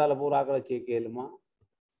ரோட்டால பூராக்களை சேர்க்கலுமா?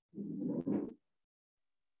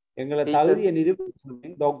 எங்களை தகுதியை நிரூபிக்கணுமே.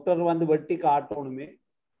 டாக்டர் வந்து வெட்டி காட்டணுமே.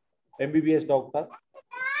 MBBS doctor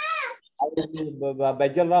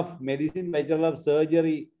bachelor of medicine, bachelor of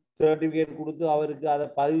surgery certificate கொடுத்து அவருக்கு அதை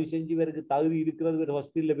பதிவு செஞ்சு இவருக்கு தகுதி இருக்கிறது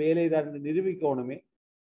ஹாஸ்பிட்டல்ல வேலை நிரூபிக்கணுமே.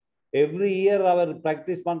 எவ்ரி இயர் அவர்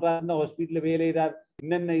பிராக்டிஸ் பண்றாருன்னு ஹாஸ்பிட்டல்ல வேலையிறார்,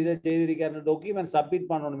 என்னென்ன இதை செய்திருக்காரு டாக்குமெண்ட்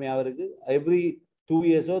சப்மிட் பண்ணணுமே அவருக்கு. எவ்ரி 2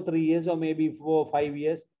 இயர்ஸோ 3 இயர்ஸோ மேபி 4-5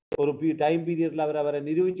 இயர்ஸ் ஒரு டைம் பீரியட்ல அவரை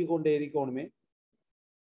நிரூபிச்சு கொண்டே இருக்கணுமே.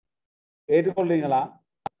 ஏற்றுக்கொள்றீங்களா?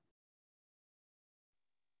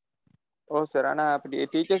 ஓ சார். ஆனா அப்படி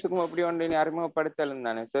டீச்சர்ஸுக்கும் அப்படி ஒன்று அறிமுகப்படுத்தலும்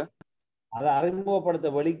தானே சார்? அதை அறிமுகப்படுத்த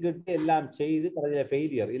வழிகிட்டு எல்லாம் செய்து கடைசியில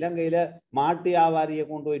ஃபெயிலியர். இலங்கையில மாட்டு வியாபாரியை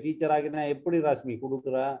கொண்டு போய் டீச்சர் ஆகினா எப்படி ரஷ்மி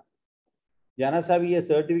கொடுக்குறா? ஜனசவிய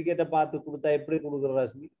சர்டிபிகேட்டை பார்த்து கொடுத்தா எப்படி கொடுக்குற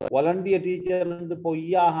ரஷ்மி? வாலண்டியர் டீச்சர் இருந்து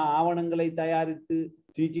பொய்யாக ஆவணங்களை தயாரித்து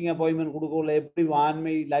டீச்சிங் அப்பாயின்மெண்ட் கொடுக்கல எப்படி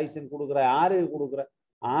வான்மை லைசன்ஸ் கொடுக்குற? யாரு கொடுக்குற?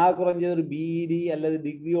 குறைஞ்சது ஒரு பிஇடி அல்லது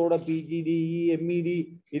டிகிரியோட பிஜிடி எம்இடி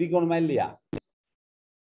இருக்கணுமா இல்லையா?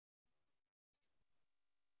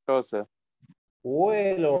 சார்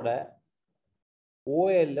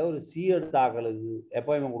ஓஎல்ல ஒரு சி எடுத்தாக்களுக்கு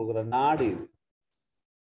அப்பாயின்மெண்ட் கொடுக்குற நாடு இது.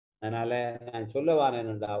 அதனால நான் சொல்ல வரேன்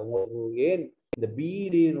என்னடா, உங்களுக்கு ஏன் இந்த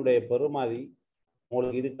பிஇடியினுடைய பெருமதி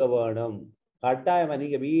உங்களுக்கு இருக்க வேணும். கட்டாயமா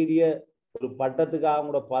நீங்க பிஇடிய ஒரு பட்டத்துக்காக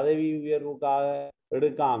கூட பதவி உயர்வுக்காக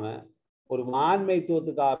எடுக்காம ஒரு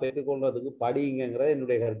மாண்மைத்துவத்துக்காக பெற்றுக்கொள்றதுக்கு படிங்கிறது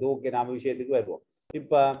என்னுடைய கருத்து. ஓகே, நாம விஷயத்துக்கு வருவோம்.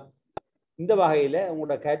 இப்ப இந்த வகையில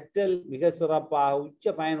உங்களோட கற்றல் மிக சிறப்பாக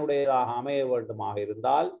உச்ச பயனுடையதாக அமைய வேண்டுமாக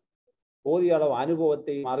இருந்தால் போதிய அளவு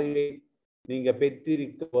அனுபவத்தையும் அறிவையும் நீங்க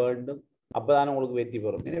பெற்றிருக்க வேண்டும். அப்பதானே உங்களுக்கு வெற்றி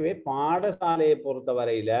பெறும். எனவே பாடசாலையை பொறுத்த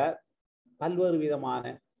வரையில பல்வேறு விதமான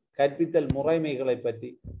கற்பித்தல் முறைமைகளை பற்றி,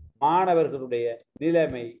 மாணவர்களுடைய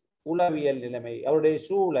நிலைமை, உளவியல் நிலைமை, அவருடைய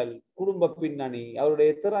சூழல், குடும்ப பின்னணி,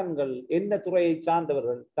 அவருடைய திறன்கள், என்ன துறையை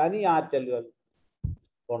சார்ந்தவர்கள், தனி ஆற்றல்கள்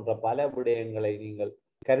போன்ற பல விடயங்களை நீங்கள்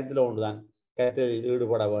கருத்தில் ஒன்றுதான் கற்றலில்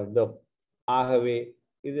ஈடுபட வேண்டும். ஆகவே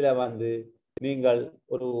இதுல நீங்கள்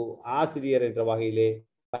ஒரு ஆசிரியர் என்ற வகையிலே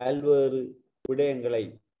பல்வேறு விடயங்களை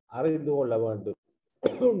அறிந்து கொள்ள வேண்டும்.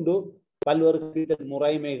 பல்வேறு கற்பித்தல்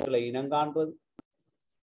முறைமைகளை இனங்காண்பது,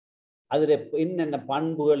 அதில் என்னென்ன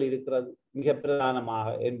பண்புகள் இருக்கிறது மிக பிரதானமாக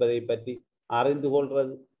என்பதை பற்றி அறிந்து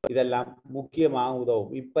கொள்றது, இதெல்லாம் முக்கியமாக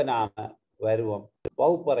உதவும். இப்ப நாம வருவோம்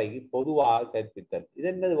வகுப்பறைக்கு பொதுவாக கற்பித்தல். இது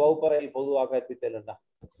என்னது வகுப்பறையில் பொதுவாக கற்பித்தல் என்றா?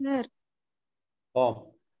 Sir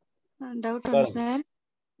doubt sir.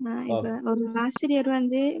 இப்ப ஒரு ஆசிரியர்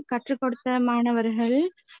கற்றுக் கொடுத்த மாணவர்கள்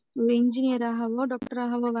ஒரு இன்ஜினியராகவோ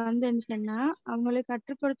டாக்டராகவோ வந்தேன்னு சொன்னா அவங்களுக்கு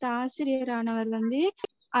கற்றுக் கொடுத்த ஆசிரியரானவர்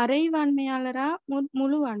அரைவாண்மையாளரா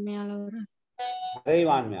முழுவாண்மையாளரா?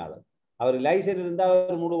 அரைவாண்மையாளர். அவர் லைசன்ஸ் இருந்தா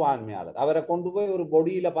அவர் முழுவாண்மையாளர். அவரை கொண்டு போய் ஒரு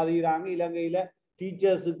பொடியில பதிகிறாங்க. இலங்கையில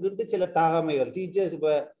டீச்சர்ஸுக்கு சில தகமைகள், டீச்சர்ஸ் இப்ப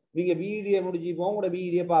நீங்க பிஇடியை முடிச்சு போக கூட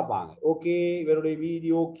பிஇடியை பார்ப்பாங்க. ஓகே, இவருடைய பிஇடி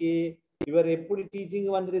ஓகே, இவர் எப்படி டீச்சிங்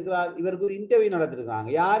வந்திருக்கிறார், இவருக்கு ஒரு இன்டர்வியூ நடத்திருக்காங்க.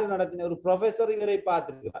 யாரு நடத்தின? ஒரு ப்ரொஃபஸர் இவரை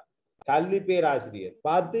பார்த்திருக்கிறார், கல்வி பேராசிரியர்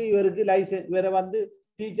பார்த்து இவருக்கு லைசன்ஸ், இவரை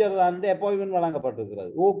டீச்சர் தான் அப்பாயின்மெண்ட்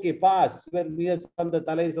வழங்கப்பட்டிருக்கிறது. ஓகே, பாஸ், இவர் மிக சிறந்த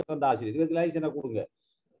தலை சிறந்த ஆசிரியர், இவருக்கு லைசன்ஸை கொடுங்க,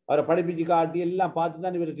 அவரை படிப்பிச்சு காட்டி எல்லாம் பார்த்து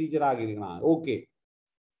தான் இவர் டீச்சர் ஆகியிருக்கிறாங்க. ஓகே,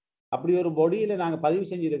 அப்படி ஒரு பொடியில நாங்க பதிவு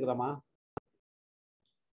செஞ்சிருக்கிறோமா?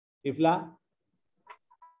 இஃப்லா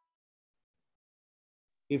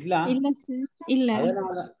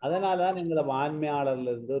அதனாலதான் எங்களை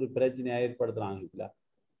வான்மையாளர்ல இருந்து ஒரு பிரச்சனையை ஏற்படுத்துறாங்க.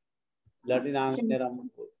 இல்லாட்டி நாங்க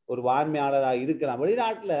ஒரு வான்மையாளராக இருக்கிறோம்.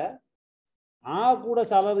 வெளிநாட்டுல கூட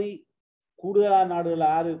சலரி கூடுதலான நாடுகள்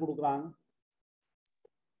யாரு கொடுக்குறாங்க?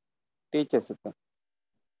 டீச்சர்ஸுக்கு.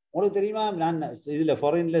 உங்களுக்கு தெரியுமா? நான் இதுல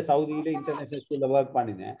ஃபாரின்ல சவுதியில இன்டர்நேஷனல் ஸ்கூல்ல ஒர்க்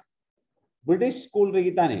பண்ணினேன். பிரிட்டிஷ் ஸ்கூல்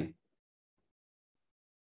இருக்கு தானே,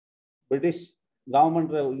 பிரிட்டிஷ்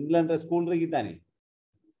கவர்மெண்ட் இங்கிலாந்து ஸ்கூல் இருக்கு தானே,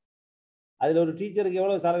 அதுல ஒரு டீச்சருக்கு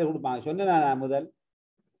எவ்வளவு சேலரி கொடுப்பாங்க சொன்னேன் முதல்?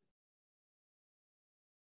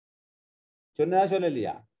 சொன்னதா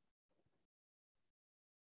சொல்லலையா?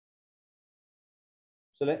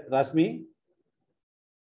 சொல்ல ரஷ்மி.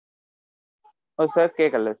 சார்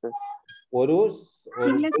கேட்கல சார். ஒரு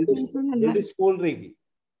இல்ல sir, சொல்லுங்க. பிரிட்டிஷ் ஸ்கூல் இருக்கு,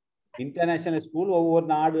 இன்டர்நேஷனல் ஸ்கூல் ஒவ்வொரு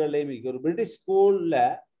நாடுகள்லையும் இருக்கு. ஒரு பிரிட்டிஷ் ஸ்கூல்ல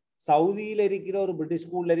சவுதியில இருக்கிற ஒரு பிரிட்டிஷ்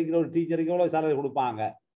ஸ்கூல்ல இருக்கிற ஒரு டீச்சருக்கு எவ்வளவு சேலரி கொடுப்பாங்க?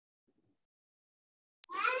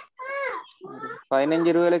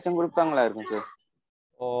 15-20 லட்சம் கொடுப்பாங்களா இருக்கும் சார்.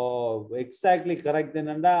 ஓ எக்ஸாக்ட்லி கரெக்ட்.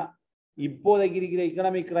 என்னன்னா இப்போதைக்கு இருக்கிற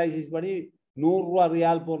எக்கனாமிக் கிரைசிஸ் படி 100 ரூபா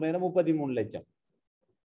ரியால் போற நேரம் 33 லட்சம்.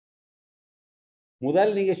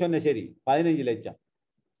 முதல் நீங்க சொன்ன சரி 15 லட்சம்.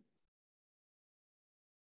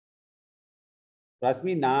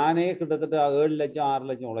 ரஷ்மி நானே கிட்டத்தட்ட 7 லட்சம் 6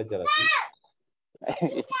 லட்சம் உழைச்ச ரஷ்மி.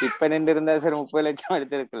 இப்ப நின்று இருந்தா சார் 30 லட்சம்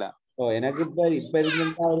எடுத்திருக்கலாம். ஓ எனக்கு இப்ப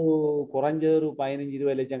இருந்தா ஒரு குறைஞ்ச ஒரு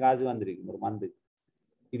 15-20 லட்சம் காசு வந்திருக்கு ஒரு மந்த்.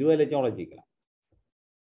 20 லட்சம் உழைச்சிக்கலாம்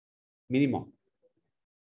மினிமம்.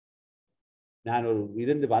 நான் ஒரு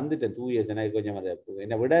இருந்து வந்துட்டேன் 2 இயர்ஸ். எனக்கு கொஞ்சம் அதை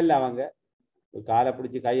என்னை விடல, அவங்க காலை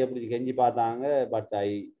பிடிச்சி கையை பிடிச்சி கெஞ்சி பார்த்தாங்க. பட்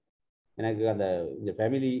எனக்கு அந்த இந்த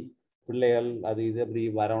ஃபேமிலி பிள்ளைகள் அது இது அப்படி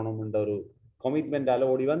வரணும்ன்ற ஒரு கமிட்மெண்டால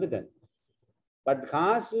ஓடி வந்துட்டேன். பட்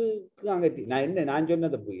காசுக்கு அங்கே நான்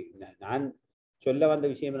சொன்னதை போய் நான் சொல்ல வந்த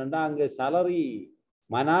விஷயம் என்னன்னா, அங்கே சேலரி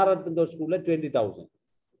மனாரத்துன்ற ஸ்கூல்ல 20,000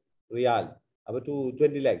 ரியால், அப்போ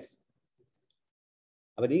 20 lakhs.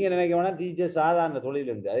 அப்போ நீங்க நினைக்க வேணா டீச்சர் சாதாரண தொழில்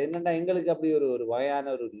இருந்து. அது என்னன்னா எங்களுக்கு அப்படி ஒரு வகையான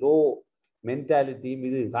ஒரு லோ மென்டாலிட்டி.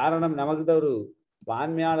 இது காரணம் நமக்கிட்ட ஒரு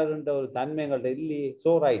பான்மையாளர்ன்ற ஒரு தன்மை எங்கள்கிட்ட இல்லையே.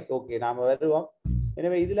 ஸோ ரைட், ஓகே நாம வருவோம்.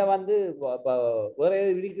 எனவே இதுல வந்து வேற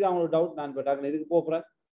எது விதிக்குது அவங்களோட டவுட். நான் பட்டாங்க இதுக்கு போகிறேன்.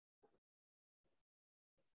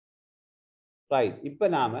 ரைட், இப்ப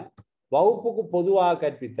நாம வகுப்புக்கு பொதுவாக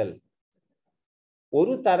கற்பித்தல்.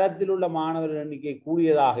 ஒரு தரத்தில் உள்ள மாணவர்கள் எண்ணிக்கை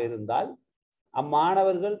கூடியதாக இருந்தால்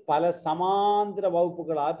அம்மாணவர்கள் பல சமாந்திர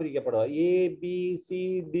வகுப்புகளாக பிரிக்கப்படுவார்.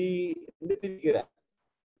 ABCD என்று பிரிக்கிறார்.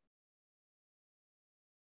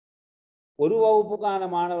 ஒரு வகுப்புக்கான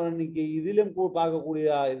மாணவர் எண்ணிக்கை இதிலும்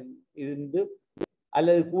பார்க்கக்கூடியதாக இருந்து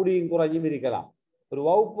அல்லது கூடியும் குறைஞ்சும் இருக்கலாம். ஒரு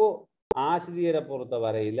வகுப்பு ஆசிரியரை பொறுத்த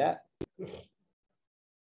வரையில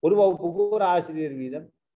ஒரு வகுப்புக்கு ஒரு ஆசிரியர் வீதம்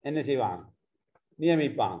என்ன செய்வாங்க,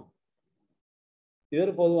 நியமிப்பாங்க. இது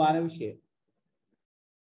ஒரு பொதுவான விஷயம்.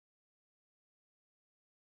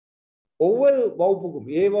 ஒவ்வொரு வகுப்புக்கும்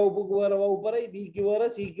A வகுப்புக்கு வேற வகுப்பறை, Bக்கு வேற,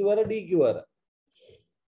 Cக்கு வேற, Dக்கு வேற.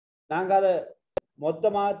 நாங்க அதை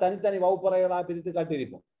மொத்தமாக தனித்தனி வகுப்பறைகளாக பிரித்து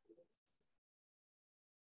கட்டியிருப்போம்.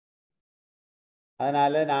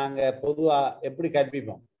 அதனால நாங்க பொதுவா எப்படி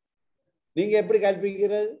கற்பிப்போம்? நீங்க எப்படி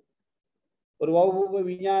கற்பிக்கிறது? ஒரு வகுப்பு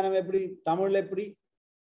விஞ்ஞானம் எப்படி, தமிழ்ல எப்படி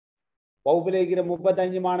வகுப்பில் இருக்கிற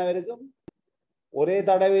 35 மாணவருக்கும் ஒரே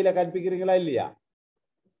தடவையில கற்பிக்கிறீங்களா இல்லையா?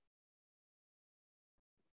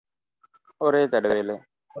 ஒரே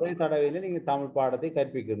தடவையில நீங்க தமிழ் பாடத்தை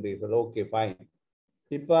கற்பிக்கின்றீர்கள். Okay fine.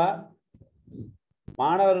 இப்ப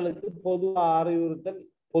மாணவர்களுக்கு பொதுவா அறிவுறுத்தல்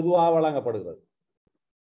பொதுவாக வழங்கப்படுகிறது.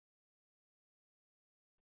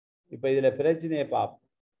 இப்ப இதுல பிரச்சனையை பார்ப்போம்.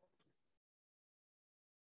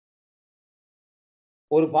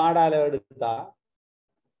 ஒரு பாடால எடுத்தா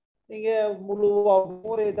நீங்க முழு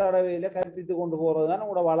ஒரே தடவையில கற்பித்து கொண்டு போறதுதான்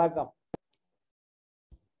உங்களோட வழக்கம்.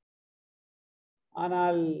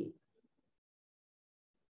 ஆனால்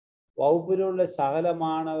வகுப்பில் உள்ள சகல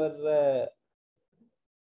மாணவர்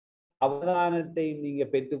அவதானத்தை நீங்க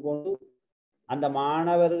பெற்றுக்கொண்டு அந்த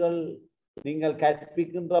மாணவர்கள் நீங்கள்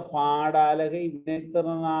கற்பிக்கின்ற பாடாலகை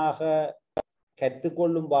வினைத்திறனாக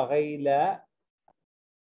கற்றுக்கொள்ளும் வகையில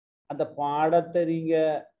அந்த பாடத்தை நீங்க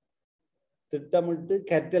திட்டமிட்டு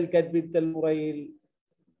கற்றல் கற்பித்தல் முறையில்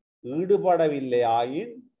ஈடுபடவில்லை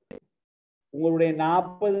ஆயின் உங்களுடைய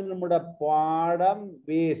 40 நிமிட பாடம்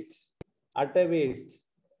வேஸ்ட், அட்ட வேஸ்ட்,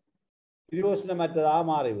 பிரயோசனமற்றதாக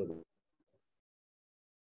மாறிவிடும்.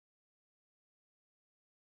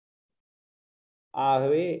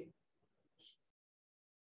 ஆகவே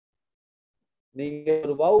நீங்க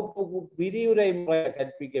ஒரு வகுப்புக்கு விரிவுரை முறையை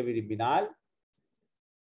கற்பிக்க விரும்பினால்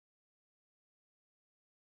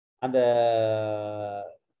அந்த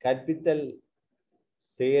கற்பித்தல்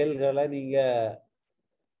செயல்களை நீங்க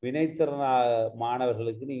வினைத்திறன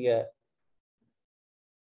மாணவர்களுக்கு நீங்க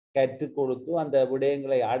கற்றுக் கொடுத்து அந்த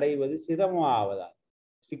விடயங்களை அடைவது சிரமமாவதால்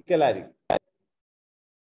சிக்கலா இருக்கு.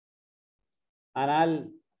 ஆனால்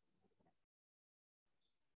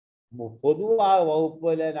பொதுவாக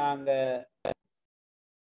வகுப்புல நாங்க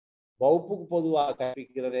வகுப்புக்கு பொதுவாக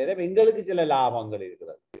கற்பிக்கிற நேரம் எங்களுக்கு சில லாபங்கள்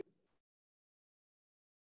இருக்கிறது.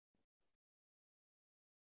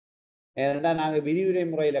 ஏன்னா நாங்க விரிவுரை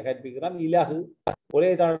முறையில கற்பிக்கிறோம். இலகு ஒரே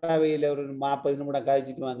தடவையில ஒரு 40 நிமிடம்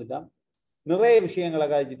கழிச்சிட்டு வந்துட்டோம், நிறைய விஷயங்களை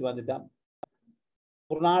கழிச்சிட்டு வந்துட்டோம்.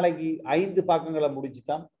 ஒரு நாளைக்கு 5 பக்கங்களை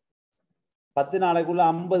முடிச்சுட்டோம், 10 நாளைக்குள்ள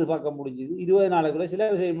 50 பக்கம் முடிஞ்சுது, 20 நாளைக்குள்ள சில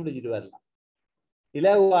விஷயம் முடிச்சுட்டு வரலாம்.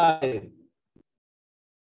 இலகுவாக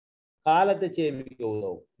காலத்தை சேமிக்க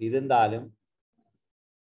உதவும். இருந்தாலும்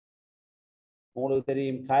உங்களுக்கு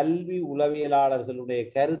தெரியும், கல்வி உளவியலாளர்களுடைய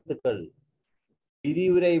கருத்துக்கள்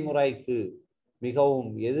விரிவுரை முறைக்கு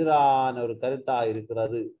மிகவும் எதிரான ஒரு கருத்தாக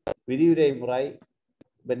இருக்கிறது. விரிவுரை முறை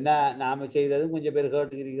என்ன நாம செய்யறது, கொஞ்சம் பேர்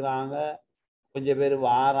கேட்டுக்கிறாங்க, கொஞ்சம் பேர்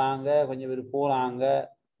வாராங்க, கொஞ்சம் பேர் போறாங்க,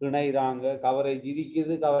 இணைகிறாங்க, கவரேஜ்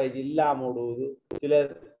இருக்குது, கவரேஜ் இல்லாம ஓடுவது,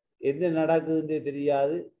 சிலர் என்ன நடக்குதுன்றே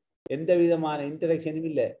தெரியாது, எந்த விதமான இன்டராக்ஷனும்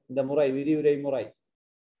இல்லை. இந்த முறை விரிவுரை முறை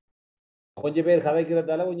கொஞ்சம் பேர்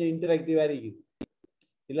கதைக்கிறதால கொஞ்சம் இன்டராக்டிவா இருக்குது,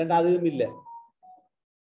 இல்லைன்னா அதுவும் இல்லை.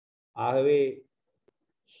 ஆகவே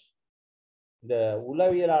இந்த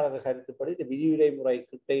உளவியலாளர் கருத்துப்படி இந்த விதிவிலை முறை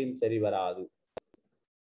கிட்டையும் சரி வராது.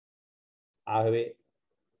 ஆகவே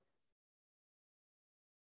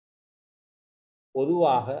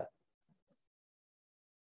பொதுவாக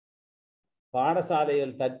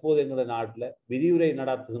பாடசாலைகள் தற்போது என்கிற நாட்டில் விரிவுரை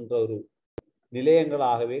நடத்துகின்ற ஒரு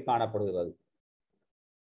நிலையங்களாகவே காணப்படுகிறது.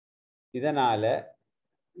 இதனால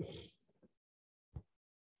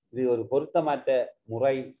இது ஒரு பொருத்தமற்ற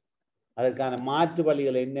முறை. அதற்கான மாற்று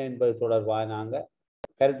வழிகள் என்ன என்பது தொடர்பாக நாங்கள்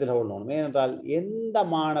கருத்தில் கொள்ளணும். ஏனென்றால் எந்த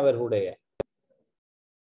மாணவர்களுடைய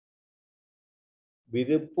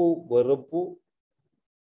விருப்பு வெறுப்பு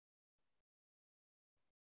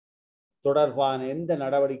தொடர்பான எந்த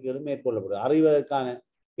நடவடிக்கைகளும் மேற்கொள்ளப்படுது, அறிவதற்கான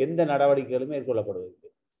எந்த நடவடிக்கைகளும்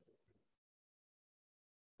மேற்கொள்ளப்படுவதில்லை.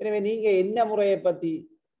 எனவே நீங்க என்ன முறையை பற்றி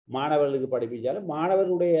மாணவர்களுக்கு படிப்பிச்சாலும்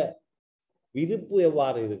மாணவர்களுடைய விருப்பு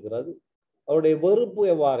எவ்வாறு இருக்கிறது, அவருடைய வெறுப்பு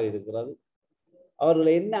எவ்வாறு இருக்கிறது, அவர்கள்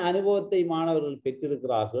என்ன அனுபவத்தை மாணவர்கள்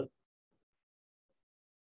பெற்றிருக்கிறார்கள்,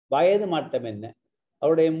 வயது மட்டம் என்ன,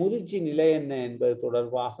 அவருடைய முதிர்ச்சி நிலை என்ன என்பது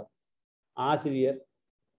தொடர்பாக ஆசிரியர்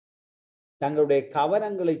தங்களுடைய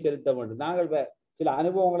கவனங்களை செலுத்த வேண்டும். நாங்கள் சில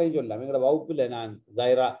அனுபவங்களையும் சொல்லலாம். எங்களோட வகுப்புல நான்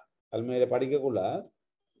ஜைரா கல்மையில படிக்கக்குள்ள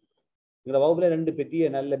எங்களோட வகுப்புல 2 பெரிய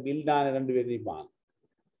நல்ல பில்டான 2 பேர் இருப்பாங்க.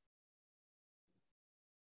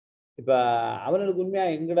 இப்ப அவனுக்கு உண்மையா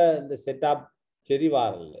எங்கட இந்த செட்டப் சரி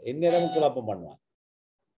வரல, எந்நேரமும் குழப்பம் பண்ணுவான்.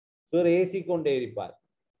 சார் ஏசி கொண்டே இருப்பார்.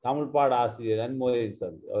 தமிழ் பாட ஆசிரியர் அன்மோதன்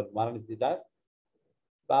சார், அவர் மரணிச்சிட்டார்.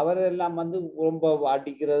 அவரெல்லாம் ரொம்ப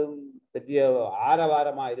அடிக்கிறதும் பெரிய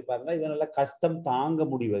ஆரவாரமா இருப்பாருன்னா இவனெல்லாம் கஷ்டம் தாங்க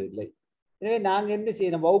முடிவதில்லை. எனவே நாங்க என்ன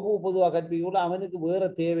செய்யணும், வகுப்பு பொதுவாக கற்பிக்க அவனுக்கு வேற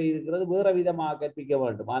தேவை இருக்கிறது, வேற விதமாக கற்பிக்க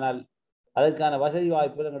வேண்டும். ஆனால் அதற்கான வசதி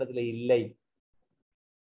வாய்ப்புகள் இடத்துல இல்லை.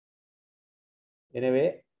 எனவே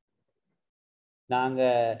நாங்க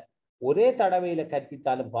ஒரே தடவையில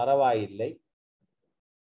கற்பித்தாலும் பரவாயில்லை,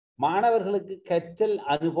 மாணவர்களுக்கு கற்றல்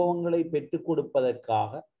அனுபவங்களை பெற்றுக்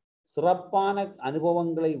கொடுப்பதற்காக சிறப்பான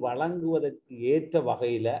அனுபவங்களை வழங்குவதற்கு ஏற்ற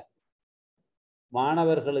வகையில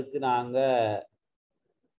மாணவர்களுக்கு நாங்க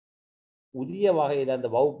உரிய வகையில் அந்த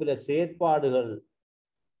வகுப்பில செயற்பாடுகள்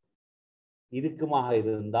இருக்குமாக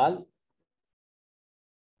இருந்தால்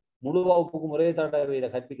முழு வகுப்புக்கும் ஒரே தடவையில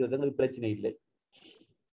கற்பிக்கிறது பிரச்சனை இல்லை.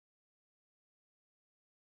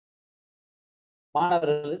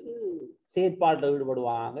 மாணவர்களுக்கு செயற்பாட்டில்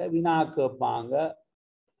ஈடுபடுவாங்க, வினா கேட்பாங்க,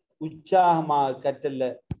 உற்சாகமாக கற்றல்ல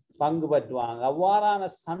பங்கு பற்றுவாங்க. அவ்வாறான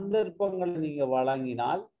சந்தர்ப்பங்களை நீங்க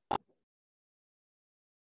வழங்கினால்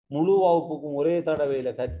முழு வகுப்புக்கும் ஒரே தடவையில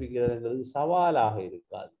கற்பிக்கிறதுங்கிறது சவாலாக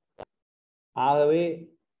இருக்காது. ஆகவே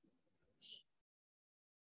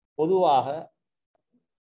பொதுவாக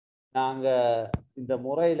நாங்க இந்த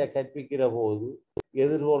முறையில கற்பிக்கிற போது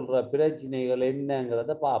எதிர்கொள்ற பிரச்சனைகள்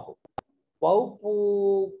என்னங்கிறத பார்ப்போம்.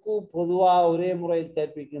 வகுப்புக்கு பொதுவாக ஒரே முறையில்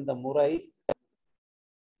கற்பிக்கின்ற முறை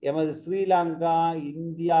எமது ஸ்ரீலங்கா,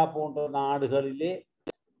 இந்தியா போன்ற நாடுகளிலே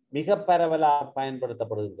மிக பரவலாக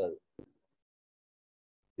பயன்படுத்தப்படுகின்றது.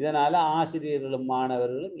 இதனால ஆசிரியர்களும்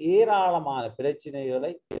மாணவர்களும் ஏராளமான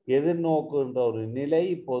பிரச்சனைகளை எதிர்நோக்குகின்ற ஒரு நிலை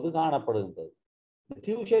இப்போது காணப்படுகின்றது.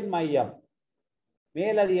 டியூஷன் மையம்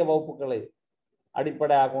மேலதிக வகுப்புகளை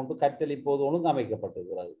அடிப்படையாக கொண்டு கற்றல் இப்போது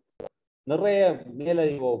ஒழுங்கமைக்கப்பட்டிருக்கிறது. நிறைய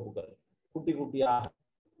மேலதிக வகுப்புகள் குட்டி குட்டியாக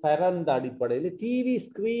பரந்த அடிப்படையில் டிவி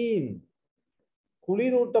ஸ்கிரீன்,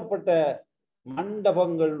 குளிரூட்டப்பட்ட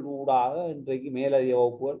மண்டபங்கள் ஊடாக இன்றைக்கு மேலதிக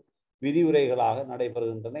வகுப்புகள் விரிவுரைகளாக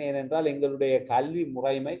நடைபெறுகின்றன. ஏனென்றால் எங்களுடைய கல்வி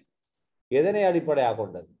முறைமை எதனை அடிப்படையாக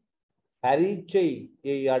கொண்டது?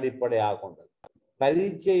 பரீட்சையை அடிப்படையாக கொண்டது.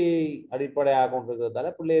 பரீட்சையை அடிப்படையாக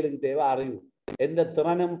கொண்டிருக்கிறதால பிள்ளைகளுக்கு தேவை அறிவு. எந்த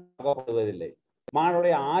திறனும் பார்க்கப்படுவதில்லை,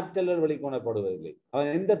 மாணவனுடைய ஆற்றல்கள் வெளிக்கொணரப்படுவதில்லை,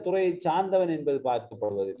 அவன் எந்த துறையை சார்ந்தவன் என்பது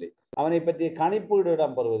பார்க்கப்படுவதில்லை, அவனை பற்றிய கணிப்பீடு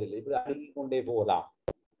இடம்பெறுவதில்லை. இப்படி அடுக்கிக் கொண்டே போகலாம்.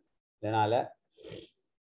 இதனால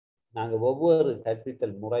நாங்கள் ஒவ்வொரு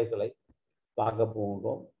கற்பித்தல் முறைகளை பார்க்க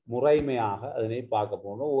போகின்றோம், முறைமையாக அதனை பார்க்க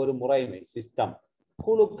போகின்றோம். ஒரு முறைமை சிஸ்டம்,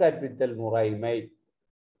 குழு கற்பித்தல் முறைமை,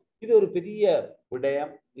 இது ஒரு பெரிய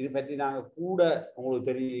விடயம். இது பற்றி நாங்கள் கூட உங்களுக்கு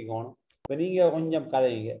தெரிவிக்கணும். இப்போ நீங்கள் கொஞ்சம்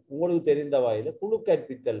கதைங்க உங்களுக்கு தெரிந்த வகையில் குழு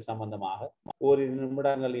கற்பித்தல் சம்பந்தமாக ஒரு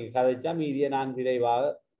நிமிடங்கள் நீங்கள் கதைச்சா மீதியை நான் விரைவாக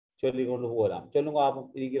சொல்லி கொண்டு போகலாம். சொல்லுங்க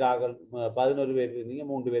இருக்கிறார்கள் 11 பேர் இருந்தீங்க,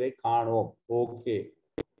 3 பேரை காணோம். ஓகே,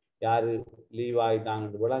 யாரு லீவ்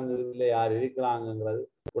ஆகிட்டாங்கன்னு விளங்குது, இல்லை யார் இருக்கிறாங்கங்கிறது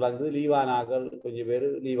விளங்குது. லீவானாக்கள் கொஞ்சம் பேர்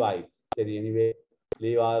லீவ் ஆகிட்டு சரி, எனிவே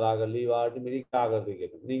லீவ் ஆகிறார்கள், லீவ் ஆகிட்டு இருக்கிறார்கள்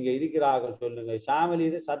இருக்கணும். நீங்கள் இருக்கிறார்கள் சொல்லுங்க.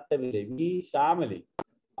 ஷாமலியில் சத்தம் இல்லை, ஷாமலி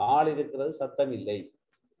ஆள் இருக்கிறது, சத்தம் இல்லை.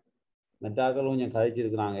 மற்றாக்கள் கொஞ்சம்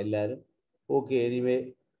கதைச்சிருக்கிறாங்க எல்லாரும். ஓகே, எனிவே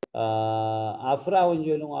அஃப்ரா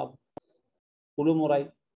கொஞ்சம் சொல்லுங்க. குழுமுறை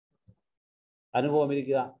அனுபவம்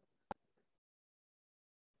இருக்குதா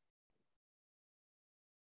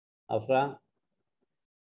அஃப்ரா?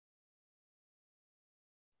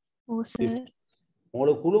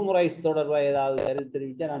 உங்களுக்கு குழுமுறை தொடர்பாக ஏதாவது கருத்து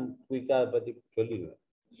தெரிவித்தா நான் குயிக்கா அதை பற்றி சொல்லிடுவேன்.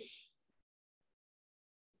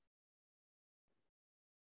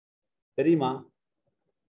 தெரியுமா?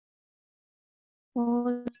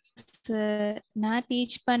 நான்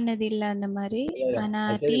டீச் பண்ணது இல்ல அந்த மாதிரி. ஆனா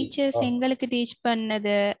டீச்சர்ஸ் எங்களுக்கு டீச்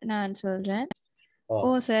பண்ணது நான் சொல்றேன். ஓ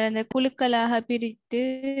சார், அந்த குழுக்களாக பிரித்து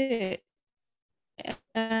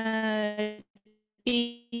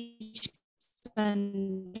டீச்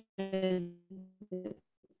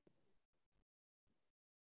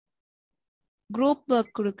குரூப்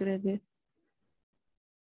ஒர்க் கொடுக்கிறது.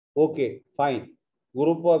 ஓகே ஃபைன்,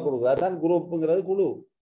 குரூப் ஒர்க் கொடுக்குறது அதான் குரூப்புங்கிறது குழு.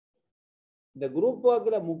 இந்த குரூப்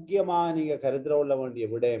ஒர்க்கில் முக்கியமாக நீங்கள் கருத்தில் கொள்ள வேண்டிய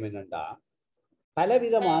விடயம் என்னென்னா,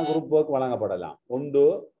 பலவிதமாக குரூப் ஒர்க் வழங்கப்படலாம். ஒன்று,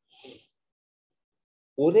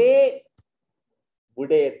 ஒரே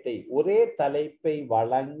விடயத்தை ஒரே தலைப்பை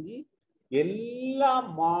வழங்கி எல்லா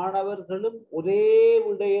மாணவர்களும் ஒரே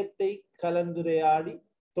விடயத்தை கலந்துரையாடி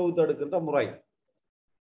தொகுத்தெடுக்கின்ற முறை.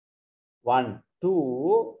 1. 2,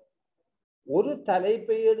 ஒரு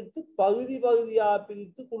தலைப்பை எடுத்து பகுதி பகுதியாக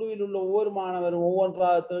பிரித்து குழுவில் உள்ள ஒவ்வொரு மாணவரும்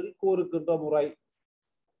ஒவ்வொன்றாக தேடி கோருக்கின்ற முறை.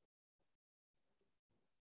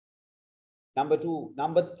 நம்பர் 2.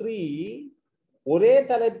 நம்பர் 3, ஒரே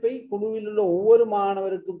தலைப்பை குழுவில் உள்ள ஒவ்வொரு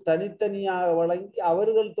மாணவருக்கும் தனித்தனியாக வழங்கி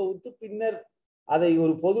அவர்கள் தொகுத்து பின்னர் அதை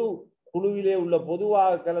ஒரு பொது குழுவிலே உள்ள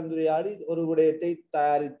பொதுவாக கலந்துரையாடி ஒரு விடயத்தை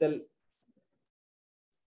தயாரித்தல்.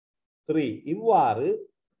 3. இவ்வாறு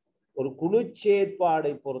ஒரு குழு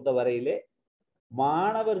செயற்பாடை பொறுத்த வரையிலே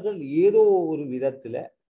மாணவர்கள் ஏதோ ஒரு விதத்துல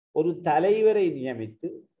ஒரு தலைவரை நியமித்து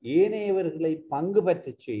ஏனையவர்களை பங்கு பெற்ற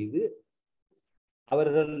செய்து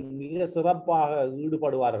அவர்கள் மிக சிறப்பாக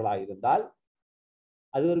ஈடுபடுவார்களாக இருந்தால்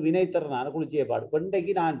அது ஒரு வினைத்திறனான குழு செயற்பாடு.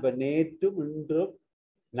 இன்றைக்கு நான் இப்ப நேற்றும் இன்றும்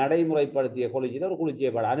நடைமுறைப்படுத்திய கொள்கையில் ஒரு குழு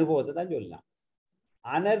செயற்பாடு அனுபவத்தை தான் சொல்லலாம்.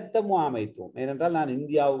 அனர்த்த முகாமைத்துவம். ஏனென்றால் நான்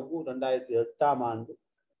இந்தியாவுக்கு 2008ஆம் ஆண்டு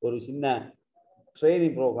ஒரு சின்ன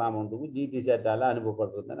ட்ரைனிங் ப்ரோக்ராம் ஒன்றுக்கு GCEட்டால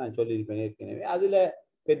அனுப்பப்பட்டிருந்தேன். நான் சொல்லியிருப்பேன் ஏற்கனவே. அதில்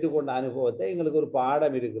பெற்றுக்கொண்ட அனுபவத்தை எங்களுக்கு ஒரு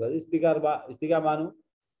பாடம் இருக்கிறது. இஸ்திகாபானு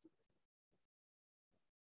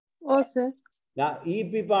நான்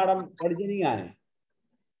இபி பாடம் படிச்சிருந்தீங்க.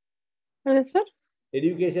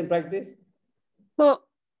 எஜுகேஷன் பிராக்டிஸ்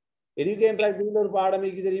எஜுகேஷன் பிராக்டிஸ்ல ஒரு பாடம்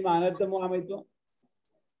இருக்கு தெரியுமா? அனர்த்த முகாமைத்துவம்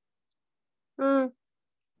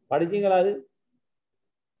படிச்சீங்களா? அது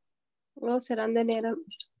அந்த நேரம்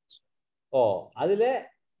அதுல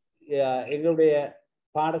எங்களுடைய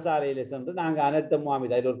பாடசாலையில சென்று நாங்க அனர்த்த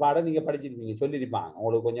முகாமைத்துவம் அதில் ஒரு பாடம் நீங்க படிச்சிருப்பீங்க, சொல்லியிருப்பாங்க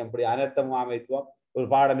உங்களுக்கு. கொஞ்சம் இப்படி அனர்த்த முகாமைத்துவம் ஒரு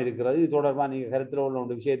பாடம் இருக்கிறது, இது தொடர்பா நீங்க கருத்துல உள்ள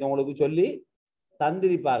ஒரு விஷயத்தை உங்களுக்கு சொல்லி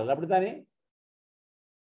தந்திருப்பார்கள், அப்படித்தானே?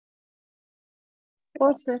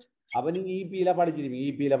 அப்ப நீங்க இபியில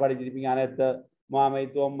படிச்சிருப்பீங்க அனர்த்த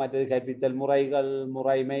முகாமைத்துவம், மற்றது கற்பித்தல் முறைகள்,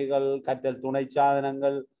 முறைமைகள், கற்றல் துணை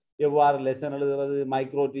சாதனங்கள், எவ்வாறு லெசன் எழுதுறது,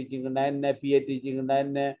 மைக்ரோ டீச்சிங்னா என்ன, பிஏ டீச்சிங்னா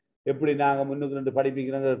என்ன, எப்படி நாங்கள் முன்னுக்கு 2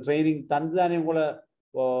 படிப்பிக்கிறோங்க, ட்ரைனிங் தந்து தானே உங்களை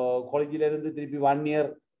காலேஜில் இருந்து திருப்பி 1 இயர்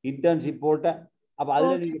இன்டர்ன்ஷிப் போட்ட. அப்போ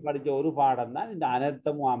அதில் நீங்கள் படித்த ஒரு பாடம் தான் இந்த அனர்த்த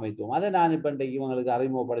முகாமைத்துவம். அதை நான் இப்போ இன்றைக்கு இவங்களுக்கு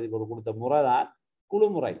அறிமுகப்படுத்தி கொடுத்த முறை தான் குழு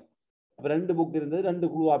முறை. அப்போ 2 புக் இருந்தது,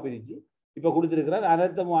 2 குழுவாக பிரித்து இப்போ கொடுத்துருக்கிறார்.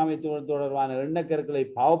 அனர்த்த முகாமைத்துவம் தொடர்பான எண்ணக்கருக்களை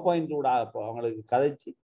பவர் பாயிண்ட் கூட அவங்களுக்கு கதைச்சி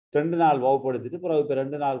 2 நாள் வகுப்படுத்திட்டு பிறகு இப்போ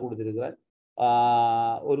 2 நாள் கொடுத்துருக்கிறார்.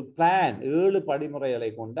 ஒரு பிளான் 7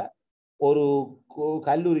 படிமுறைகளை கொண்ட ஒரு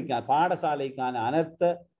கல்லூரிக்கான பாடசாலைக்கான அனர்த்த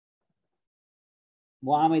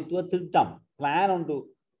முகாமைத்துவ திட்டம் பிளான் ஒன்று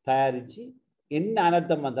தயாரித்து என்ன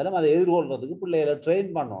அனர்த்தம் வந்தாலும் அதை எதிர்கொள்றதுக்கு பிள்ளைகளை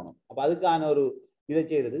ட்ரெயின் பண்ணணும். அப்போ அதுக்கான ஒரு இதை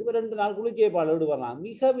செய்யறதுக்கு 2 நாள் குழு செயற்பாடு ஈடுபடலாம்.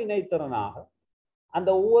 மிக வினைத்திறனாக அந்த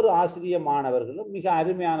ஒவ்வொரு ஆசிரியர் மாணவர்களும் மிக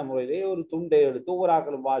அருமையான முறையிலே ஒரு துண்டை எடுத்து ஒவ்வொரு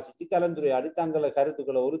ஆக்களும் வாசித்து கலந்துரையாடி தங்களை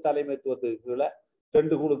கருத்துக்களை ஒரு தலைமைத்துவத்துக்கு கீழே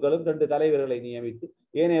 2 குழுக்களும் 2 தலைவர்களை நியமித்து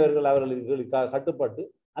ஏனையவர்கள் அவர்களுக்கு கட்டுப்பட்டு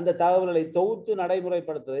அந்த தகவல்களை தொகுத்து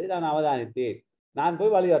நடைமுறைப்படுத்துவதை நான் அவதானித்தேன். நான்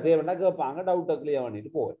போய் வழிகாட்டே வேண்டாம், கேட்பாங்க, டவுட்டை கிளியர்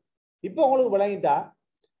பண்ணிட்டு போவேன். இப்போ உங்களுக்கு விளங்கிட்டா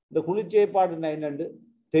இந்த குழு செயற்பாடு என்னென்று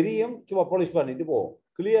தெரியும், சும்மா பொலிஷ் பண்ணிட்டு போவோம்.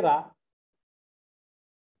 கிளியரா?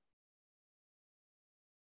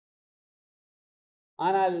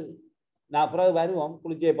 ஆனால் நான் பிறகு வருவோம்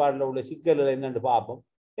குளிச்சேற்பாடுல உள்ள சிக்கல்கள் என்னன்னு பார்ப்போம்.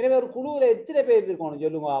 எனவே ஒரு குழுவில் எத்தனை பேர் இருக்கணும்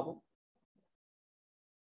சொல்லுங்க பார்ப்போம்.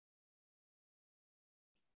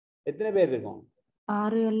 எத்தனை பேர் இருக்கணும்?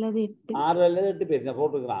 6 அல்லது 8. 6 அல்லது 8 பேர் தான்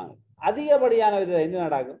போட்டுக்கிறாங்க. அதிகப்படியான என்ன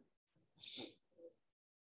நடக்கும்?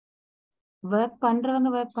 ஒர்க் பண்றவங்க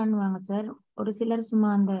ஒர்க் பண்ணுவாங்க சார். ஒரு சிலர் சும்மா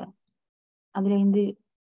அந்த அதுல இருந்து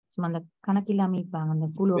சும்மா அந்த கணக்கில்லாம இருப்பாங்க அந்த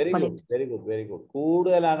குழு very ஒப்படை. Good very good very good.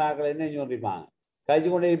 கூடுதலான ஆட்கள் என்ன சொல்லிருப்பாங்க? கழிச்சு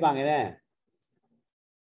கொண்டே இருப்பாங்க. என்ன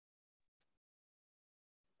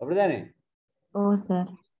அப்படிதானே? ஓ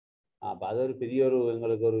சார். அப்ப அது ஒரு பெரிய ஒரு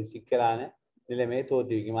எங்களுக்கு ஒரு சிக்கலான நிலைமையை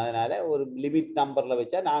தோற்றுவிக்கும். அதனால ஒரு லிமிட் நம்பர்ல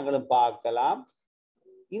வச்சா நாங்களும் பார்க்கலாம்.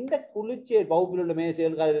 இந்த குளிச்சே வகுப்பில் உள்ள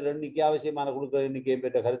மேசைகளுக்கு அதில் எண்ணிக்கை அவசியமான குழுக்கள் எண்ணிக்கை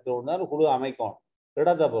பெற்ற கருத்து தான் குழு அமைக்கணும்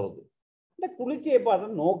இடத்தை பொறுத்து. இந்த குளிச்சேற்பாடு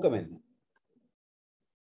நோக்கம் என்ன?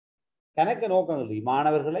 கணக்க நோக்கம் இல்லை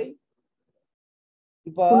மாணவர்களை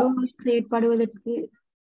இப்போ செயற்படுவதற்கு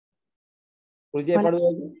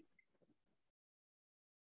குளிச்சேற்பாடுவது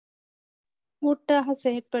கூட்டாக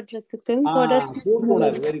செயற்படுறதுக்கு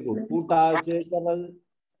கூட்டுணர்வு. Very good. கூட்டாக சேர்க்கிறது,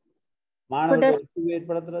 மாணவர்களுக்கு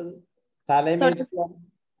ஏற்படுத்துறது, தலைமைத்துவம்,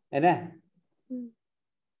 என்ன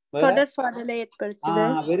தொடர்பாடலை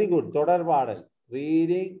ஏற்படுத்துதல். Very good. தொடர்பாடல்,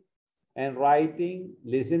 reading and writing,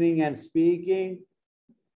 listening and speaking,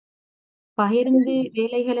 பகிர்ந்து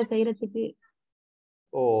வேலைகளை செய்யறதுக்கு.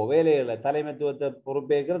 வேலைகளை தலைமைத்துவத்தை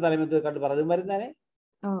பொறுப்பேற்கிற தலைமைத்துவத்தை கட்டுப்படுறது மாதிரி தானே.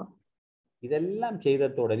 இதெல்லாம்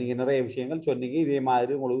செய்ததோட நீங்க நிறைய விஷயங்கள் சொன்னீங்க. இதே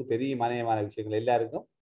மாதிரி உங்களுக்கு தெரியும் அநேகமான விஷயங்கள் எல்லாருக்கும்.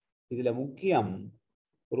 இதுல முக்கியம்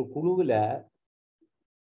ஒரு குழுவில்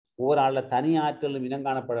ஒவ்வொரு ஆள்ல தனி ஆற்றலும் இனம்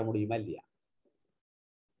காணப்பட முடியுமா இல்லையா?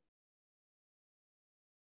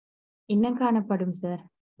 இன்னும் காணப்படும் சார்.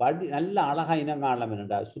 நல்ல அழகா இனம் காணலாம்.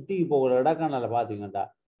 என்னண்டா சுத்தி போகிற இடக்கானால பாத்தீங்கன்னா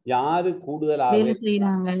யாரு கூடுதலாக வேலை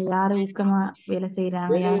செய்யறாங்க, யாரு ஊக்கமா வேலை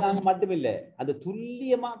செய்யறாங்க மட்டுமில்ல, அந்த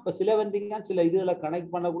துல்லியமா இப்ப சில வந்தீங்கன்னா சில இதுகளை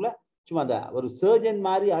கனெக்ட் பண்ணக்குள்ள சும்மா அந்த ஒரு சர்ஜன்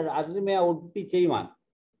மாதிரி அருமையா ஒட்டி செய்வான்.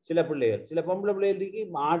 சில பிள்ளைகள், சில பொம்பளை பிள்ளைகளுக்கு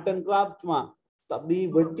ஆர்ட் அண்ட் கிராஃப்ட் சும்மா அப்படி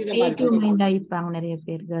வெட்டின நிறைய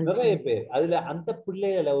பேர். அதுல அந்த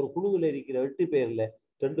பிள்ளைகளை ஒரு குழுவில் இருக்கிற 8 பேர்ல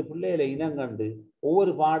 2 பிள்ளைகளை இனங்கண்டு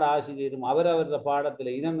ஒவ்வொரு பாட ஆசிரியரும் அவரவர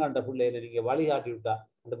பாடத்துல இனங்கண்ட பிள்ளைகளை நீங்க வழிகாட்டி விட்டா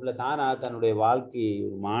அந்த பிள்ளை தானா தன்னுடைய வாழ்க்கையை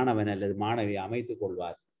ஒரு மாணவன் அல்லது மாணவியை அமைத்துக்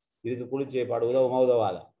கொள்வார். இதுக்கு குளிச்சேற்பாடு உதவுமா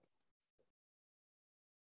உதவாதா?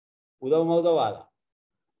 உதவாதா?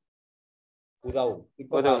 உதவும்.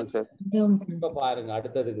 இப்ப பாருங்க,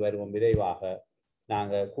 அடுத்ததுக்கு வருவோம் விரைவாக.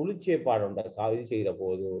 நாங்க குளிச்சேற்பாடு இது செய்கிற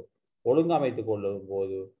போது, ஒழுங்கமைத்துக் கொள்ளும்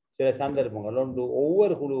போது சில சந்தர்ப்பங்கள் ஒன்று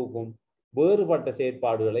ஒவ்வொரு குழுவுக்கும் வேறுபட்ட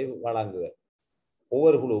செயற்பாடுகளை வழங்குவர்.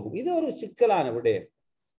 ஒவ்வொரு குழுவுக்கும் இது ஒரு சிக்கலான விடயம்.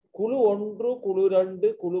 குழு 1, குழு 2,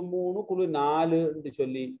 குழு 3, குழு 4 என்று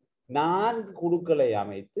சொல்லி 4 குழுக்களை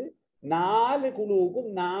அமைத்து 4 குழுவுக்கும்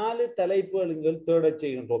 4 தலைப்புகள் தேட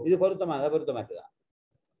செய்கின்றோம். இது பொருத்தமானதா?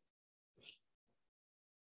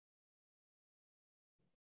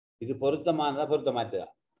 இது பொருத்தமானதா?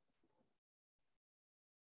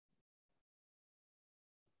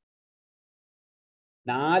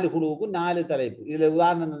 4 குழுவுக்கும் 4 தலைப்பு. இதுல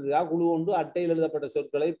உதாரணம் குழு 1 அட்டையில் எழுதப்பட்ட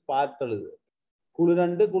சொற்களை பார்த்தெழுது, குழு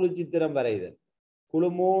 2 குழு சித்திரம் வரைதல், குழு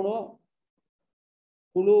 3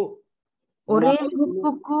 குழு ஒரே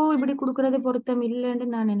குரூப்புக்கு இப்படி கொடுக்கறது பொருத்தம் இல்லைன்னு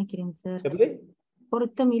நான் நினைக்கிறேன் சார்.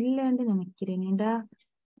 பொருத்தம் இல்லைன்னு நினைக்கிறேன். ஏண்டா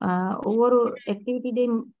ஒவ்வொரு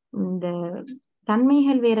ஆக்டிவிட்டியும் இந்த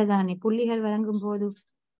தன்மைகள் வேறதானே. புள்ளிகள் வழங்கும் போது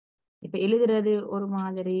இப்ப எழுதுறது ஒரு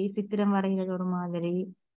மாதிரி, சித்திரம் வரைகிறது ஒரு மாதிரி.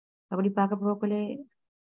 அப்படி பார்க்க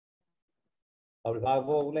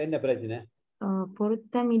போகல என்ன பிரச்சனை?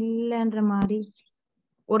 பொருத்தம் இல்லைன்ற மாதிரி.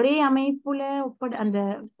 ஒரே அமைப்புல அந்த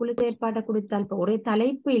குழு செயற்பாட்டை கொடுத்தால் இப்ப ஒரே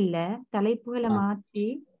தலைப்பு இல்ல, தலைப்புகளை மாற்றி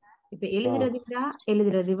இப்ப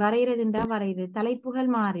எழுதுறது, வரைகிறதுண்டா வரைகிறது, தலைப்புகள்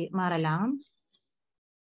மாறலாம்.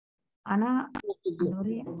 ஆனா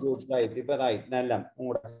நல்ல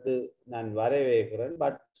உங்களுக்கு நான் வரவேற்கிறேன்.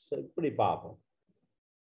 பட் இப்படி பார்ப்போம்.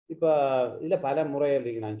 இப்ப இதுல பல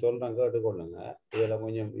முறையில் நான் சொல்றேன், கேட்டுக்கொள்ளுங்க. இதுல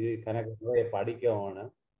கொஞ்சம் இது கணக்கு முறையை படிக்க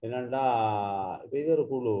வேணும். என்னன்னா இப்ப இது ஒரு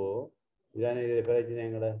குழு இதானே, இது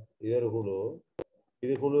பிரச்சனைங்கள. இது ஒரு குழு,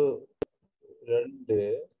 இது குழு 2,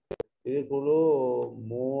 இது குழு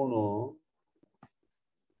 3,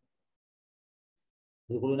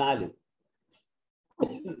 இது குழு 4.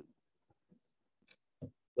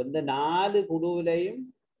 இந்த 4 குழுவிலையும்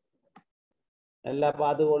நல்லா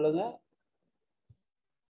பார்த்து கொள்ளுங்க.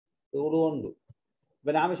 குழு 1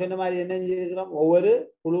 இப்ப நாம சொன்ன மாதிரி என்ன செஞ்சிருக்கிறோம், ஒவ்வொரு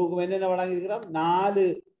குழுவுக்கும் என்னென்ன வழங்கியிருக்கிறோம், 4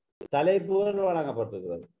 தலைப்புகள்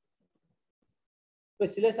வழங்கப்பட்டிருக்கிறது. இப்ப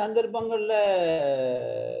சில சந்தர்ப்பங்கள்ல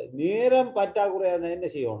நேரம் பற்றாக்குறையா என்ன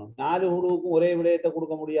செய்யணும், 4 குழுவுக்கும் ஒரே விடயத்தை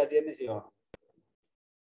கொடுக்க முடியாது, என்ன செய்யணும்?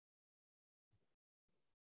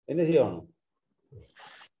 என்ன செய்யணும்?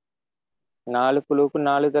 4 குழுவுக்கு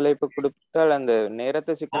 4 தலைப்பு கொடுத்தால் அந்த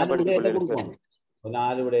நேரத்தை 4 சிக்கனப்படுத்திக் விடயத்தை கொள்ளலாம் சார். கொடுக்கணும்.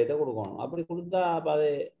 4 விடயத்தை கொடுக்கணும். அப்படி கொடுத்தா அப்ப அது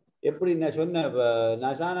எப்படி நான்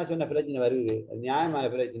சொன்ன பிரச்சனை வருது, நியாயமான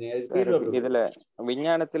பிரச்சனை. இதுல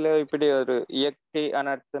விஞ்ஞானத்துல இப்படி ஒரு இயற்கை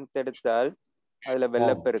அனர்த்தம் எடுத்தால் அதுல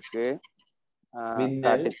வெள்ளப்பெருக்கு,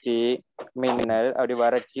 காட்டுத்தீ, மின்னல், அப்படி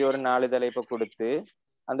வறட்சி ஒரு 4 தலைப்பை கொடுத்து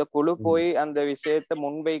அந்த குழு போய் அந்த விஷயத்தை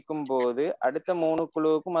முன்வைக்கும் போது அடுத்த 3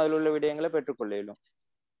 குழுவுக்கும் அதில் உள்ள விடயங்களை பெற்றுக்கொள்ளும்.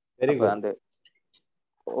 அந்த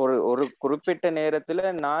ஒரு குறிப்பிட்ட நேரத்துல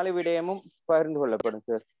 4 விடயமும் பகிர்ந்து கொள்ளப்படும்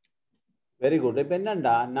சார். Very good. இப்ப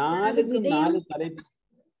என்னண்டா 4க்கு 4 தலைப்பு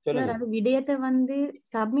சார், அது விடயத்தை வந்து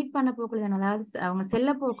சப்மிட் பண்ண போக்குல தான், அதாவது அவங்க செல்ல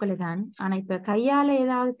போக்குல தான். ஆனா இப்ப கையால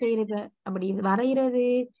ஏதாவது செய்யறது, அப்படி வரைகிறது,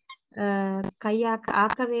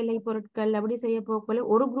 ஆக்க வேலை பொருட்கள் அப்படி செய்ய போக்குல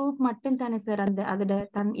ஒரு குரூப் மட்டும் தானே சார் அந்த அதோட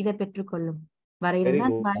இதை பெற்றுக்கொள்ளும். வரைகிறது.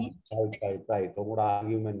 உங்களோட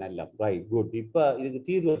ஆர்கியூமெண்ட் நல்ல. Right, good. இப்ப இதுக்கு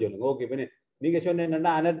தீர்வு சொல்லுங்க. ஓகே, நீங்க சொன்ன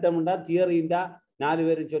என்னன்னா அனர்த்தம்டா தியரிண்டா 4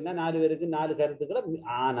 பேரும் சொன்னா 4 பேருக்கு 4 கருத்துக்களை.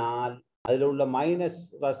 ஆனால் அதுல உள்ள மைனஸ்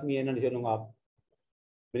ரஷ்மி என்னன்னு சொல்லுங்க.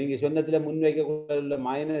 நீங்க சொன்னதுல முன்வைக்க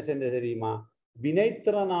மைனஸ் என்ன தெரியுமா?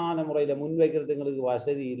 வினைத்திறனான முறையில முன்வைக்கிறதுங்களுக்கு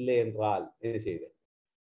வசதி இல்லை என்றால் என்ன செய்யுது?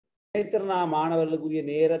 வினைத்திறனா மாணவர்களுக்குரிய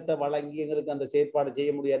நேரத்தை வழங்கி எங்களுக்கு அந்த செயற்பாடு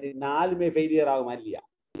செய்ய முடியாது. 4மே ஃபெயிலியர் ஆகுமா இல்லையா?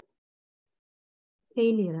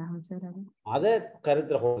 அதை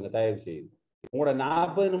கருத்துல போடுங்க தயவு செய்து. உங்களோட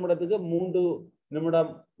 40 நிமிடத்துக்கு 3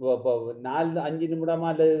 நிமிடம், 5 நிமிடமா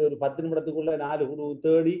அல்லது ஒரு 10 நிமிடத்துக்குள்ள 4 குழு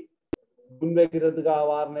தேடி முன்வைக்கிறதுக்காக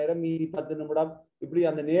வார நேரம், மீதி 10 நிமிடம், இப்படி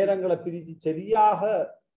அந்த நேரங்களை பிரித்து சரியாக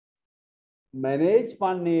மேனேஜ்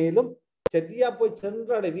பண்ணேலும் சரியா போய்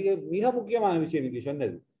சென்றடை. மிக முக்கியமான விஷயம் நீங்க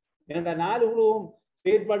சொன்னது. ஏன்னா 4 குழுவும்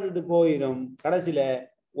செயற்பட்டு போயிடும். கடைசியில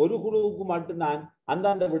ஒரு குழுவுக்கு மட்டும்தான்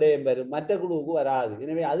அந்தந்த விடயம் வரும், மற்ற குழுவுக்கு வராது.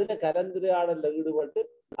 எனவே அதுல கலந்துரையாடல ஈடுபட்டு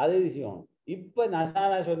அதை செய்யணும். இப்ப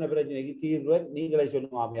நசானா சொன்ன பிரச்சனைக்கு தீர்வு நீங்களே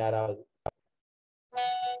சொல்லுவாங்க. யாராவது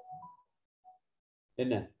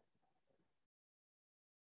என்ன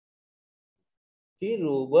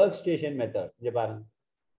தீர்வு? Work station method. இங்க பாருங்க,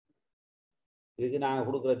 இதுக்கு நாங்க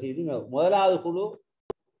கொடுக்குற தீர்வு. முதலாவது குழு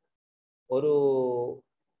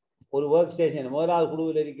ஒரு ஒர்க் ஸ்டேஷன் முதலாவது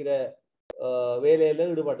குழுவில் இருக்கிற வேலையில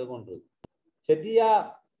ஈடுபட்டு கொண்டு சரியா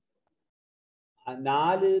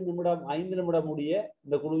 4 நிமிடம் 5 நிமிடம் முடிய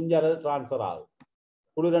இந்த குழு இஞ்சால டிரான்ஸ்பர் ஆகும்.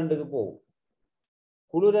 குழு 2க்கு போகும்.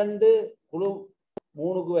 குழு 2 குழு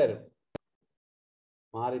 3க்கு வரும்.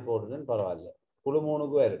 மாறி போடுறதுன்னு பரவாயில்ல. குழு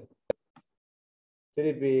 3க்கு வரும்.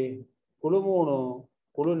 திருப்பி குழு 3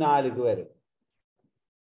 குழு 4க்கு வரும்.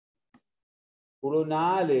 குழு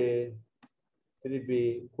 4 திருப்பி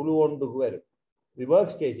குழு 1க்கு வரும். இது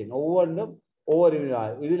ஒர்க் ஸ்டேஷன். ஒவ்வொன்றும் ஒவ்வொரு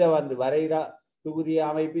இதுல வந்து வரைகிற தொகுதிய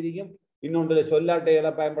அமைப்பிரிக்கும், இன்னொன்றுல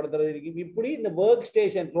சொல்லாட்டைகளை பயன்படுத்துறது இருக்கும். இப்படி இந்த ஒர்க்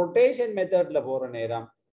ஸ்டேஷன் ரொட்டேஷன் மெத்தட்ல போற நேரம்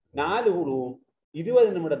 4 குழுவும்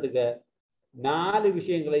 20 நிமிடத்துக்கு 4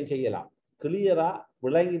 விஷயங்களையும் செய்யலாம். கிளியரா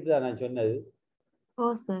விளங்கிட்டு தான் நான் சொன்னது.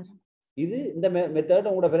 இது இந்த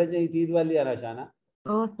மெத்தட் உங்களோட பிரச்சனை தீர்வு இல்லையா ராஷானா?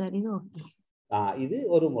 இது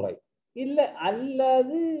ஒரு முறை இல்ல.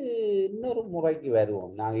 அல்லது இன்னொரு முறைக்கு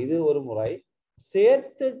வருவோம் நாங்க. இது ஒரு முறை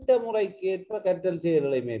சேர்த்திட்ட முறைக்கு ஏற்ப கற்றல்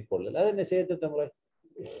செயல்களை மேற்கொள்ளல். அது என்ன சேர்த்திட்ட முறை?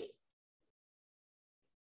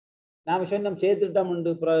 நாம சொன்னோம் சேர்த்திட்டம்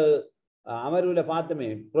என்று அமர்வுல பார்த்தோமே,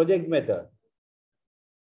 ப்ரொஜெக்ட் மெத்தட்.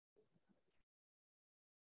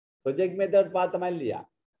 ப்ரொஜெக்ட் மெத்தட் பார்த்தோமா இல்லையா?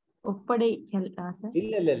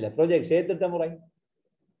 இல்ல ப்ரொஜெக்ட் சேர்த்திட்ட முறை.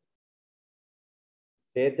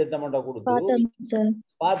 சேர்த்திட்டம் கொடுத்து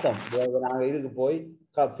பார்த்தோம். நாங்க இதுக்கு போய்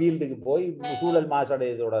ஃபீல்டுக்கு போய் சூழல்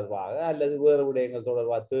மாசடைய தொடர்பாக அல்லது வேறு விடயங்கள்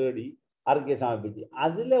தொடர்பாக தேடி அறிக்கை சமர்ப்பிச்சு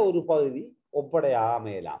அதுல ஒரு பகுதி ஒப்படையாக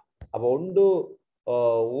அமையலாம். அப்போ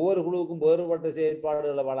ஒவ்வொரு குழுவுக்கும் வேறுபட்ட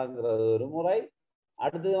செயற்பாடுகளை வழங்குறது ஒரு முறை.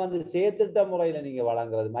 அடுத்தது வந்து சேர்த்திட்ட முறையில நீங்க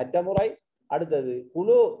வழங்குறது மற்ற முறை. அடுத்தது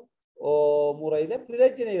குழு முறையில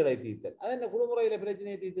பிரச்சனைகளை தீர்த்தல். அது என்ன குழு முறையில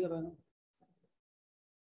பிரச்சனையை தீர்த்துக்கிறாங்க?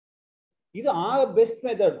 இது பெஸ்ட்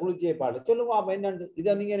மெத்தட் குழு செயற்பாடு. சொல்லுங்க அப்ப என்னன்னு.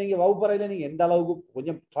 இதை நீங்க வகுப்பறையில நீங்க எந்த அளவுக்கு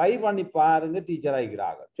கொஞ்சம் ட்ரை பண்ணி பாருங்க. டீச்சர்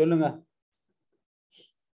ஆகிக்கிறாங்க. சொல்லுங்க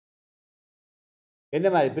என்ன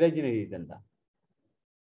மாதிரி பிரச்சனை தீர்த்தா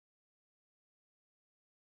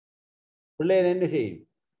பிள்ளைகள் என்ன செய்யும்?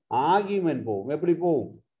 ஆர்கியூமெண்ட் போகும். எப்படி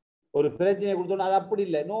போகும்? ஒரு பிரச்சனையை கொடுத்தோன்னா அது அப்படி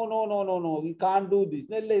இல்லை, no no no no no we can't do this,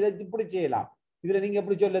 இல்லை இதை இப்படி செய்யலாம், இதுல நீங்க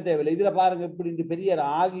எப்படி சொல்ல தேவையில்லை, இதுல பாருங்க இப்படி பெரிய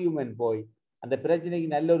ஆர்கியூமெண்ட் போய் அந்த பிரச்சனைக்கு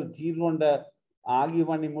நல்ல ஒரு தீர்வுண்ட ஆர்கியூ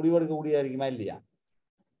பண்ணி முடிவெடுக்க முடியாது இருக்குமா இல்லையா?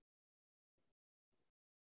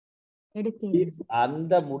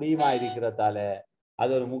 அந்த முடியுமா இருக்கிறதால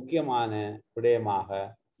அது ஒரு முக்கியமான விடயமாக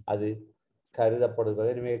அது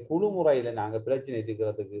கருதப்படுகிறது. எனவே குழு முறையில நாங்க பிரச்சனை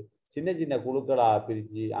தீர்க்கிறதுக்கு சின்ன சின்ன குழுக்களாக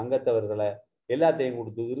பிரித்து அங்கத்தவர்களை எல்லாத்தையும்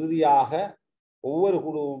கொடுத்து இறுதியாக ஒவ்வொரு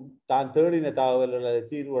குழுவும் தான் தேடின தகவல்களை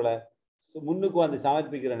தீர்வுகளை முன்னுக்கு வந்து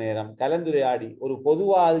சமர்ப்பிக்கிற நேரம் கலந்துரையாடி ஒரு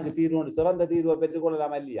பொதுவாக அதுக்கு தீர்வு சிறந்த தீர்வை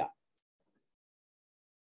பெற்றுக்கொள்ளலாமா இல்லையா?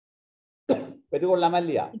 பெற்றுக்கொள்ளலாமா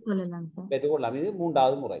இல்லையா? பெற்றுக்கொள்ளலாம். இது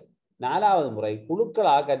 3வது முறை. 4வது முறை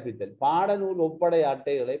குழுக்களாக கற்பித்தல். பாடநூல் ஒப்படை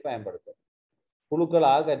அட்டைகளை பயன்படுத்தல்.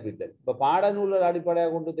 குழுக்களாக கற்பித்தல். இப்ப பாடநூல்கள்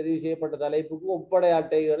அடிப்படையாக கொண்டு தெரிவு செய்யப்பட்ட தலைப்புக்கு ஒப்படை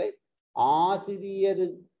அட்டைகளை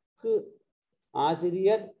ஆசிரியருக்கு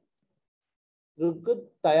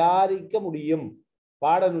தயாரிக்க முடியும்.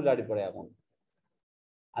 பாடநூல் அடிப்படையாக கொண்டு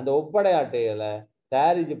அந்த ஒப்படை அட்டைகளை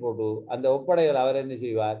தயாரித்து போட்டு அந்த ஒப்படைகளை அவர் என்ன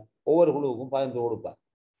செய்வார்? ஒவ்வொரு குழுவுக்கும் பகிர்ந்து கொடுப்பார்.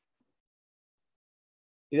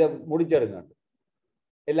 இதை முடிச்செடுங்க,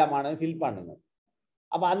 எல்லா மாணவரும் ஃபில் பண்ணுங்க.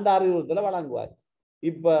 அப்ப அந்த அறிவுறுத்தலை வழங்குவார்.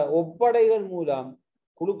 இப்ப ஒப்படைகள் மூலம்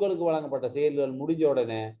குழுக்களுக்கு வழங்கப்பட்ட செயல்கள் முடிஞ்ச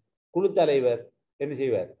உடனே குழு தலைவர் என்ன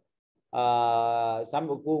செய்வார்?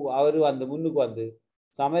 அவர் வந்து முன்னுக்கு வந்து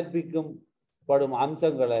சமர்ப்பிக்கப்படும்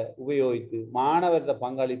அம்சங்களை உபயோகித்து மாணவர்கிட்ட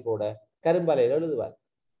பங்களிப்போட கரும்பலையில் எழுதுவார்.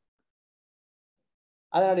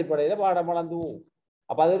 அதன் அடிப்படையில பாடம் வளர்ந்துவோம்.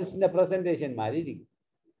 அப்ப அது ஒரு சின்ன பிரசன்டேஷன் மாதிரி இருக்கு.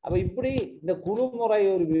 அப்ப இப்படி இந்த குழு முறை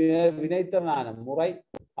ஒரு வினைத்தனான முறை.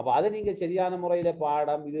 அப்ப அதை நீங்க சரியான முறையில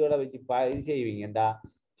பாடம் இதுகளை வச்சு இது செய்வீங்கடா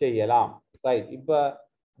செய்யலாம். ரைட். இப்ப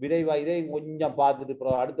விரைவா இதையும் கொஞ்சம்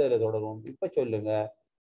பார்த்துட்டு அடுத்ததுல தொடரும். இப்ப சொல்லுங்க,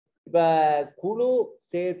 இப்ப குழு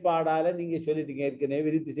செயற்பாடால நீங்க சொல்லிட்டீங்க ஏற்கனவே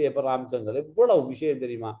விருத்தி செய்யப்படுற அம்சங்கள் எவ்வளவு விஷயம்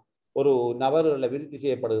தெரியுமா? ஒரு நபர்களை விருத்தி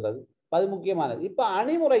செய்யப்படுகிறது, அது முக்கியமானது. இப்ப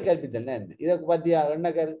அணிமுறை கற்பித்தல் என்ன? இதை பத்தியா என்ன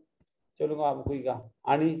கருத்து சொல்லுங்க குயிக்கா.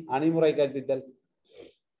 அணிமுறை கற்பித்தல்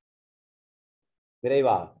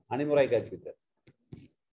விரைவா. அணிமுறை கற்பித்தல்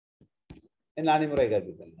என்ன? அணிமுறை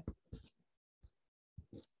கற்பித்தல்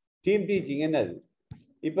டீம் டீச்சிங் என்னது?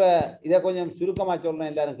 இப்ப இதை கொஞ்சம் சுருக்கமா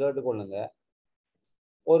சொல்லணும், எல்லாரும் கேட்டுக்கொள்ளுங்க.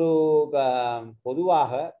 ஒரு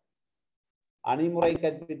பொதுவாக அணிமுறை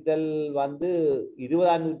கற்பித்தல் வந்து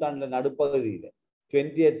 20ஆம் நூற்றாண்டுல நடுப்பகுதியில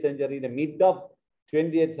 20th செஞ்சுரியில மிட் ஆஃப்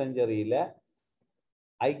 20th செஞ்சுரியில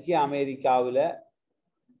ஐக்கிய அமெரிக்காவில்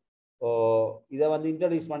இதை வந்து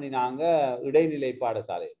இன்ட்ரடியூஸ் பண்ணினாங்க இடைநிலை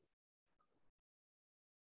பாடசாலை.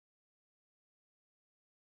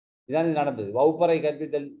 இதான் இது நடந்தது. வகுப்பறை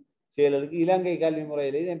கற்பித்தல் செயலுக்கு இலங்கை கல்வி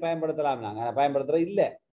முறையில இதை பயன்படுத்தலாம். நாங்க பயன்படுத்துற இல்லை.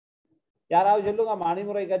 யாராவது சொல்லுங்க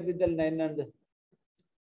அணிமுறை கற்பித்தல் என்னன்னு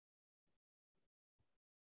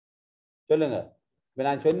சொல்லுங்க. இப்ப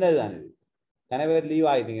நான் சொன்னதுதான் இது. கணவர் லீவ்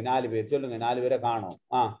ஆயிட்டீங்க 4 பேர். சொல்லுங்க, 4 பேரை காணோம்.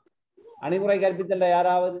 அணிமுறை கற்பித்தல்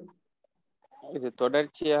யாராவது? இது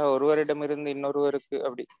தொடர்ச்சியாக ஒருவரிடமிருந்து இன்னொருவருக்கு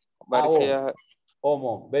அப்படி வரிசையாக.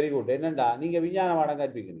 ஓமோ, வெரி குட். என்னண்டா நீங்க விஞ்ஞான பாடம்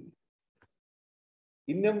கற்பிக்கிறீங்க,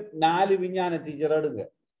 இன்னும் 4 விஞ்ஞான டீச்சர் எடுங்க,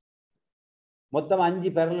 மொத்தம்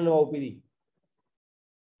 5 பேரலல் வகுப்பு.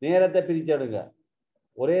 நேரத்தை பிரிச்செடுங்க.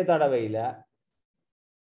 ஒரே தடவையில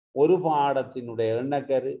ஒரு பாடத்தினுடைய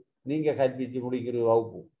எண்ணக்கரு நீங்க கற்பிச்சு முடிக்கிற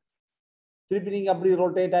வகுப்பு, திருப்பி நீங்க அப்படி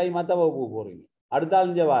ரொட்டேட் ஆகி மற்ற வகுப்பு போறீங்க. அடுத்த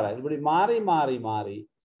அழிஞ்ச வார இப்படி மாறி மாறி மாறி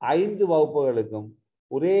 5 வகுப்புகளுக்கும்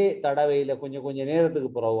ஒரே தடவையில கொஞ்சம் கொஞ்சம் நேரத்துக்கு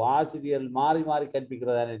பிறகு ஆசிரியர் மாறி மாறி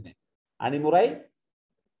கற்பிக்கிறதா என்ன? அணிமுறை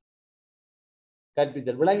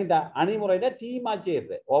கற்பித்தல். விளங்கிட்டா? அணிமுறையில டீமா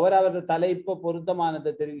சேர்றது. ஒவ்வொரு தலைப்பை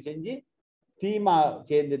பொருத்தமானதை தெரிவு செஞ்சு டீமா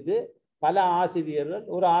சேர்ந்துட்டு பல ஆசிரியர்கள்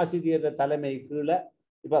ஒரு ஆசிரியர் தலைமை கீழே,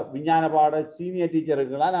 இப்ப விஞ்ஞான பாட சீனியர்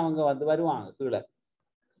டீச்சருக்கெல்லாம் அவங்க வந்து வருவாங்க. கீழே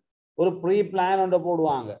ஒரு ப்ரீ பிளான் ஒன்றை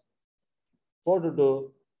போடுவாங்க. போட்டுட்டு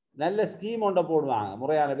நல்ல ஸ்கீம் ஒன்றை போடுவாங்க,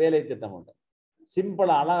 முறையான வேலை திட்டம் ஒன்று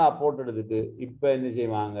சிம்பிளா அழகா போட்டு எடுத்துட்டு இப்ப என்ன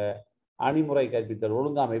செய்வாங்க? அணிமுறை கற்பித்தல்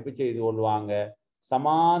ஒழுங்கமைப்பு செய்து கொள்வாங்க.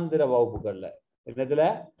 சமாந்திர வகுப்புகள்ல, என்னதுல?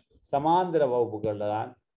 சமாந்திர வகுப்புகள்ல தான்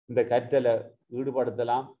இந்த கற்றலை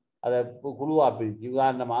ஈடுபடுத்தலாம். அதை குழுவா பிரிச்சு,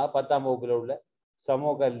 உதாரணமாக 10ஆம் வகுப்புல உள்ள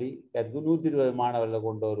சமூக கல்வி 120 மாணவர்களை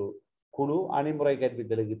கொண்ட ஒரு குழு அணிமுறை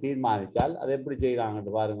கற்பித்தலுக்கு தீர்மானித்தால் அதை எப்படி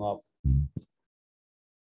செய்யறாங்கன்னு பாருங்க.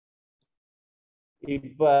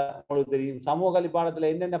 இப்ப உங்களுக்கு தெரியும் சமூக கல்வி பாடத்துல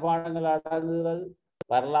என்னென்ன பாடங்கள் அடங்குகிறது?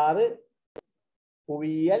 வரலாறு,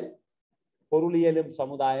 புவியியல், பொருளியலும்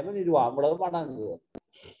சமுதாயமும் நிர்வாகம், அவ்வளவு அடங்குகிறது.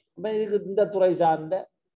 இதுக்கு இந்த துறை சார்ந்த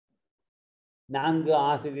 4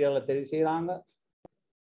 ஆசிரியர்களை தெரிவு செய்யறாங்க.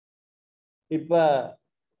 இப்ப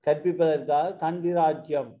கற்பிப்பதற்காக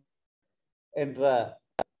கண்டிராஜ்யம் என்ற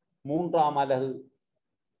 3ஆம் அலகு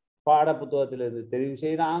பாட புத்தகத்திலிருந்து தெரிவு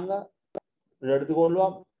செய்யறாங்க.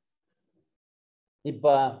 எடுத்துக்கொள்வோம்.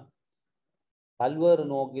 இப்ப பல்வேறு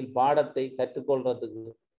நோக்கில் பாடத்தை கற்றுக்கொள்றதுக்கு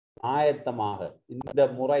ஆயத்தமாக, இந்த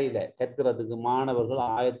முறையில கற்கிறதுக்கு மாணவர்கள்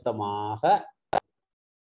ஆயத்தமாக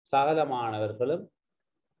சகல மாணவர்களும்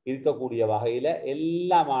இருக்கக்கூடிய வகையில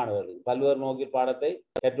எல்லா மாணவர்களுக்கும் பல்வேறு நோக்கில் பாடத்தை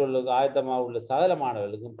கற்றுள்ளதுக்கு ஆயத்தமாக உள்ள சகல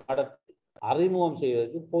மாணவர்களுக்கும் பாடத்தை அறிமுகம்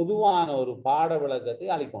செய்வதற்கு பொதுவான ஒரு பாட விளக்கத்தை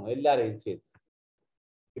அளிக்கணும் எல்லாரையும் சேர்த்து.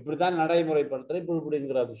 இப்படித்தான் நடைமுறைப்படுத்துற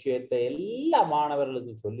இப்படிங்கிற விஷயத்தை எல்லா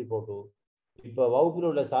மாணவர்களுக்கும் சொல்லி போட்டு இப்ப வகுப்பில்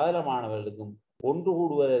உள்ள சகல மாணவர்களுக்கும் ஒன்று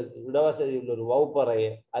கூடுவதற்கு இடவசதி உள்ள ஒரு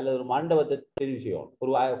வகுப்பறையை அல்லது ஒரு மண்டபத்தை தெரிவு செய்யணும்.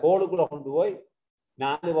 ஒரு ஹோலுக்குள்ள கொண்டு போய்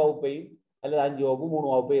 4 வகுப்பையும் அல்லது 5 வகுப்பு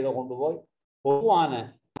 3 வகுப்பையும் இதை கொண்டு போய் பொதுவான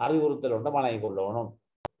அறிவுறுத்தல் ஒன்றை வழங்கி கொள்ளணும்.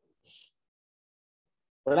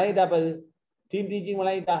 விளங்கிட்டா? டீம் டீச்சிங்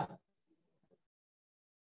விளங்கிட்டா?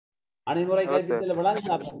 அணிமுறை கற்பித்தல்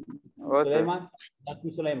விளங்கிட்டா? சுலைமான்,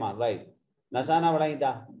 சுலைமான் ரைட். நசானா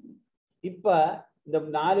விளங்கிட்டா? இப்ப இந்த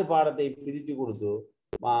 4 பாடத்தை பிரித்து கொடுத்து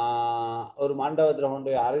ஒரு மண்டபத்துல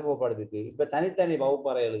கொண்டு அறிமுகப்படுத்திட்டு இப்ப தனித்தனி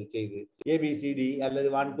வகுப்பறைகளுக்கு செய்து ABCD அல்லது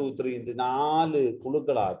 1 2 3 என்று 4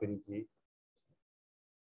 குழுக்களா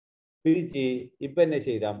பிரிச்சு இப்ப என்ன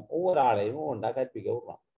செய்யறோம், ஒவ்வொரு ஆளையும் ஒன்றா கற்பிக்க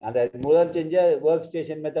விடுறோம். அந்த முதல் செஞ்ச ஒர்க்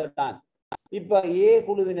ஸ்டேஷன் மெத்தட் தான். இப்ப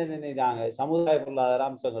குழுவினர் நினைக்கிறாங்க சமுதாய பொருளாதார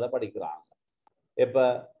அம்சங்களை படிக்கிறாங்க. எப்ப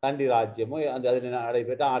கண்டி ராஜ்யமோ அந்த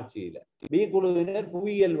நடைபெற்ற ஆட்சியில. B குழுவினர்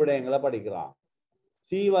புவியியல் விடயங்களை படிக்கிறாங்க.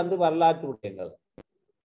 C வரலாற்று விடயங்கள்,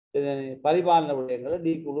 பரிபாலன விடயங்களை D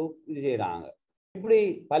குழு இது செய்யறாங்க. இப்படி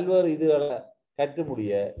பல்வேறு இதுகளை கற்று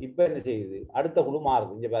முடிய இப்ப என்ன செய்யுது, அடுத்த குழு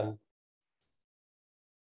மாறுது. இங்க பாருங்க,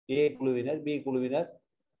 A குழுவினர் B குழுவினர்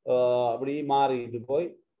அப்படி மாறிட்டு போய்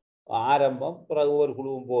ஆரம்பம், பிறகு ஒவ்வொரு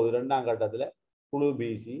குழுவும் போகுது. 2ஆம் கட்டத்துல குழு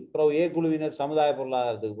BC, பிறகு A குழுவினர் சமுதாய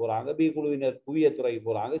பொருளாதாரத்துக்கு போறாங்க, B குழுவினர் புவியத்துறைக்கு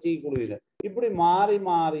போறாங்க, C குழுவினர் இப்படி மாறி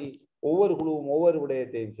மாறி ஒவ்வொரு குழுவும் ஒவ்வொரு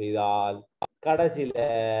விடயத்தையும் செய்தால் கடைசியில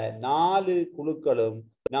 4 குழுக்களும்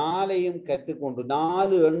 4ஐயும் கற்றுக்கொண்டு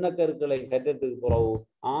 4 எண்ணக்கருக்களை கற்றதுக்கு பிறகு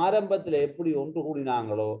ஆரம்பத்துல எப்படி ஒன்று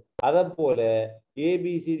கூடினாங்களோ அதை போல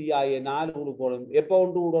ABCD ஆகிய 4 குழுக்களும் எப்ப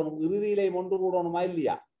ஒன்று கூடணும், இறுதியிலையும் ஒன்று கூடணுமா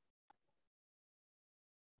இல்லையா?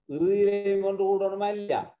 இறுதியிலையும் ஒன்று கூடணுமா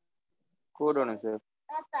இல்லையா? கூடணும் சார்.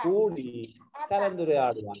 கூடி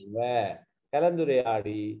கலந்துரையாடுவாங்க.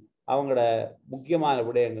 கலந்துரையாடி அவங்களோட முக்கியமான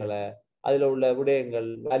விடயங்களை, அதுல உள்ள விடயங்கள்,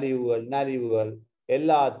 வலிவுகள் நலிவுகள்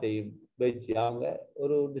எல்லாத்தையும் வச்சு அவங்க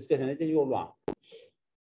ஒரு டிஸ்கஷனை செஞ்சு கொள்வாங்க.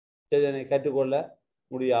 கற்றுக்கொள்ள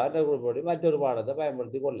முடியாத மற்றொரு பாடத்தை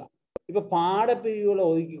பயன்படுத்தி கொள்ளலாம். இப்ப பாடப்பிரிவுகளை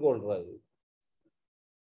ஒதுக்கி கொள்றது,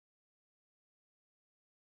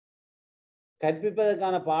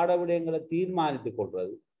 கற்பிப்பதற்கான பாட விடயங்களை தீர்மானித்துக்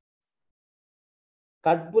கொள்றது,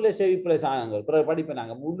 கற்புல செவிப்புல சாதனங்கள் பிறகு படிப்போம்.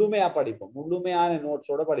 நாங்க முழுமையா படிப்போம், முழுமையான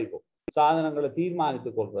நோட்ஸோட படிப்போம். சாதனங்களை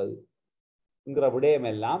தீர்மானித்துக் கொள்றதுங்கிற விடயம்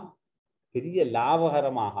எல்லாம் பெரிய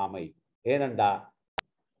லாபகரமாக அமையும். ஏனென்றா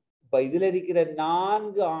இப்ப இதுல இருக்கிற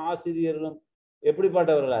 4 ஆசிரியர்களும்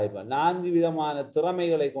எப்படிப்பட்டவர்களாயிருப்பார், 4 விதமான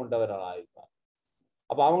திறமைகளை கொண்டவர்களாயிருப்பார்.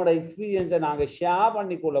 அப்ப அவங்களோட எக்ஸ்பீரியன்ஸை நாங்க ஷேர்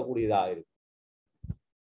பண்ணி கொள்ளக்கூடியதாக இருக்கும்.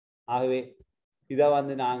 ஆகவே இதை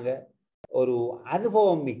நாங்க ஒரு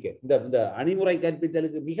அனுபவம் மிக்க இந்த அணிமுறை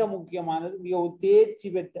கற்பித்தலுக்கு மிக முக்கியமானது, மிக தேர்ச்சி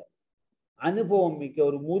பெற்ற அனுபவம் மிக்க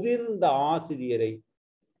ஒரு முதிர்ந்த ஆசிரியரை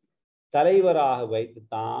தலைவராக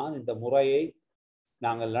வைத்துத்தான் இந்த முறையை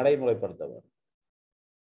நாங்கள் நடைமுறைப்படுத்த வேண்டும்.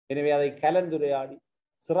 எனவே அதை கலந்துரையாடி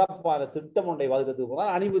சிறப்பான திட்டம் ஒன்றை வகுத்ததுக்கு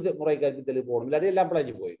போனால் அணிமுறை கற்பித்தலுக்கு போகணும், இல்லாட்டி எல்லாம்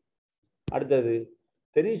பிழைஞ்சு போயிடும். அடுத்தது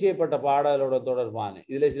தெரிவு செய்யப்பட்ட பாடலோட தொடர்பான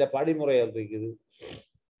இதுல சில படிமுறைகள் இருக்குது.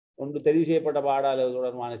 ஒன்று, தெரிவு செய்யப்பட்ட பாடல்கள்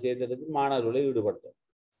தொடர்பான சேர்ந்தெடுத்து மாணவர்களை ஈடுபடுத்தும்.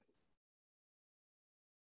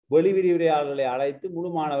 வெளி விரிவுரையாளர்களை அழைத்து முழு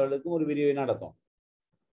மாணவர்களுக்கும் ஒரு விரிவை நடத்தும்.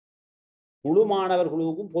 முழு மாணவர்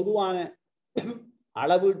குழுவுக்கும் பொதுவான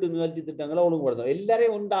அளவீட்டு நிகழ்ச்சி திட்டங்களை ஒழுங்குபடுத்தும்.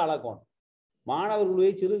 எல்லாரையும் ஒன்றா அளக்கணும். மாணவர்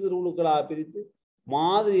குழுவை சிறு சிறு குழுக்களாக பிரித்து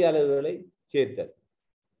மாதிரி அளவுகளை சேர்த்தல்,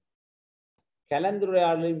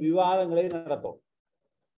 கலந்துரையாடலின் விவாதங்களை நடத்தும்,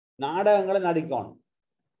 நாடகங்களை நடிக்கணும்.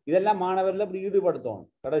 இதெல்லாம் மாணவர்கள் அப்படி ஈடுபடுத்தணும்.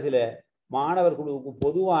 கடைசியில மாணவர் குழுவுக்கு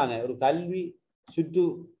பொதுவான ஒரு கல்வி சுற்று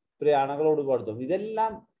பிரயாணங்களோடு படுத்தும்.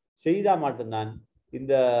 இதெல்லாம் செய்தால் மட்டும்தான்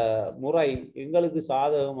இந்த முறை எங்களுக்கு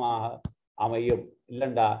சாதகமாக அமையும்.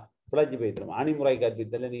 இல்லைண்டா பிழைச்சி போய்த்தரும். அணிமுறை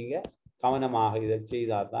கற்பித்தல நீங்க கவனமாக இதை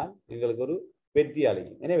செய்தால்தான் எங்களுக்கு ஒரு வெற்றி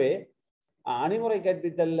அளிக்கும். எனவே அணிமுறை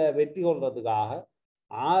கற்பித்தல்ல வெற்றி கொள்றதுக்காக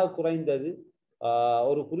குறைந்தது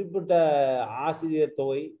ஒரு குறிப்பிட்ட ஆசிரியர்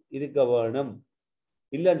தொகை இருக்க வேணும்.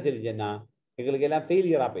 இல்லைன்னு சொல்லி சொன்னா எங்களுக்கு எல்லாம்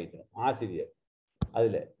ஃபெயிலியரா போயிடும் ஆசிரியர்.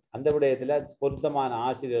 அதுல அந்த விடயத்துல பொருத்தமான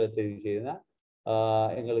ஆசிரியரை தெரிவு செய்தா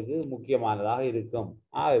எங்களுக்கு முக்கியமானதாக இருக்கும்.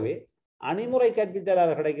 ஆகவே அணிமுறை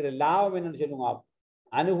கற்பித்தலால் கிடைக்கிற லாபம் என்னன்னு சொல்லுங்க,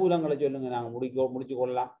 அனுகூலங்களை சொல்லுங்க, நாங்க முடிச்சு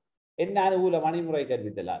கொள்ளலாம். என்ன அனுகூலம் அணிமுறை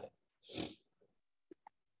கற்பித்தலால்?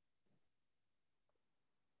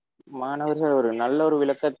 மாணவர்கள் ஒரு நல்ல ஒரு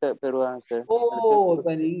விளக்கத்தை பெறுவாங்க.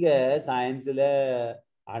 இப்ப நீங்க சயின்ஸ்ல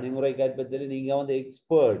அணிமுறை கற்பித்தல் நீங்க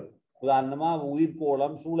எக்ஸ்பர்ட். உதாரணமா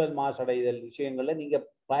உயிர்கோளம், சூழல் மாசடைதல் விஷயங்கள்ல நீங்க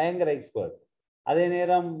பயங்கர எக்ஸ்பர்ட். அதே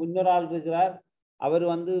நேரம் இன்னொரு ஆள் இருக்கிறார், அவர்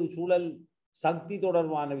சூழல் சக்தி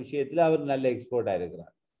தொடர்பான விஷயத்துல அவர் நல்ல எக்ஸ்பர்ட்டா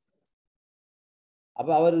இருக்கிறார். அப்ப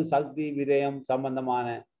அவர் சக்தி விரயம் சம்பந்தமான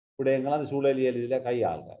விடயங்கள் அந்த சூழலியல் இதுல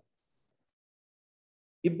கையாளுறார்.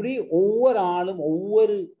 இப்படி ஒவ்வொரு ஆளும்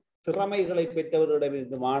ஒவ்வொரு திறமைகளை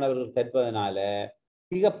பெற்றவர்களிடமிருந்து மாணவர்கள் கற்பதனால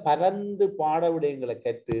மிக பரந்து பாட விடயங்களை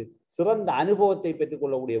கற்று சிறந்த அனுபவத்தை பெற்றுக்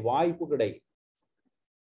கொள்ளக்கூடிய வாய்ப்பு கிடைக்கும்.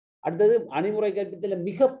 அடுத்தது அணிமுறை கற்பித்தல்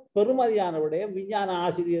மிக பெருமதியான விடயம் விஞ்ஞான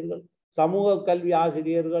ஆசிரியர்கள், சமூக கல்வி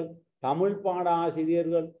ஆசிரியர்கள், தமிழ் பாட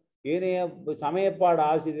ஆசிரியர்கள், ஏனைய சமயப்பாட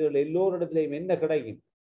ஆசிரியர்கள் எல்லோரிடத்திலையும் என்ன கிடைக்கும்?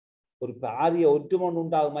 ஒரு பாரிய ஒற்றுமை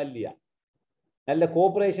உண்டாகுமா இல்லையா? நல்ல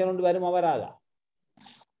கோஆபரேஷன் ஒன்று வருமா வராதா?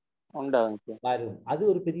 வரும். அது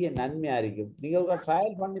ஒரு பெரிய நன்மையா இருக்கும். நீங்க ஒரு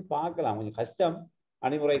ட்ரையல் பண்ணி பார்க்கலாம். கொஞ்சம் கஷ்டம்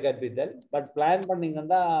அணிமுறை கற்பித்தல், பட் பிளான்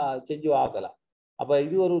பண்ணீங்கன்னா செஞ்சு பார்க்கலாம். அப்ப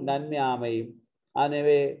இது ஒரு நன்மை அமையும்.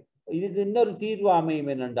 எனவே இதுக்கு இன்னொரு தீர்வு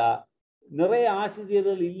அமையும் என்னண்டா, நிறைய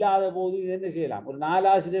ஆசிரியர்கள் இல்லாத போது இது என்ன செய்யலாம்? ஒரு 4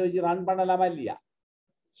 ஆசிரியர் வச்சு ரன் பண்ணலாமா இல்லையா?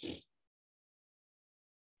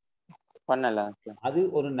 பண்ணலாம். அது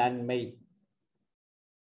ஒரு நன்மை.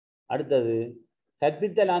 அடுத்தது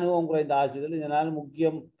கற்பித்தல் அனுபவம் குறைந்த ஆசிரியர்கள் இதனால்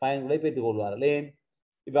முக்கியம் பயன்களை பெற்றுக் கொள்வார்கள். ஏன்?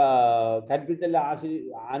 இப்ப கற்பித்தல்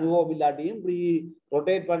அனுபவம் இல்லாட்டியும் இப்படி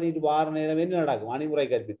ரொட்டேட் பண்ணிட்டு வார நேரம் என்ன நடக்கும்? அணிமுறை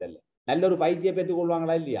கற்பித்தல் நல்ல ஒரு பயிற்சியை பெற்றுக்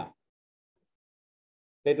கொள்வாங்களா இல்லையா?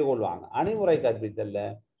 பெற்றுக்கொள்வாங்க. அணிமுறை கற்பித்தல்ல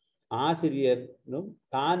ஆசிரியரும்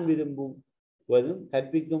தான் விரும்புவதும்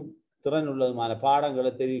கற்பிக்கும் திறன் உள்ளதுமான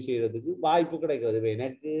பாடங்களை தெரிவு செய்யறதுக்கு வாய்ப்பு கிடைக்கிறது.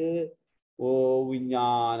 எனக்கு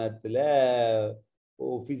விஞ்ஞானத்துல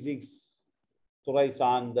பிசிக்ஸ் துறை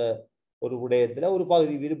சார்ந்த ஒரு விடயத்துல ஒரு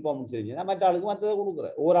பகுதி விருப்பம் செஞ்சுன்னா மற்ற ஆளுக்கு மற்றதை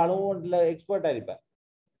கொடுக்குறேன். ஒவ்வொரு ஆளும் ஒன்றில் எக்ஸ்பர்ட்டா இருப்பேன்.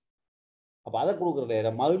 அப்ப அதை கொடுக்குற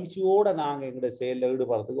நேரம் மகிழ்ச்சியோட நாங்கள் எங்களுடைய செயலில்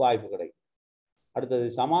ஈடுபடுறதுக்கு வாய்ப்பு கிடைக்கும். அடுத்தது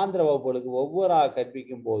சமாந்திர வகுப்புகளுக்கு ஒவ்வொரு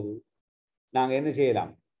கற்பிக்கும் போது நாங்கள் என்ன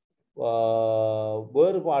செய்யலாம்?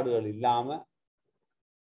 வேறுபாடுகள் இல்லாம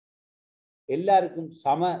எல்லாருக்கும்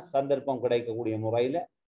சம சந்தர்ப்பம் கிடைக்கக்கூடிய முறையில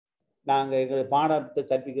நாங்கள் எங்கள் பாடத்தை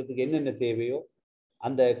கற்பிக்கிறதுக்கு என்னென்ன தேவையோ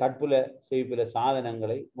அந்த கற்புல செய்ப்புல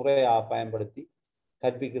சாதனங்களை முறையாக பயன்படுத்தி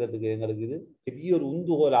கற்பிக்கிறதுக்கு எங்களுக்கு இது பெரிய ஒரு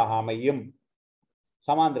உந்துகோலாக அமையும்.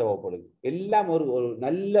 சமாந்திர வகுப்புகளுக்கு எல்லாம் ஒரு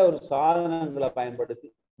நல்ல ஒரு சாதனங்களை பயன்படுத்தி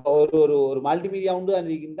ஒரு மல்டிமீடியா உண்டு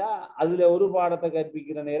இருக்கின்றா அதுல ஒரு பாடத்தை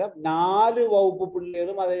கற்பிக்கிற நேரம் 4 வகுப்பு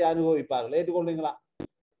பிள்ளைகளும் அதை அனுபவிப்பார்கள். ஏற்றுக்கொள்றீங்களா?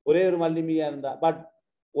 ஒரே ஒரு மல்டிமீடியா இருந்தா, பட்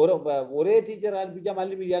ஒரே டீச்சர் அனுப்பிச்சா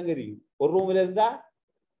மல்டிமீடியா அங்க இருக்கும். ஒரு ரூம்ல இருந்தா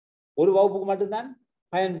ஒரு வகுப்புக்கு மட்டும்தான்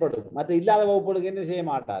பயன்படும். மற்ற இல்லாத வகுப்புகளுக்கு என்ன செய்ய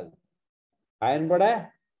மாட்டாது? பயன்பட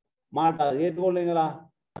மாட்டாது. ஏற்றுக்கொள்றீங்களா?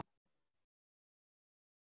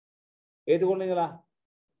 ஏற்றுக்கொள்றீங்களா?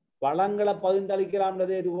 வளங்களை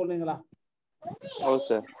பகிர்ந்தளிக்கலாம்ன்றதை ஏற்றுக்கொள்றீங்களா?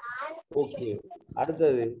 ஓகே.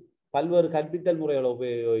 அடுத்தது பல்வேறு கற்பித்தல் முறைகளை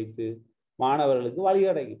உபயோகித்து மாணவர்களுக்கு வழி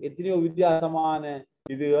கிடைக்கும். எத்தனையோ வித்தியாசமான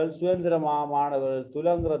இதுகள் சுதந்திரமா மாணவர்கள்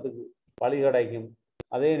துலங்குறதுக்கு வழி கிடைக்கும்.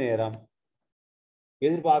 அதே நேரம்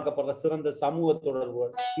எதிர்பார்க்கப்படுற சிறந்த சமூக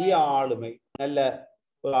தொடர்புகள், சுய ஆளுமை, நல்ல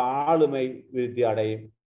ஒரு ஆளுமை விருத்தி அடையும்.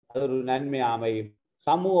 அது ஒரு நன்மை அமையும்.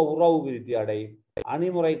 சமூக உறவு விருத்தி அடையும்.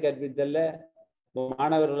 அணிமுறை கற்பித்தல்ல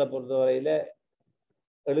மாணவர்களை பொறுத்தவரையில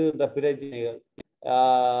எழுகின்ற பிரச்சனைகள்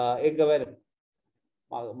எங்க வரும்?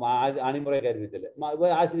 அணிமுறை கற்பித்தல்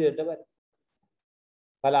ஆசிரியர்கிட்ட வரும்.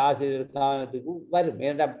 பல ஆசிரியர் கவனத்துக்கும் வரும்.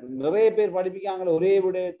 ஏன்னா நிறைய பேர் படிப்பிக்காங்களே ஒரே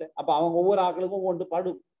விடயத்தை. அப்ப அவங்க ஒவ்வொரு ஆக்களுக்கும் கொண்டு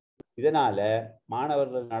படும். இதனால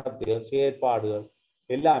மாணவர்கள் நடத்திய செயற்பாடுகள்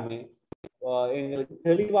எல்லாமே எங்களுக்கு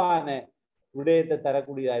தெளிவான விடயத்தை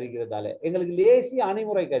தரக்கூடியதா இருக்கிறதால எங்களுக்கு லேசி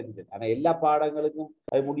அணிமுறை கற்பித்தல். ஆனா எல்லா பாடங்களுக்கும்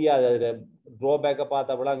அது முடியாது. அதுல ட்ராபேக்கை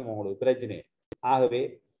பார்த்தா விளங்கும் உங்களுக்கு பிரச்சனை. ஆகவே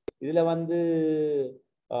இதுல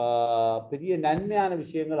பெரிய நன்மையான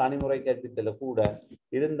விஷயங்கள் அணிமுறை கற்பித்தல கூட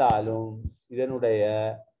இருந்தாலும் இதனுடைய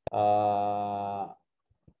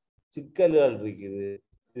சிக்கல்கள் இருக்குது.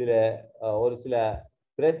 இதுல ஒரு சில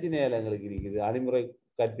பிரச்சனைகள் எங்களுக்கு இருக்குது. அணிமுறை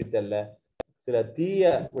கற்பித்தல்ல சில தீய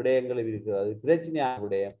விடயங்கள் இருக்கிறது. பிரச்சனையான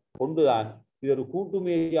விடயம் கொண்டுதான் இது ஒரு கூட்டு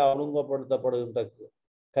முயற்சியாக ஒழுங்குபடுத்தப்படுகின்ற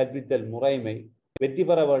கற்பித்தல் முறைமை வெற்றி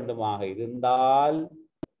பெற வேண்டுமாக இருந்தால்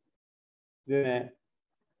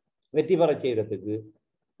வெற்றி பெற செய்யறதுக்கு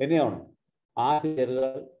என்ன வேணும்?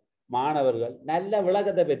 ஆசிரியர்கள் மாணவர்கள் நல்ல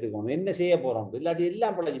விளக்கத்தை பெற்றுக்கணும். என்ன செய்ய போறோம்? இல்லாட்டி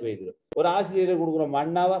எல்லாம் பிழைஞ்சு போயிடுது. ஒரு ஆசிரியரை கொடுக்குறோம்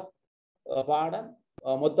 1 hour பாடம்,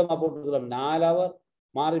 மொத்தமா போட்டுருக்கிறோம் 4 hour,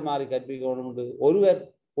 மாறி மாறி கற்பிக்கணும். ஒருவர்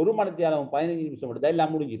 1 மணி நேரம் 15 நிமிஷம் எடுத்தா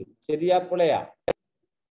எல்லாம் முடிஞ்சிடும். சரியா பிள்ளையா?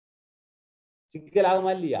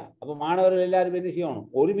 சிக்கலாகுமா இல்லையா? அப்ப மாணவர்கள் எல்லாரும் என்ன செய்யணும்?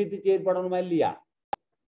 ஒருமித்து செயற்படணுமா இல்லையா?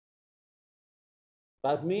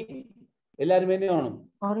 ராஸ்மி எல்லாரும் என்ன வேணும்?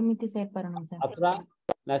 ஒருமித்து செயற்படணும் சார். அப்புறம்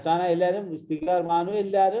நசானா எல்லாரும் இஸ்திகார் மானு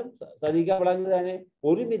எல்லாரும் சதிகா விளங்குதானே?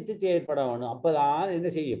 ஒருமித்து செயற்பட வேணும். அப்பதான் என்ன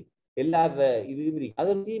செய்யும்? எல்லார இது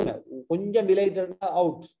அது ஒரு தீமை. கொஞ்சம் விளையிட்டா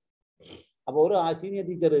அவுட். அப்போ ஒரு சீனியர்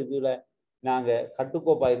டீச்சருக்கு நாங்கள்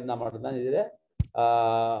கட்டுக்கோப்பாக இருந்தால் மட்டும்தான் இதில்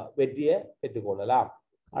வெற்றியை பெற்றுக்கொள்ளலாம்.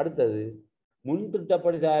 அடுத்தது முன்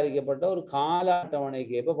திட்டப்படி தயாரிக்கப்பட்ட ஒரு கால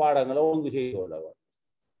அட்டவணைக்கு ஏற்ப பாடங்களை ஒழுங்கு செய்து கொள்ளவும்.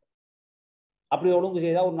 அப்படி ஒழுங்கு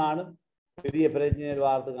செய்தால் ஒரு நாளும் பெரிய பிரச்சனை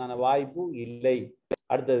வாரத்துக்கான வாய்ப்பு இல்லை.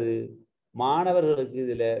 அடுத்தது மாணவர்களுக்கு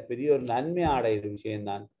இதில் பெரிய ஒரு நன்மை அடைகிற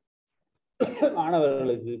விஷயம்தான்,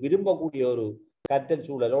 மாணவர்களுக்கு விரும்பக்கூடிய ஒரு கற்றல்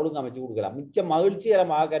சூழல் ஒழுங்கமைச்சு கொடுக்கலாம். மிச்ச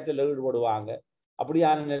மகிழ்ச்சிகரமாக கற்றல் ஈடுபடுவாங்க.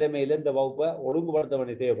 அப்படியான நிலைமையில இந்த வகுப்பை ஒழுங்குபடுத்த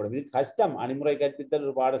வேண்டிய தேவைப்படும். இது கஷ்டம். அணிமுறை கற்பித்தல்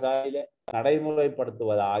ஒரு பாடசாலையில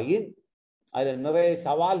நடைமுறைப்படுத்துவதாகின் அதுல நிறைய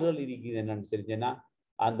சவால்கள் இருக்குது. என்னன்னு தெரிஞ்சுன்னா,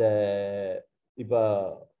 அந்த இப்ப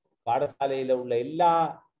பாடசாலையில உள்ள எல்லா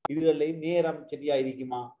இதுகள்லையும் நேரம் சரியா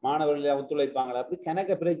இருக்குமா, மாணவர்கள் ஒத்துழைப்பாங்களா, அப்படி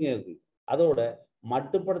கணக்க பிரச்சனை இருக்கு. அதோட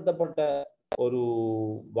மட்டுப்படுத்தப்பட்ட ஒரு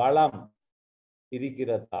வளம்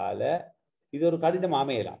இருக்கிறதால இது ஒரு கடினம்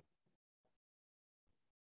அமையலாம்,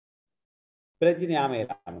 பிரச்சனை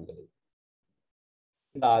அமையலாம்.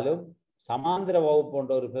 இருந்தாலும் சமாந்திர வகுப்பு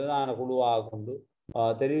போன்ற ஒரு பிரதான குழுவாக கொண்டு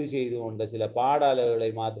தெரிவு செய்து கொண்ட சில பாடாளர்களை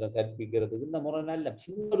மாத்திரம் கற்பிக்கிறதுக்கு இந்த முறை நல்ல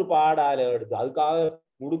சின்ன ஒரு பாடாளர் எடுத்து அதுக்காக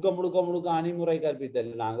முழுக்க அணிமுறை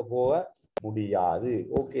கற்பித்தல் நாங்கள் போக முடியாது.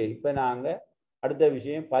 ஓகே, இப்போ நாங்கள் அடுத்த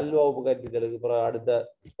விஷயம் பல் வகுப்பு கற்பித்தலுக்கு அப்புறம் அடுத்த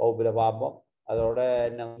வகுப்பில் பார்ப்போம். அதோட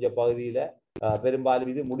இன்னும் கொஞ்சம் பகுதியில் பெரும்பாலும்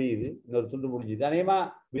இது முடியுது, இன்னொரு துண்டு முடிஞ்சுது. அநேகமா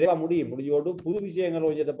விரைவாக முடிஞ்சோடு புது விஷயங்கள்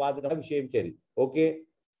கொஞ்சத்தை பார்த்துட்டா விஷயம் சரி. ஓகே,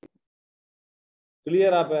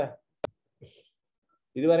 கிளியரா? இப்ப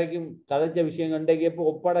இதுவரைக்கும் கதைச்ச விஷயம் கண்டைக்கு எப்போ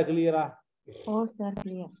ஒப்படை கிளியரா?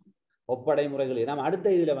 ஒப்படை முறை கிளியர். நம்ம அடுத்த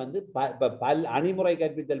இதுல வந்து பல் அணிமுறை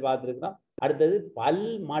கற்பித்தல் பார்த்துருக்கிறோம். அடுத்தது பல்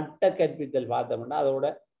மட்ட கற்பித்தல் பார்த்தோம்னா அதோட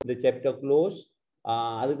இந்த சாப்டர் க்ளோஸ்.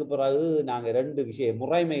 அதுக்கு பிறகு நாங்கள் 2 விஷயம்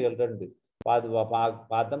முறைமைகள் 2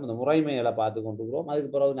 பார்த்தோம். இந்த முறைமைகளை பார்த்து கொண்டுக்கிறோம். அதுக்கு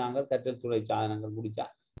பிறகு நாங்கள் கற்றல் துறை சாதனங்கள் முடிச்சா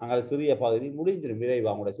நாங்கள் சிறிய பகுதி முடிஞ்சிடும்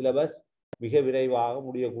விரைவாக. கூட சிலபஸ் மிக விரைவாக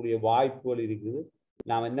முடியக்கூடிய வாய்ப்புகள் இருக்குது.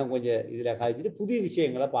 நாம் இன்னும் கொஞ்சம் இதில் கழிச்சுட்டு புதிய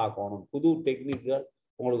விஷயங்களை பார்க்கணும். புது டெக்னிக்குகள்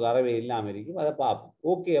உங்களுக்கு அறவே இல்லாமல் இருக்கும், அதை பார்ப்போம்.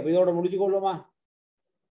 ஓகே, அப்போ இதோட முடிச்சு கொள்ளுமா?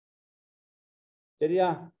 சரியா?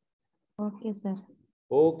 Okay sir.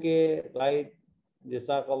 Okay, right.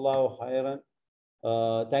 ஜஸாக்கல்லாஹு ஹைரன்.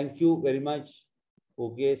 Thank you very much.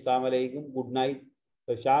 ஓகே, அஸ்ஸலாமு அலைக்கும், குட் நைட்.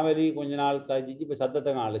 இப்போ ஷாமலி கொஞ்ச நாள் கழிச்சு இப்போ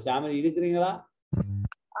சத்தத்தை காணல. ஷாமலி இருக்கிறீங்களா?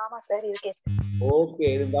 ஆமா சார், இருக்கேன். ஓகே,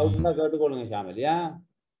 இது டவுட்னா கேட்டுக்கொள்ளுங்க ஷாமலியா.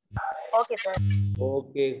 Okay sir.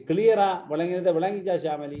 ஓகே, கிளியரா விளங்கினதை விளங்கிச்சா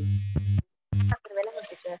ஷாமலி?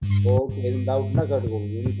 விளங்கிச்சு சார். ஓகே, இது டவுட்னா கேட்டுக்கோங்க.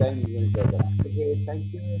 எனி டைம் நீங்க கேட்கலாம். Okay,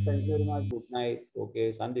 thank you very much. Good night. Okay,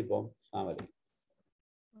 சந்திப்போம் ஷாமலி.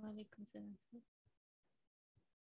 வலைக்கும் சலாம்.